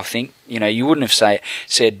coaching, I think. You wouldn't have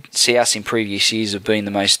said South in previous years have been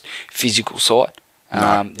the most physical side.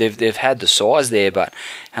 No. They've had the size there, but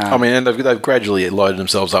and they've gradually loaded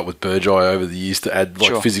themselves up with Burgess over the years to add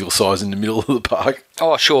physical size in the middle of the park.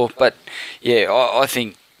 Oh, sure, but yeah, I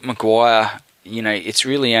think Maguire. It's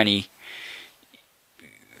really only,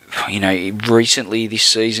 recently this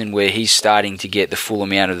season where he's starting to get the full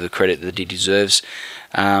amount of the credit that he deserves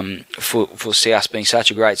for South being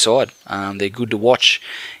such a great side. They're good to watch,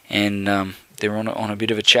 and they're on a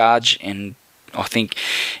bit of a charge. And I think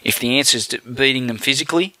if the answer is to beating them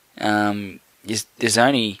physically, there's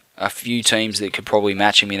only a few teams that could probably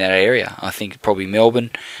match him in that area. I think probably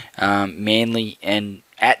Melbourne, Manly, and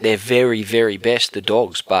at their very, very best, the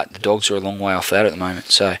Dogs, but the Dogs are a long way off that at the moment.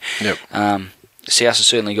 So, South has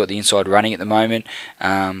certainly got the inside running at the moment.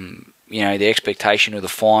 The expectation of the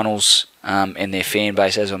finals and their fan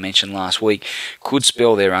base, as I mentioned last week, could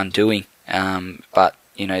spell their undoing. But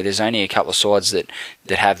there's only a couple of sides that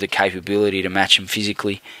have the capability to match them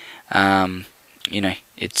physically.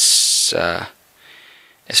 It's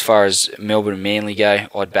as far as Melbourne and Manly go,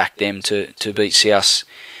 I'd back them to beat South.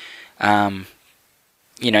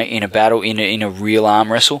 In a battle, in a real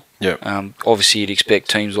arm wrestle. Obviously, you'd expect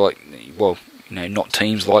teams like, not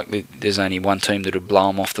teams like, there's only one team that would blow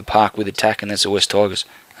them off the park with attack, and that's the West Tigers.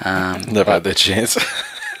 Never had their chance.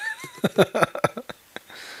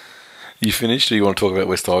 You finished, or you want to talk about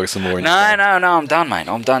West Tigers some more? No, I'm done, mate.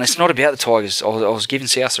 I'm done. It's not about the Tigers. I was giving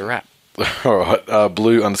South a rap. All right,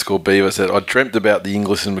 Blue_Beaver said, I dreamt about the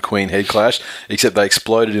Inglis and McQueen head clash, except they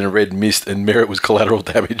exploded in a red mist and Merritt was collateral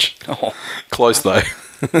damage. Oh. Close, though.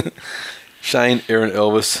 Shane Aaron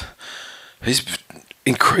Elvis, he's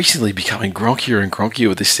increasingly becoming gronkier and gronkier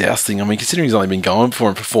with this South thing. I mean, considering he's only been going for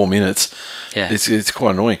him for 4 minutes, it's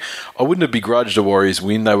quite annoying. I wouldn't have begrudged the Warriors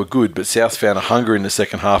win. They were good, but South found a hunger in the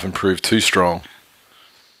second half and proved too strong.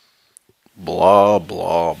 Blah,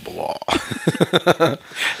 blah, blah.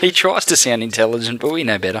 He tries to sound intelligent, but we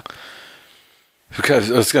know better.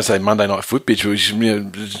 Because I was going to say Monday night footbitch, which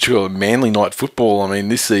a Manly night football. I mean,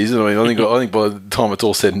 this season. I think by the time it's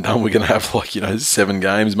all said and done, we're going to have 7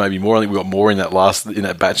 games, maybe more. I think we got more in that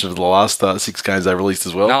batch of the last 6 games they released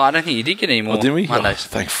as well. No, I don't think you did get any more. Oh, didn't we? Mondays. Oh,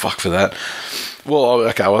 thank fuck for that. Well,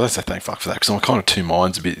 okay. Well, I don't say thank fuck for that because I'm kind of two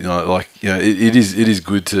minds a bit. It is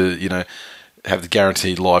good to have the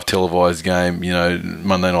guaranteed live televised game.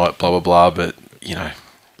 Monday night, blah blah blah. But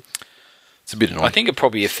it's a bit annoying. I think it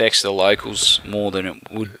probably affects the locals more than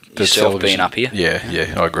it would yourself being up here.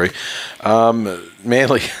 Yeah, I agree.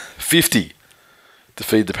 Manly 50 to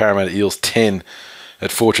feed the Parramatta Eels 10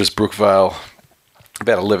 at Fortress Brookvale.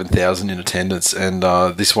 About 11,000 in attendance, and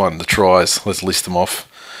this one, the tries. Let's list them off.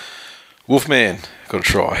 Wolfman got a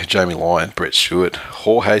try. Jamie Lyon, Brett Stewart,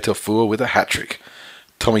 Jorge Tafua with a hat trick.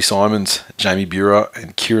 Tommy Simons, Jamie Burer,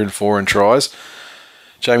 and Kieran Foran tries.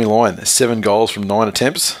 Jamie Lyon, 7 goals from 9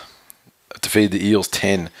 attempts to feed the Eels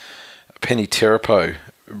 10. Penny Terapo,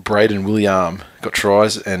 Braden William got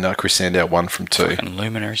tries, and Chris Sandow 1 from 2. Fucking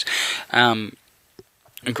luminaries. A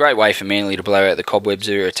great way for Manly to blow out the cobwebs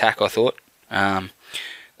of their attack, I thought.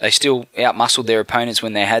 They still outmuscled their opponents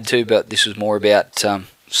when they had to, but this was more about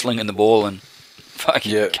slinging the ball and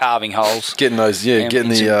fucking carving holes. Getting those, getting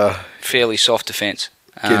the fairly soft defence.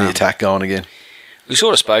 Getting the attack going again. We've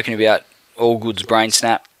sort of spoken about Allgood's brain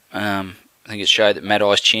snap. I think it showed that Mad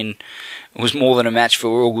Eye's chin was more than a match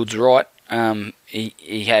for Allgood's right.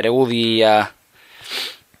 He had all the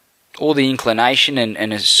inclination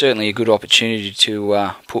and it's certainly a good opportunity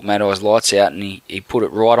to put Mad Eye's lights out, and he put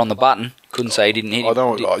it right on the button. Couldn't say he didn't hit. I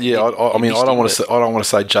don't want to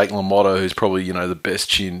say Jake LaMotta, who's probably the best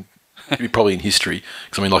chin. Probably in history,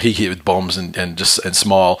 because he hit with bombs and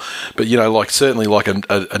smile, but certainly like a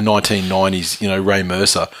 1990s Ray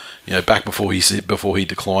Mercer, back before he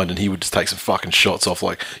declined, and he would just take some fucking shots off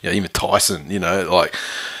even Tyson,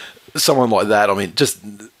 someone like that. I mean, just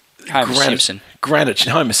Homer Simpson,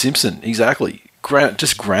 Homer Simpson, exactly. granite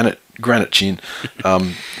chin.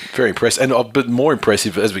 Very impressed, but more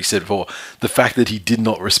impressive, as we said before, the fact that he did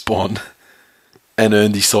not respond and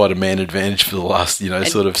earned his side a man advantage for the last,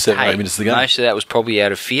 sort of 7 or 8 minutes of the game. Most of that was probably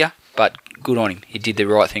out of fear, but good on him. He did the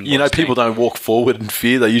right thing. People don't walk forward in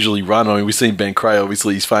fear; they usually run. I mean, we've seen Ben Cray.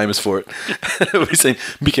 Obviously, he's famous for it. We've seen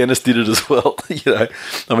Mick Ennis did it as well.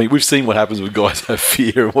 I mean, we've seen what happens when guys have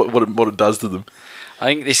fear and what it does to them. I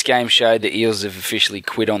think this game showed the Eels have officially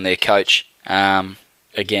quit on their coach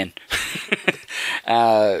again.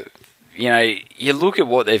 You look at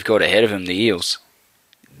what they've got ahead of them, the Eels.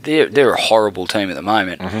 They're a horrible team at the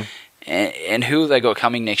moment. Mm-hmm. And who have they got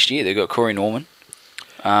coming next year? They've got Corey Norman.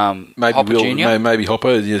 Maybe Hopper Jr. Maybe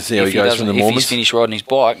Hopper. See how he goes from the Mormons. If he's finished riding his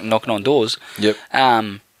bike and knocking on doors. Yep.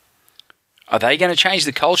 Are they going to change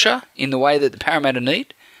the culture in the way that the Parramatta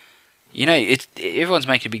need? Everyone's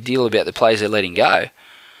making a big deal about the players they're letting go.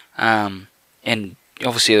 And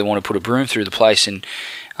obviously they want to put a broom through the place, and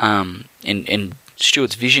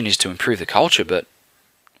Stuart's vision is to improve the culture, but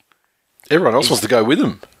everyone else wants to go with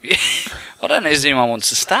him. I don't know if anyone wants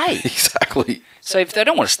to stay. Exactly. So if they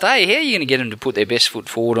don't want to stay, how are you going to get them to put their best foot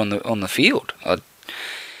forward on the field?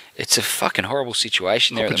 It's a fucking horrible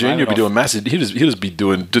situation there. Hopper Jr. would be doing massive. He'd just be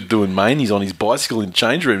doing manies on his bicycle in the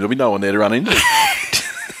change room. There'll be no one there to run into.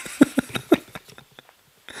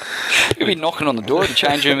 He'll be knocking on the door of the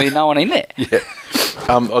change room with no one in there. Yeah.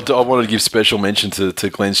 I wanted to give special mention to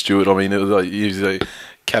Glenn Stewart. I mean, he was a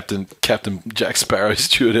Captain Jack Sparrow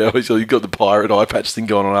Stewart. He got the pirate eye patch thing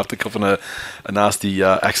going on after coughing a nasty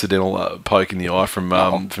accidental poke in the eye from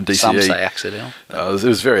DCE. Some say accidental. It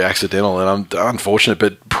was very accidental and unfortunate.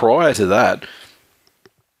 But prior to that,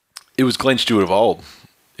 it was Glenn Stewart of old.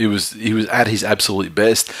 He was at his absolute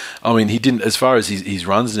best. I mean, he didn't, as far as his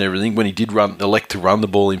runs and everything, when he did elect to run the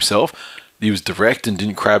ball himself, he was direct and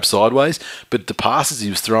didn't crab sideways. But the passes he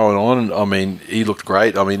was throwing on, I mean, he looked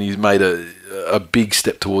great. I mean, he's made a big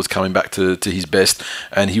step towards coming back to his best,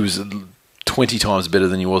 and he was 20 times better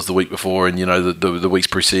than he was the week before, and the weeks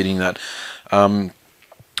preceding that.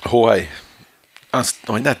 Jorge.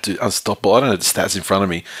 That dude, unstoppable. I don't have the stats in front of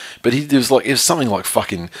me, but it was something like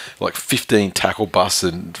 15 tackle busts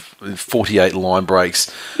and 48 line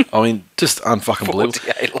breaks. I mean, just unfucking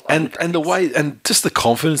believable. And the way, and just the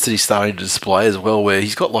confidence that he's starting to display as well, where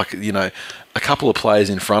he's got a couple of players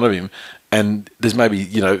in front of him, and there's maybe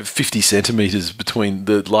 50 centimetres between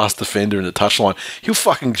the last defender and the touchline. He'll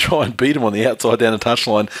fucking try and beat him on the outside down the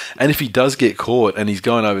touchline, and if he does get caught and he's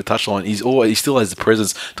going over the touchline, he still has the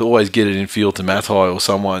presence to always get it in field to Matai or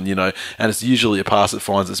someone, and it's usually a pass that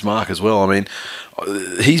finds its mark as well. I mean,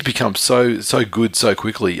 he's become so good so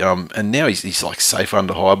quickly, and now he's like safe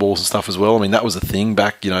under high balls and stuff as well. I mean, that was a thing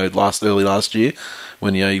back early last year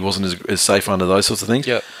when he wasn't as safe under those sorts of things.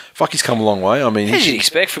 Yep. Fuck, he's come a long way. I mean, as you'd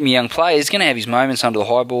expect from a young player, he's going to have his moments under the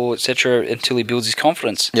high ball, etc., until he builds his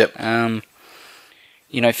confidence. Yep.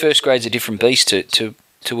 First grade's a different beast to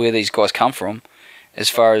where these guys come from, as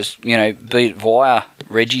far as be it via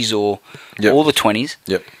Reggie's or all the 20s.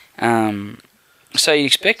 Yep. So you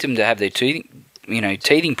expect them to have their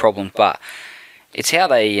teething problems, but it's how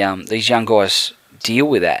they these young guys deal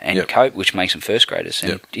with that and cope, which makes them first graders,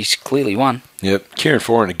 and he's clearly one. Yep. Kieran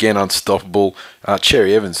Foran again unstoppable.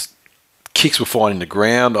 Cherry Evans kicks were finding the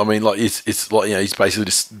ground. I mean, it's like he's basically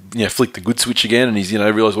just flicked the good switch again, and he's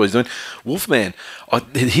realised what he's doing. Wolfman,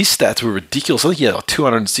 his stats were ridiculous. I think he had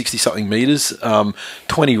 260 something metres,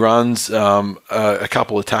 20 runs, a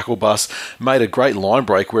couple of tackle busts, made a great line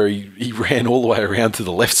break where he ran all the way around to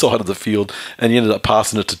the left side of the field, and he ended up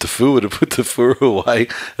passing it to Tafua to put Tafua away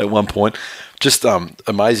at one point. Just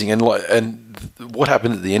amazing, and what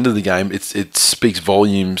happened at the end of the game, it speaks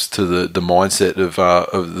volumes to the mindset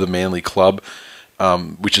of the Manly club,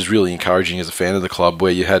 which is really encouraging as a fan of the club.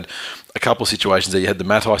 Where you had a couple of situations there, you had the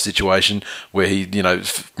Matai situation where he,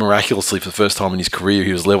 miraculously for the first time in his career,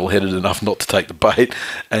 he was level-headed enough not to take the bait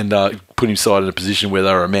and put his side in a position where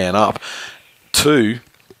they were a man up. 2.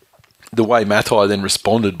 The way Matai then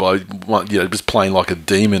responded by, just playing like a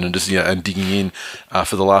demon and just and digging in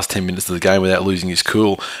for the last 10 minutes of the game without losing his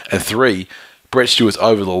cool. And 3, Brett Stewart's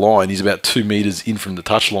over the line. He's about 2 metres in from the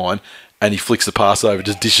touchline, and he flicks the pass over,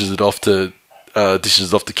 just dishes it off to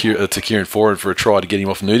Kieran Foran for a try to get him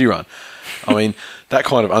off a nudie run. I mean, that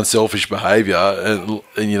kind of unselfish behaviour, and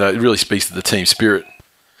it really speaks to the team spirit.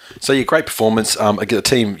 So, great performance. A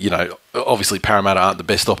team, obviously Parramatta aren't the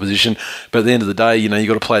best opposition, but at the end of the day, you've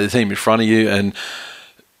got to play the team in front of you. And,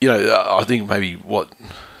 I think maybe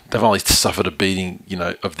they've only suffered a beating,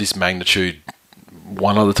 of this magnitude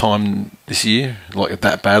one other time this year, like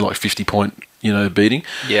that bad, like 50-point, beating.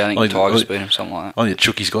 Yeah, I think the Tigers beat him, something like that. Oh, yeah,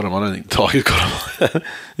 Chucky's got him. I don't think the Tigers got him.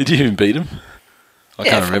 Did you even beat him? I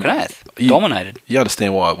can't remember. Dominated. You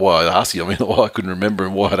understand why I asked you. I mean, why I couldn't remember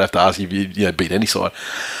and why I'd have to ask you if you beat any side.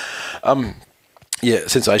 Yeah,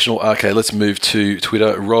 sensational. Okay, let's move to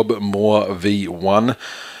Twitter. Rob Moore V1.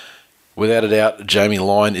 Without a doubt, Jamie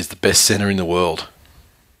Lyon is the best centre in the world.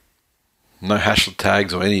 No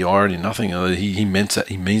hashtags or any irony, nothing. He means that.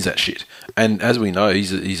 He means that shit. And as we know,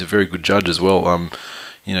 he's a very good judge as well.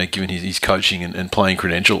 Given his coaching and playing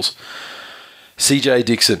credentials. CJ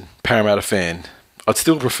Dixon, Parramatta fan. I'd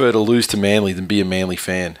still prefer to lose to Manly than be a Manly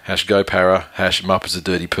fan. #go Para. #Mupp is a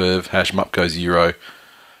dirty perv. #Mupp goes Euro.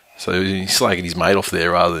 So he's slagging his mate off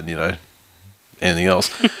there rather than, anything else.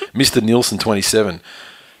 Mr. Nielsen, 27.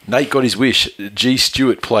 Nate got his wish. G.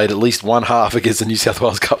 Stewart played at least one half against the New South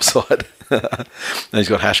Wales Cup side. And he's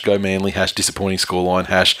got #go Manly, #disappointing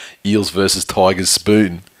scoreline, #Eels versus Tigers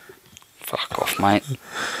spoon. Fuck off, mate.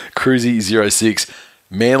 Cruzy06.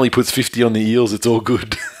 Manly puts 50 on the Eels, it's all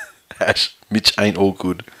good. Mitch ain't all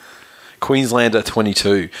good. Queenslander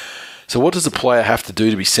 22. So what does a player have to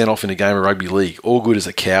do to be sent off in a game of rugby league? All good as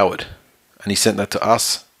a coward. And he sent that to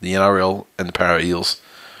us, the NRL, and the Para Eels.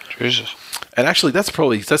 Jesus. And actually, that's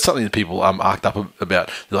something that people arced up about.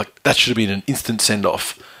 They're like, that should have been an instant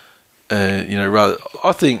send-off. Rather,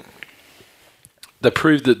 I think they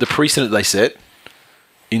proved that the precedent they set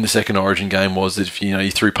in the second Origin game was that if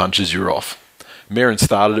you threw punches, you were off. Merrin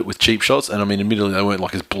started it with cheap shots, and I mean, admittedly, they weren't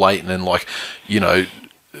like as blatant and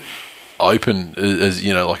open as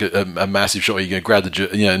like a massive shot. You go grab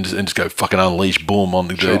the and just go fucking unleash, boom on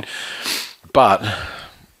the dude. But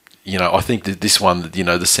I think that this one,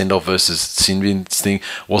 the send off versus Sinbin's thing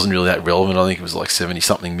wasn't really that relevant. I think it was like 70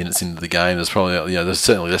 something minutes into the game. There's probably there's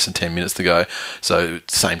certainly less than 10 minutes to go. So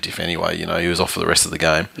same diff anyway. He was off for the rest of the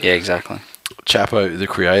game. Yeah, exactly. Chapo, the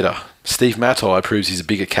creator. Steve Matai proves he's a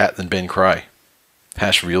bigger cat than Ben Cray.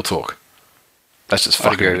 Real talk. That's just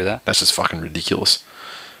fucking. I'd agree with that. That's just fucking ridiculous.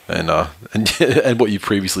 And what you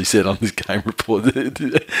previously said on this game report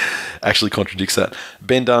actually contradicts that.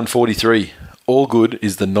 Ben Dunn, 43. Allgood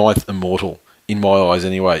is the 9th immortal in my eyes.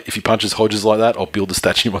 Anyway, if he punches Hodges like that, I'll build a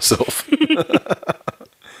statue myself.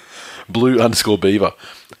 Blue_Beaver.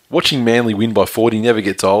 Watching Manly win by 40 never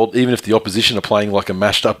gets old, even if the opposition are playing like a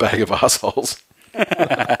mashed up bag of assholes.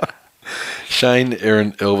 Shane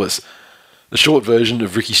Aaron Elvis. The short version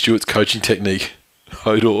of Ricky Stewart's coaching technique.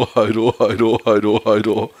 Hodor.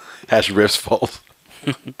 #ref's fault.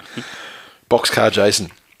 Boxcar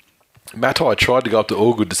Jason. Matai tried to go up to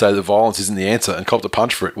Allgood to say that violence isn't the answer and copped a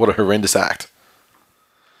punch for it. What a horrendous act.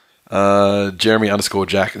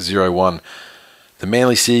 Jeremy_Jack01. The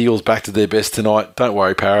Manly Seagulls back to their best tonight. Don't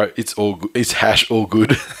worry, Para. It's all good. It's all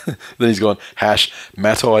good. Then he's gone,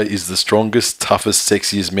 Matai is the strongest, toughest,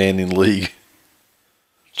 sexiest man in league.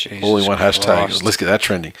 Jesus all in one Christ. hashtag. Let's get that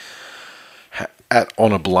trending.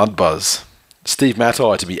 @On a Blood Buzz. Steve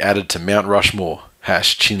Matai to be added to Mount Rushmore.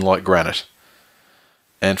 #Chin like granite.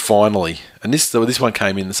 And finally, and this one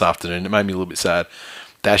came in this afternoon. It made me a little bit sad.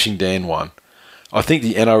 Dashing Dan 1. I think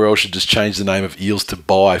the NRL should just change the name of Eels to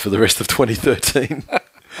Bye for the rest of 2013.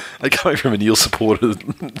 They're coming from an Eel supporter.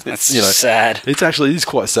 That's sad. It is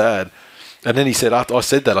quite sad. And then he said, after I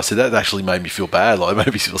said that actually made me feel bad. Like, it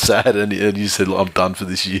made me feel sad. And he said, I'm done for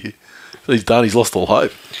this year. So he's done. He's lost all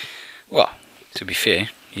hope. Well, to be fair,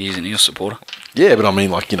 he is an Eel supporter. Yeah, but I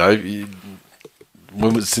mean,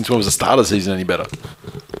 since when was the start of the season any better?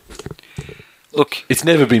 Look, it's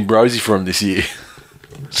never been rosy for him this year.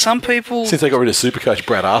 Some people... Since they got rid of Supercoach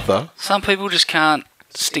Brad Arthur. Some people just can't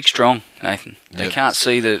stick strong, Nathan. They can't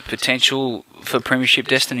see the potential for premiership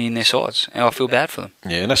destiny in their sides. And I feel bad for them.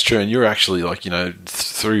 Yeah, and that's true. And you're actually,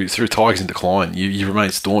 through Tigers in decline, you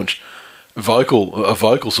remain staunch. A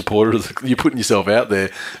vocal supporter. You're putting yourself out there,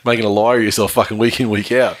 making a liar of yourself fucking week in,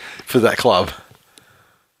 week out for that club.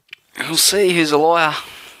 We'll see who's a liar.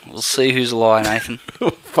 We'll see who's a liar, Nathan.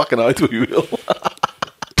 Fucking oath we will.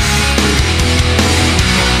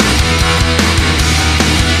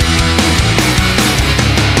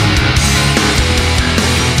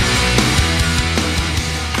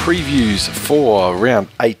 Previews for round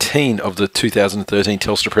 18 of the 2013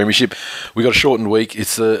 Telstra Premiership. We got a shortened week.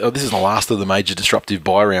 This is the last of the major disruptive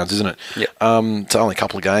bye rounds, isn't it? Yeah. It's only a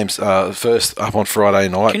couple of games. First up on Friday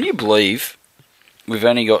night. Can you believe we've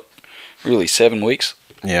only got really 7 weeks?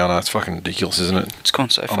 Yeah, I know. It's fucking ridiculous, isn't it? It's gone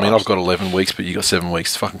so fast. I mean, I've got 11 weeks, but you got 7 weeks.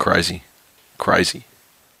 It's fucking crazy. Crazy.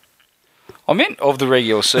 I meant of the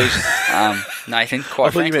regular season, Nathan,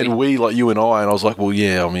 quite frankly. I thought you meant we, like you and I, and I was like, well,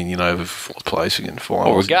 yeah, I mean, fourth place, we get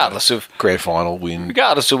final. Well, regardless of... Grand final win.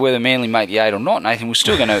 Regardless of whether Manly make the 8 or not, Nathan, we're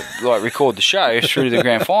still going to record the show through to the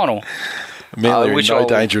grand final. Manly are in no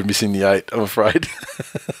danger of missing the 8, I'm afraid.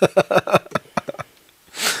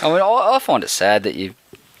 I mean, I find it sad that you'd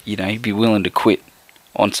be willing to quit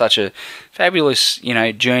on such a fabulous,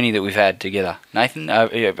 journey that we've had together, Nathan,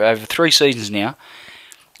 over 3 seasons now.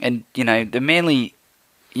 And, the Manly,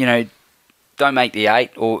 don't make the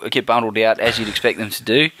 8 or get bundled out as you'd expect them to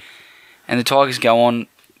do. And the Tigers go on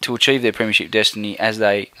to achieve their premiership destiny as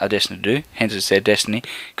they are destined to do. Hence it's their destiny,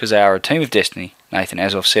 because they are a team of destiny, Nathan,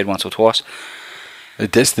 as I've said once or twice. Their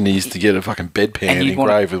destiny is to get a fucking bedpan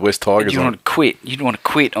engraved with West Tigers on it. You'd want to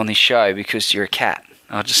quit on this show because you're a cat.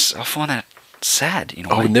 I find that sad.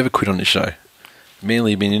 I would never quit on this show.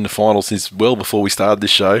 Manly have been in the finals since well before we started this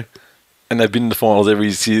show, and they've been in the finals every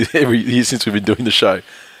year since we've been doing the show.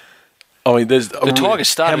 I mean, the Tigers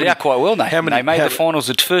started out quite well, Nathan. They made the finals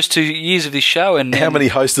the first 2 years of this show. And how many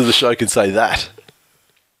hosts of the show can say that?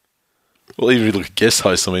 Well, even if you look at guest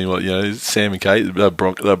hosts, I mean, Sam and Kate, they're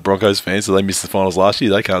Broncos fans, so they missed the finals last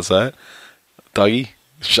year. They can't say it. Dougie,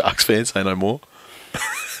 Sharks fans, say no more.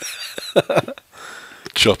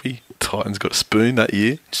 Choppy, Titans got a spoon that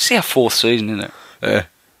year. This is our 4th season, isn't it? Yeah.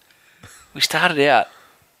 We started out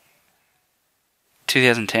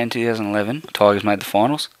 2010, 2011, Tigers made the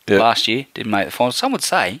finals. Yeah. Last year, didn't make the finals. Some would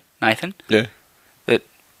say, Nathan, that the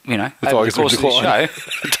over the course of this show,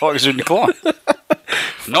 the Tigers are in decline.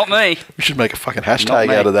 Not me. We should make a fucking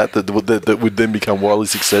hashtag out of that would then become wildly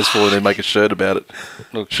successful and then make a shirt about it.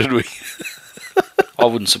 Look, should we? I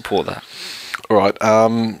wouldn't support that. All right,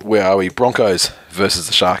 where are we? Broncos versus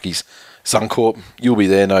the Sharkies. Suncorp, you'll be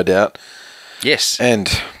there, no doubt. Yes. And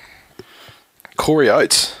Corey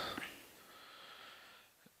Oates.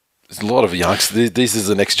 There's a lot of youngsters. This is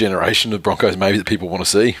the next generation of Broncos maybe that people want to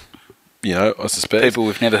see. I suspect. People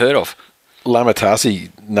we've never heard of. Lamatasi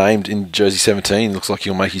named in jersey 17. Looks like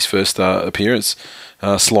he'll make his first appearance.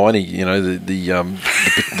 Sliney,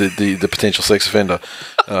 the potential sex offender.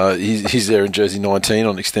 He's there in jersey 19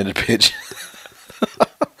 on extended pitch.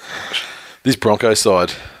 This Broncos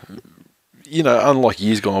side, unlike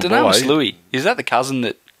years gone by. Dumbass Louis. Is that the cousin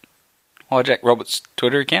that hijacked Robert's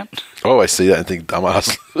Twitter account? I always see that and think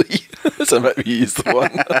dumbass Louis. So maybe he is the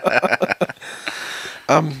one.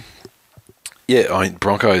 Yeah, I mean,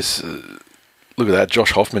 Broncos, look at that.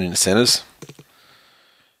 Josh Hoffman in the centres.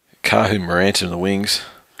 Kahu Morant in the wings.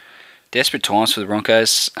 Desperate times for the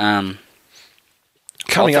Broncos.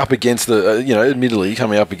 Coming up against admittedly,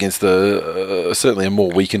 certainly a more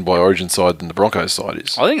weakened by Origin side than the Broncos side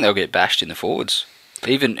is. I think they'll get bashed in the forwards.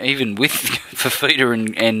 Even with Fafita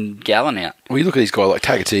and Gallen out. Well, you look at this guy like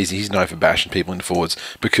Tagatese, he's known for bashing people in the forwards.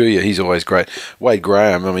 Bakuya, he's always great. Wade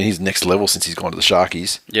Graham, I mean, he's next level since he's gone to the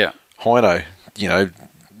Sharkies. Yeah. Hino,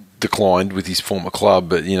 declined with his former club,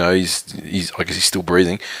 but he's I guess he's still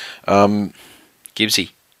breathing. Gibbsy,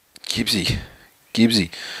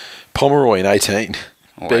 Pomeroy in 18,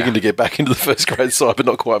 wow. Begging to get back into the first grade side, but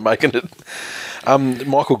not quite making it.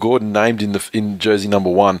 Michael Gordon named in jersey number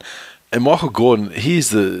 1, and Michael Gordon, he's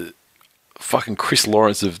the fucking Chris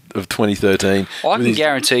Lawrence of 2013. I can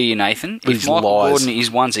guarantee you, Nathan, if Michael Gordon is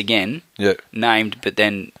once again named, but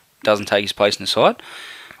then doesn't take his place in the side.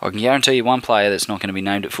 I can guarantee you one player that's not going to be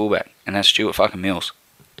named at fullback, and that's Stuart fucking Mills.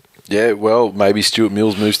 Yeah, well, maybe Stuart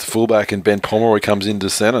Mills moves to fullback and Ben Pomeroy comes into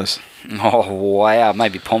centres. Oh, wow.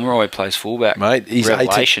 Maybe Pomeroy plays fullback. Mate, he's the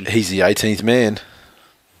 18th man.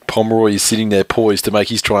 Pomeroy is sitting there poised to make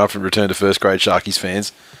his triumphant return to first grade, Sharkies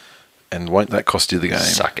fans. And won't that cost you the game?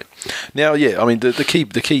 Suck it. Now, yeah, I mean, the key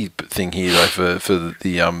thing here, though, for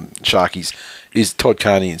the Sharkies is Todd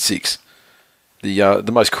Carney in 6.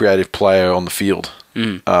 The most creative player on the field.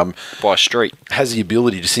 By street. Has the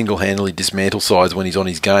ability to single-handedly dismantle sides when he's on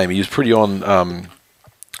his game. He was pretty on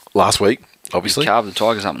last week, obviously. He carved the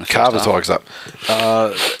Tigers up in the first half. Tigers up.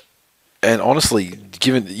 And honestly,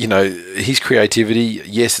 given, his creativity,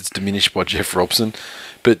 yes, it's diminished by Jeff Robson,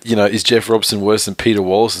 but, is Jeff Robson worse than Peter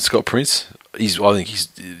Wallace and Scott Prince? I think he's,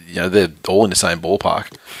 they're all in the same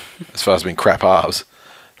ballpark as far as being crap halves.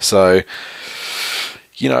 So...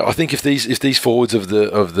 I think if these forwards of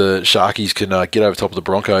the Sharkies can get over top of the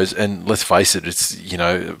Broncos, and let's face it, it's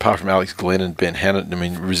apart from Alex Glenn and Ben Hannett, I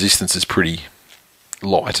mean resistance is pretty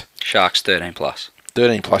light. Sharks 13 plus.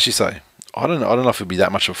 13 plus, you say? I don't know if it'll be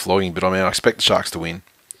that much of a flogging, but I mean I expect the Sharks to win.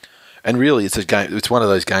 And really, it's a game. It's one of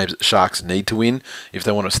those games that the Sharks need to win if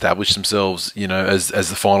they want to establish themselves, as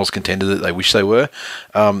the finals contender that they wish they were.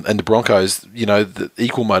 And the Broncos, the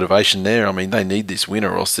equal motivation there. I mean, they need this win,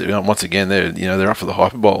 or else once again they're up for the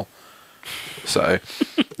Hyper Bowl. So,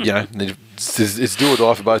 it's do or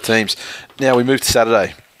die for both teams. Now we move to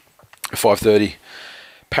Saturday, 5:30.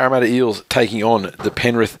 Parramatta Eels taking on the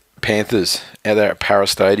Penrith Panthers out there at Para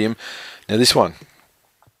Stadium. Now this one,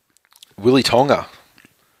 Willie Tonga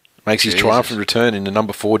makes his triumphant return in the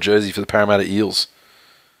number 4 jersey for the Parramatta Eels.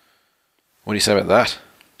 What do you say about that?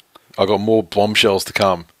 I got more bombshells to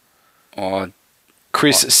come. Oh,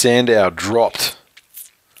 Chris Sandow dropped.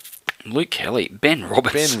 Luke Kelly, Ben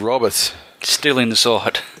Roberts. Ben Roberts. Still in the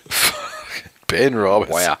side. Ben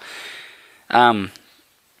Roberts. Wow.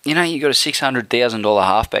 You know, you got a $600,000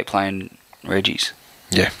 halfback playing Reggie's.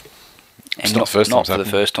 Yeah. And It's not the first time not it's for the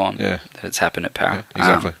happened. first time Yeah. that it's happened at Para. Yeah,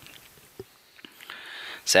 exactly.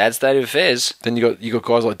 Sad state of affairs. Then you got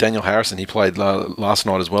guys like Daniel Harrison. He played last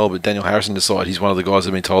night as well, but Daniel Harrison decided he's one of the guys that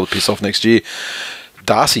have been told to piss off next year.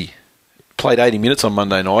 Darcy played 80 minutes on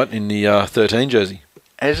Monday night in the 13 jersey.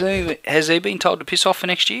 Has he been told to piss off for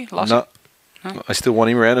next year? No. I still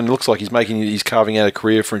want him around, and it looks like he's carving out a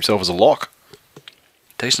career for himself as a lock.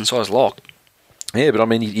 Decent sized lock. Yeah, but I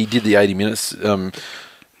mean, he did the 80 minutes.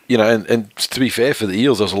 You know, and to be fair for the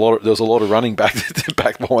Eels, there was a lot of running back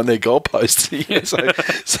behind their goalposts. Yeah,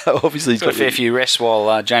 so obviously he's got a fair few rests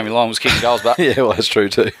while Jamie Lyon was kicking goals, but yeah, well that's true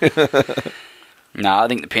too. No, I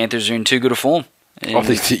think the Panthers are in too good a form. And I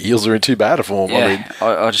think the Eels are in too bad a form. Yeah,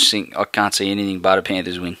 I just think I can't see anything but a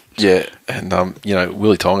Panthers win. Yeah, and you know,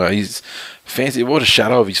 Willie Tonga, he's fancy. What a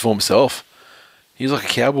shadow of his former self. He was like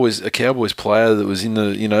a Cowboys player that was in the,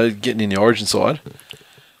 you know, getting in the Origin side.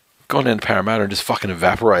 Gone down to Parramatta and just fucking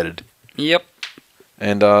evaporated. Yep.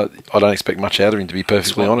 And I don't expect much out of him, to be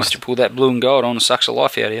perfectly honest. Must have pulled that blue and gold on and sucks the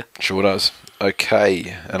life out of you. Sure does.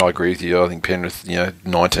 Okay, and I agree with you. I think Penrith,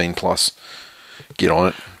 19 plus, get on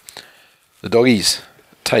it. The Doggies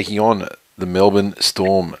taking on the Melbourne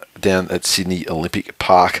Storm down at Sydney Olympic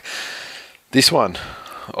Park. This one,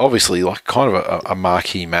 obviously, like kind of a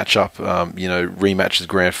marquee matchup. Rematches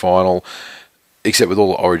grand final, except with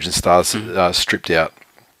all the Origin stars stripped out.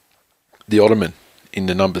 The Ottoman in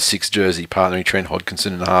the number 6 jersey, partnering Trent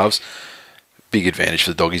Hodkinson in the halves. Big advantage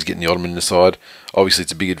for the Doggies getting the Ottoman in the side. Obviously,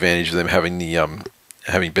 it's a big advantage for them having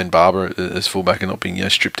having Ben Barber as fullback and not being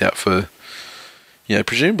stripped out for.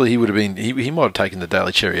 Presumably he would have been. He might have taken the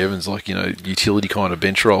Daly Cherry Evans utility kind of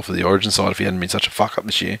bench role for the Origin side if he hadn't been such a fuck up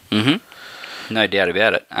this year. Mm-hmm. No doubt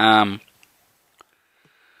about it.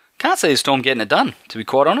 Can't see the Storm getting it done, to be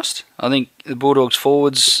quite honest. I think the Bulldogs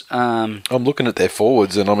forwards... I'm looking at their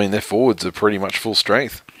forwards, and I mean, their forwards are pretty much full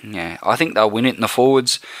strength. Yeah, I think they'll win it in the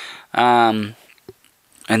forwards. And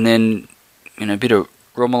then, a bit of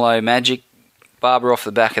Romelu magic, Barber off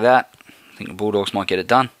the back of that. I think the Bulldogs might get it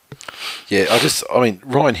done. Yeah,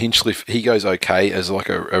 Ryan Hinchcliffe, he goes okay as like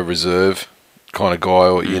a reserve kind of guy,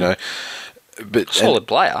 or but solid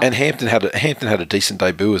player. And Hampton had a decent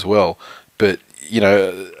debut as well, but.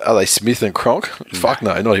 Are they Smith and Cronk? Fuck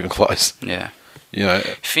no, not even close. Yeah.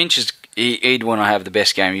 Finch he'd want to have the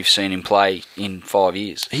best game you've seen him play in 5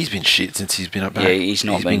 years. He's been shit since he's been up there. Yeah, he's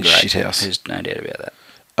been great. Shithouse. There's no doubt about that.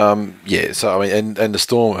 So and the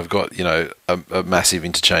Storm have got a massive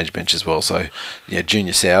interchange bench as well. So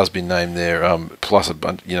Junior Sau's been named there. Plus a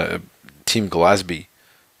bunch. Tim Glasby.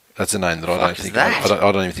 That's a name that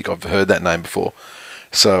I don't even think I've heard that name before.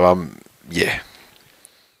 So yeah.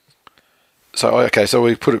 So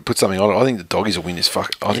we put something on it. I think the Doggies will win this. I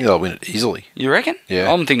think they'll win it easily. You reckon?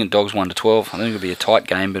 Yeah. I'm thinking Dogs 1-12. I think it'll be a tight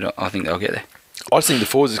game, but I think they'll get there. I just think the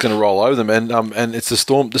forwards is going to roll over them, and it's the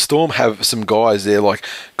Storm. The Storm have some guys there, like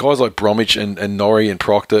guys like Bromwich and Norrie and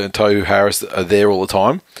Proctor and Tohu Harris are there all the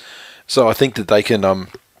time. So I think that they can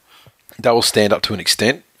they will stand up to an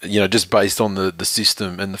extent, just based on the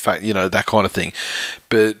system and the fact, that kind of thing.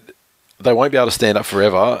 But they won't be able to stand up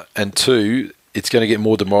forever, and two, it's going to get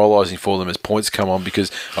more demoralising for them as points come on, because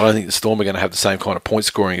I don't think the Storm are going to have the same kind of point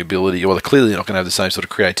scoring ability, or they're clearly not going to have the same sort of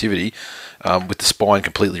creativity with the spine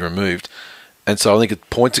completely removed. And so I think the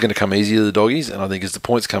points are going to come easier to the Doggies, and I think as the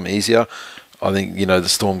points come easier, I think the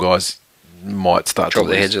Storm guys might start drop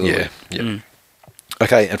to their heads a little bit. Yeah.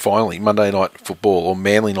 Okay, and finally, Monday Night Football, or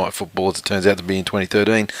Manly Night Football as it turns out to be in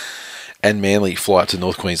 2013, and Manly fly up to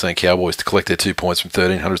North Queensland Cowboys to collect their 2 points from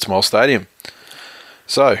 1300 Smile Stadium.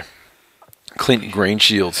 So, Clint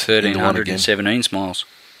Greenshields 1317 smiles.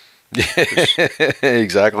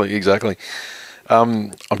 Exactly.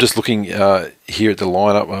 I'm just looking here at the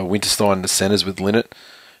lineup. Winterstein in the centres with Linnett,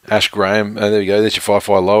 Ash Graham. There you go. There's your 5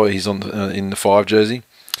 lower. He's on in the 5 jersey.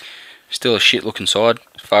 Still a shit looking side,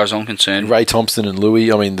 as far as I'm concerned. Ray Thompson and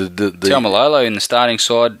Louis. I mean the Taumalolo in the starting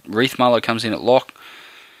side. Reith Muller comes in at lock.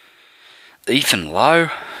 Ethan Lowe,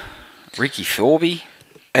 Ricky Thorby,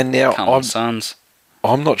 and now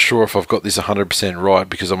I'm not sure if I've got this 100% right,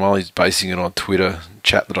 because I'm only basing it on Twitter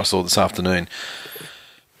chat that I saw this afternoon.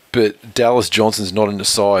 But Dallas Johnson's not in the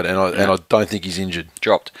side, and I don't think he's injured.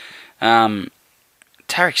 Dropped.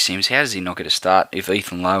 Tarek Sims, how does he not get a start if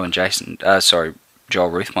Ethan Lowe and Joel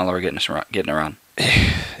Ruthmuller are getting a run?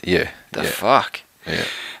 Yeah. The fuck? Yeah.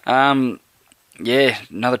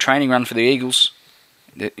 another training run for the Eagles.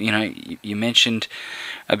 You mentioned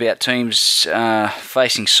about teams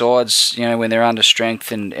facing sides, when they're under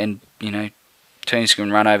strength and teams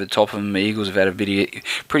can run over the top of them. The Eagles have had a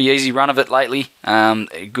pretty easy run of it lately.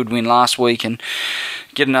 A good win last week and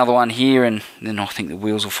get another one here, and then I think the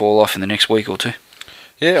wheels will fall off in the next week or two.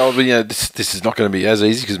 Yeah, this is not going to be as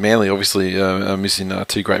easy because Manly obviously are missing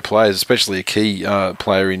two great players, especially a key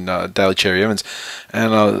player in Daly Cherry Evans.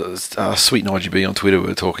 And Sweet Nigel B on Twitter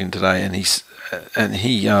were talking today, and he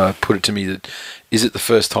put it to me that is it the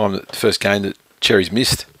first game that Cherry's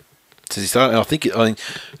missed since he started? And I think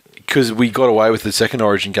because we got away with the second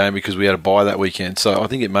Origin game because we had a bye that weekend, so I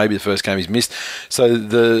think it may be the first game he's missed. So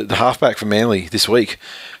the halfback for Manly this week,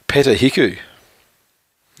 Peta Hiku.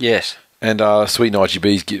 Yes. And Sweet Nigel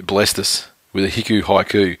B's blessed us with a Hiku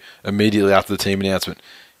haiku immediately after the team announcement.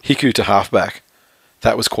 Hiku to halfback.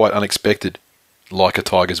 That was quite unexpected. Like a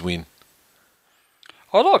Tigers win.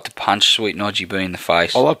 I'd like to punch Sweet Nigel B in the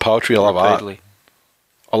face. I love poetry, I love repeatedly. art.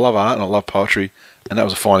 I love art and I love poetry, and that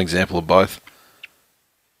was a fine example of both.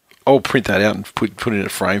 I'll print that out and put it in a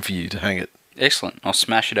frame for you to hang it. Excellent. I'll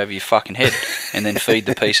smash it over your fucking head and then feed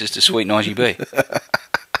the pieces to Sweet Nigel B.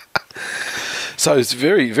 So it's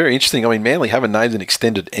very, very interesting. I mean, Manly haven't named and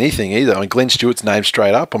extended anything either. I mean, Glenn Stewart's named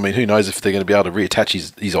straight up. I mean, who knows if they're going to be able to reattach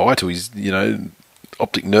his eye to his,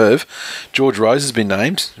 optic nerve. George Rose has been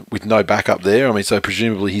named with no backup there. I mean, so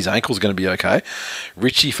presumably his ankle's going to be okay.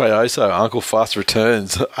 Richie Faoso, Uncle Fuss,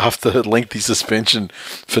 returns after a lengthy suspension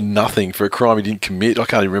for nothing, for a crime he didn't commit. I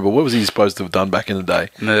can't even remember. What was he supposed to have done back in the day?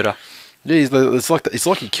 Murder. Yeah, it's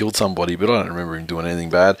like he killed somebody, but I don't remember him doing anything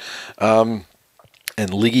bad. And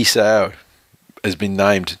Liggy Sao has been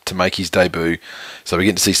named to make his debut. So we're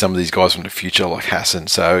getting to see some of these guys from the future, like Hassan,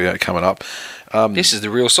 so coming up. This is the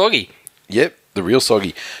real soggy. Yep, the real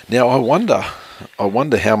soggy. Now, I wonder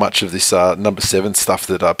how much of this number 7 stuff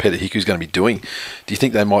that Peta Hiku's going to be doing. Do you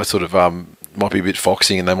think they might sort of might be a bit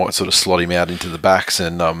foxing and they might sort of slot him out into the backs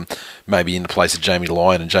and maybe in the place of Jamie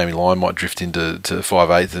Lyon, and Jamie Lyon might drift into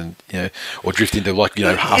 5'8" and or drift into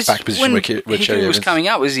half back position where Cherry Hiku was coming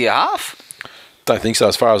up. Was he a half? Don't think so.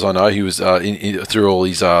 As far as I know, he was through all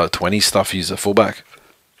his 20s stuff. He's a fullback.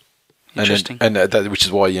 Interesting. And which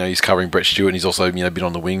is why he's covering Brett Stewart, and he's also been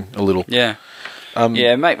on the wing a little. Yeah.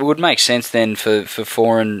 It would make sense then for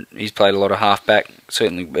foreign. He's played a lot of halfback,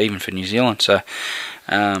 certainly even for New Zealand. So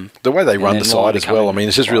the way they run the side as well. I mean,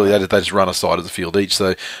 it's just really they just run a side of the field each.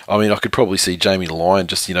 So I mean, I could probably see Jamie Lyon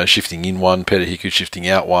just shifting in one, Peta Hiku shifting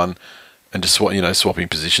out one, and just swapping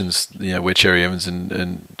positions. Where Cherry Evans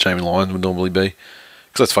and Jamie Lyon would normally be.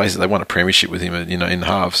 Because let's face it, they won a premiership with him, in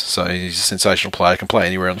halves. So he's a sensational player. Can play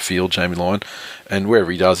anywhere on the field, Jamie Lyon, and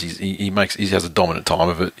wherever he does, he has a dominant time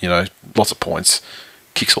of it. Lots of points,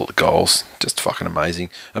 kicks all the goals, just fucking amazing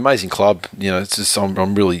club. It's just I'm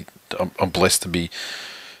blessed to be,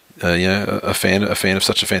 a fan of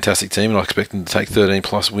such a fantastic team, and I expect them to take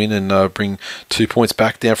 13+ win and bring 2 points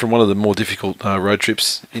back down from one of the more difficult road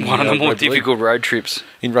trips. Road trips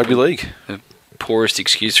in rugby league. Poorest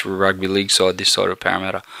excuse for a rugby league side this side of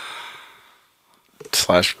Parramatta. /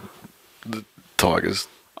 the Tigers.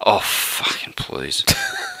 Oh, fucking please.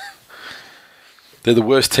 They're the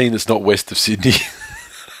worst team that's not west of Sydney.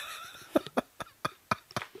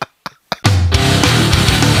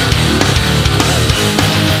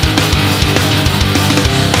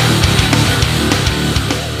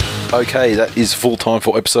 Okay, that is full time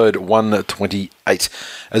for episode 128.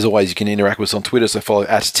 As always, you can interact with us on Twitter, so follow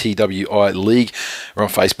at TWI League. We're on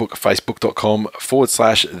Facebook,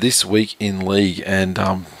 facebook.com/This Week in League. And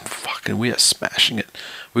we are smashing it.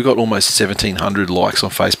 We've got almost 1,700 likes on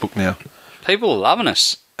Facebook now. People are loving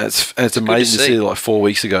us. It's amazing to see. Like 4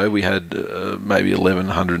 weeks ago, we had maybe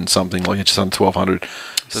 1,100 and something, like just under 1,200.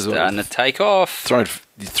 So starting to take off.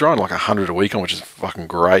 Throwing like 100 a week on, which is fucking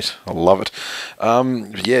great. I love it.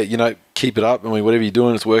 Keep it up. I mean, whatever you're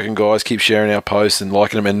doing, it's working, guys. Keep sharing our posts and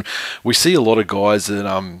liking them. And we see a lot of guys that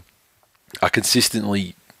are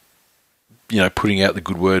consistently, putting out the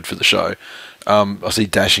good word for the show. I see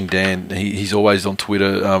Dashing Dan. He's always on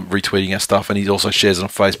Twitter retweeting our stuff, and he also shares it on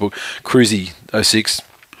Facebook. Cruzy06,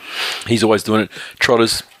 he's always doing it.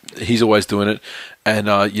 Trotters, he's always doing it. And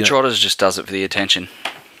Trotters just does it for the attention.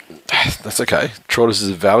 That's okay. Trotters is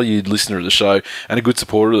a valued listener of the show and a good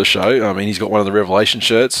supporter of the show. I mean, he's got one of the Revelation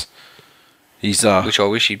shirts. Which I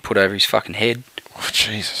wish he'd put over his fucking head. Oh,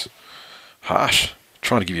 Jesus. Harsh.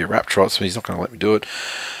 Trying to give you a rap, Trots, but he's not going to let me do it.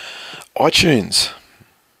 iTunes.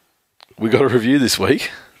 We got a review this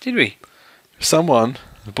week. Did we? Someone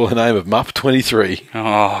by the name of Mup23.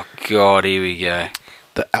 Oh, God, here we go.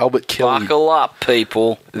 The Albert Kelly. Buckle up,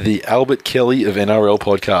 people. The Albert Kelly of NRL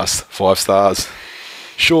podcast. 5 stars.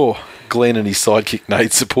 Sure, Glenn and his sidekick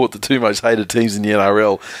Nate support the 2 most hated teams in the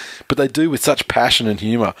NRL, but they do with such passion and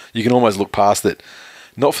humour, you can almost look past it.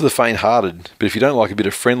 Not for the faint-hearted, but if you don't like a bit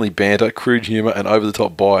of friendly banter, crude humour and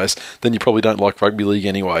over-the-top bias, then you probably don't like rugby league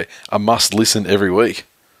anyway. A must-listen every week.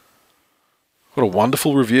 What a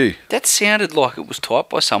wonderful review. That sounded like it was typed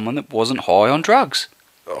by someone that wasn't high on drugs.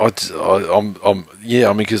 Because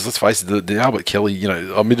let's face it, the Albert Kelly,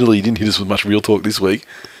 admittedly he didn't hit us with much real talk this week.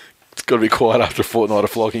 It's got to be quiet after a fortnight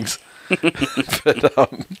of floggings. But,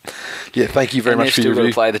 thank you very much for your review. They're still going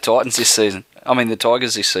to play the Titans this season. The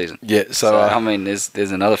Tigers this season. Yeah, there's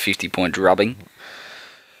another 50-point drubbing.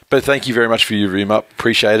 But thank you very much for your review, Mup.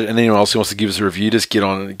 Appreciate it. And anyone else who wants to give us a review, just get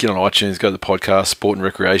on iTunes, go to the podcast, Sport and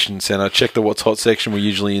Recreation Centre, check the What's Hot section. We're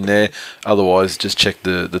usually in there. Otherwise, just check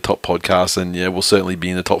the top podcasts, and we'll certainly be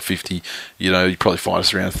in the top 50. You probably find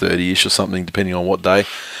us around 30-ish or something, depending on what day.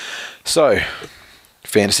 So,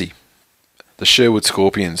 fantasy. The Sherwood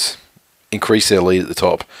Scorpions increase their lead at the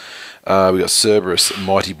top. We got Cerberus,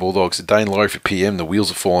 Mighty Bulldogs, Dane Laurie for PM. The wheels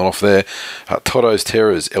have fallen off there. Toto's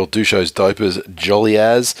Terrors, El Ducho's Dopers, Jolly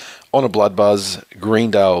As, Honor Bloodbuzz,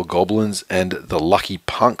 Greendale Goblins, and the Lucky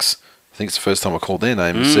Punks. I think it's the first time I called their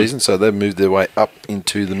name this season, so they've moved their way up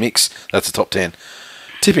into the mix. That's the top 10.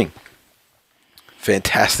 Tipping.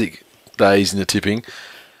 Fantastic days in the tipping.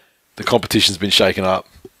 The competition's been shaken up.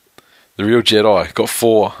 The Real Jedi got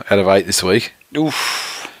 4 out of 8 this week.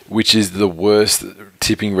 Oof. Which is the worst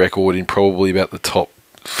tipping record in probably about the top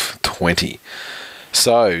 20.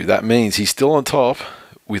 So that means he's still on top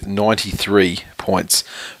with 93 points.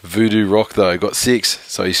 Voodoo Rock, though, got 6,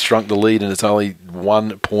 so he's shrunk the lead and it's only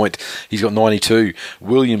 1 point. He's got 92.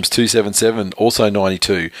 Williams, 277, also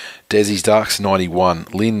 92. Desi's Ducks, 91.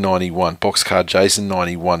 Lynn, 91. Boxcar Jason,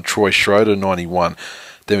 91. Troy Schroeder, 91.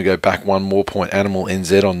 Then we go back 1 more point. Animal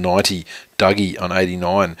NZ on 90. Dougie on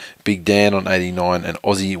 89. Big Dan on 89. And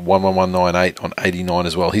Aussie 11198 on 89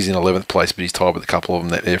 as well. He's in 11th place, but he's tied with a couple of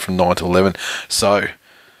them there from 9 to 11. So,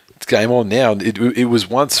 it's game on now. It was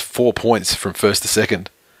once 4 points from 1st to 2nd.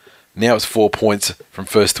 Now it's 4 points from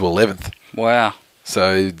 1st to 11th. Wow.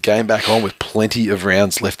 So, game back on with plenty of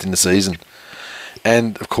rounds left in the season.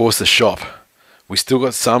 And, of course, the shop. We still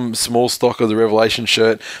got some small stock of the Revelation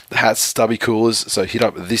shirt, the hats, stubby coolers, so hit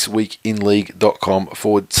up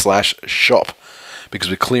thisweekinleague.com/shop because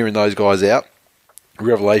we're clearing those guys out.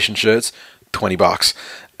 Revelation shirts, $20,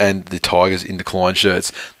 and the Tigers in Decline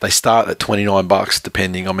shirts, they start at $29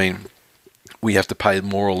 depending. We have to pay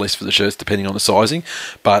more or less for the shirts depending on the sizing,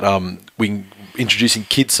 but we're introducing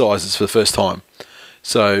kid sizes for the first time.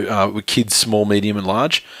 So with kids, small, medium, and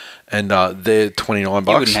large. And they're $29.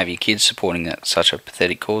 You wouldn't have your kids supporting such a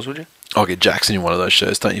pathetic cause, would you? I'll get Jackson in one of those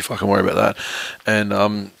shirts. Don't you fucking worry about that. And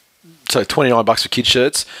so $29 for kids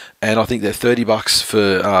shirts, and I think they're $30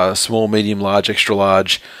 for small, medium, large, extra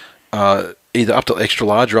large, either up to extra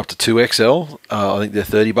large or up to 2XL. I think they're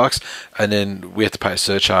 $30, and then we have to pay a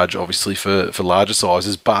surcharge, obviously, for larger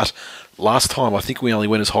sizes. But last time, I think we only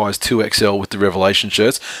went as high as 2XL with the Revelation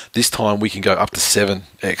shirts. This time, we can go up to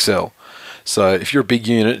 7XL. So if you're a big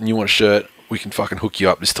unit and you want a shirt, we can fucking hook you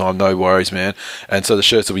up this time. No worries, man. And so the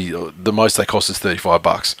shirts will be, the most they cost is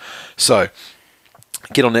 $35. So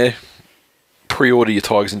get on there. Pre-order your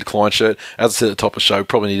Tigers in Decline shirt. As I said at the top of the show, we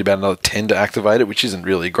probably need about another 10 to activate it, which isn't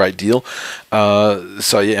really a great deal.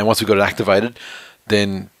 And once we've got it activated,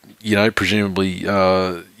 then, presumably,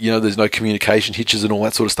 there's no communication hitches and all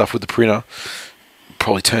that sort of stuff with the printer.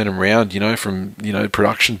 Probably turn them around, from,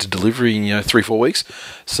 production to delivery in, 3-4 weeks.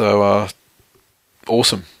 So,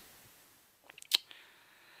 awesome.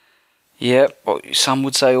 Yeah, some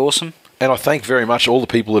would say awesome. And I thank very much all the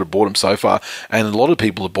people that have bought them so far. And a lot of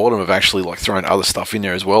people that bought them have actually thrown other stuff in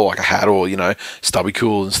there as well, like a hat or, stubby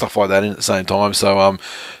cool and stuff like that in at the same time. So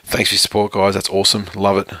thanks for your support, guys. That's awesome.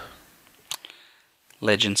 Love it.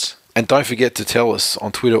 Legends. And don't forget to tell us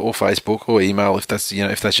on Twitter or Facebook or email if that's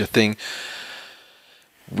your thing.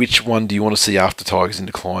 Which one do you want to see after Tigers in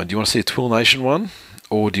Decline? Do you want to see a TWiL Nation one?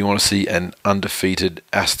 Or do you want to see an undefeated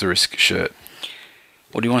asterisk shirt?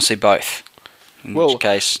 Or do you want to see both? In which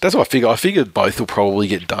case, that's what I figure. I figured both will probably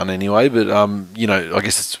get done anyway, but I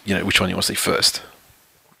guess it's which one you want to see first.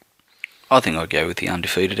 I think I'd go with the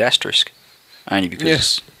undefeated asterisk, only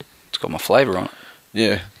because it's got my flavour on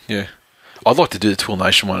it. Yeah. I'd like to do the TWiL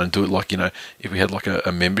Nation one and do it if we had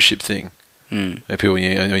a membership thing. And people,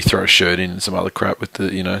 you throw a shirt in and some other crap with the,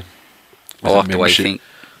 I like the way you think.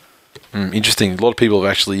 Interesting. A lot of people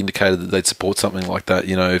have actually indicated that they'd support something like that,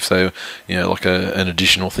 if they, an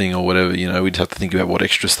additional thing or whatever, we'd have to think about what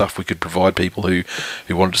extra stuff we could provide people who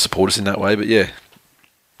wanted to support us in that way. But yeah,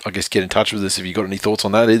 I guess get in touch with us if you've got any thoughts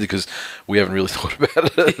on that either, because we haven't really thought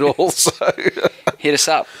about it at all. So hit us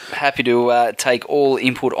up. Happy to take all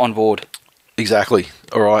input on board. Exactly.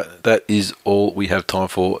 All right, that is all we have time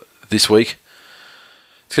for this week.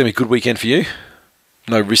 It's going to be a good weekend for you.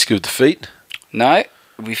 No risk of defeat. No,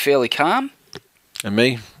 we'll be fairly calm. And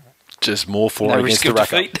me, just more falling against the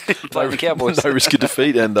rack up. Playing the Cowboys. No risk of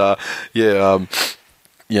defeat, and it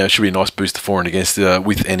should be a nice boost to for and against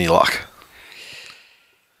with any luck.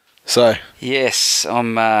 So yes,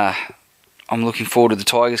 I'm looking forward to the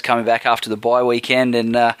Tigers coming back after the bye weekend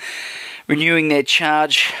and renewing their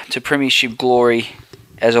charge to premiership glory,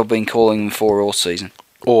 as I've been calling them for all season.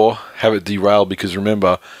 Or have it derail, because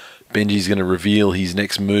remember, Benji's going to reveal his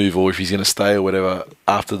next move, or if he's going to stay or whatever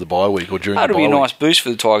after the bye week or during the bye week. That'll be a nice boost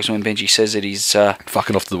for the Tigers when Benji says that he's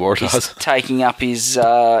fucking off to the Waratahs. He's taking up his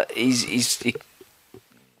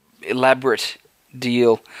elaborate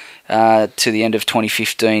deal to the end of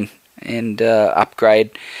 2015 and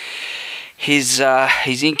upgrade his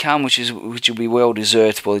income, which will be well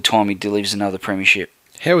deserved by the time he delivers another premiership.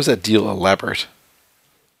 How is that deal elaborate?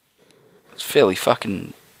 It's fairly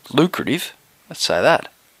fucking lucrative. Let's say that.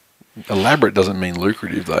 Elaborate doesn't mean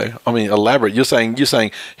lucrative, though. I mean, elaborate. You're saying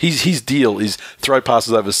his deal is throw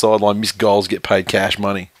passes over the sideline, miss goals, get paid cash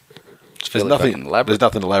money. There's nothing elaborate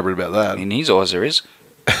about that. In his eyes, there is.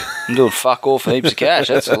 I'm doing fuck all for heaps of cash.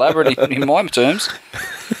 That's elaborate in my terms.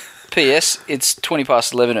 P.S. It's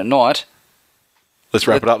 11:20 at night. Let's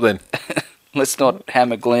wrap it up then. Let's not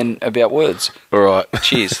hammer Glenn about words. All right.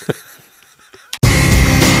 Cheers.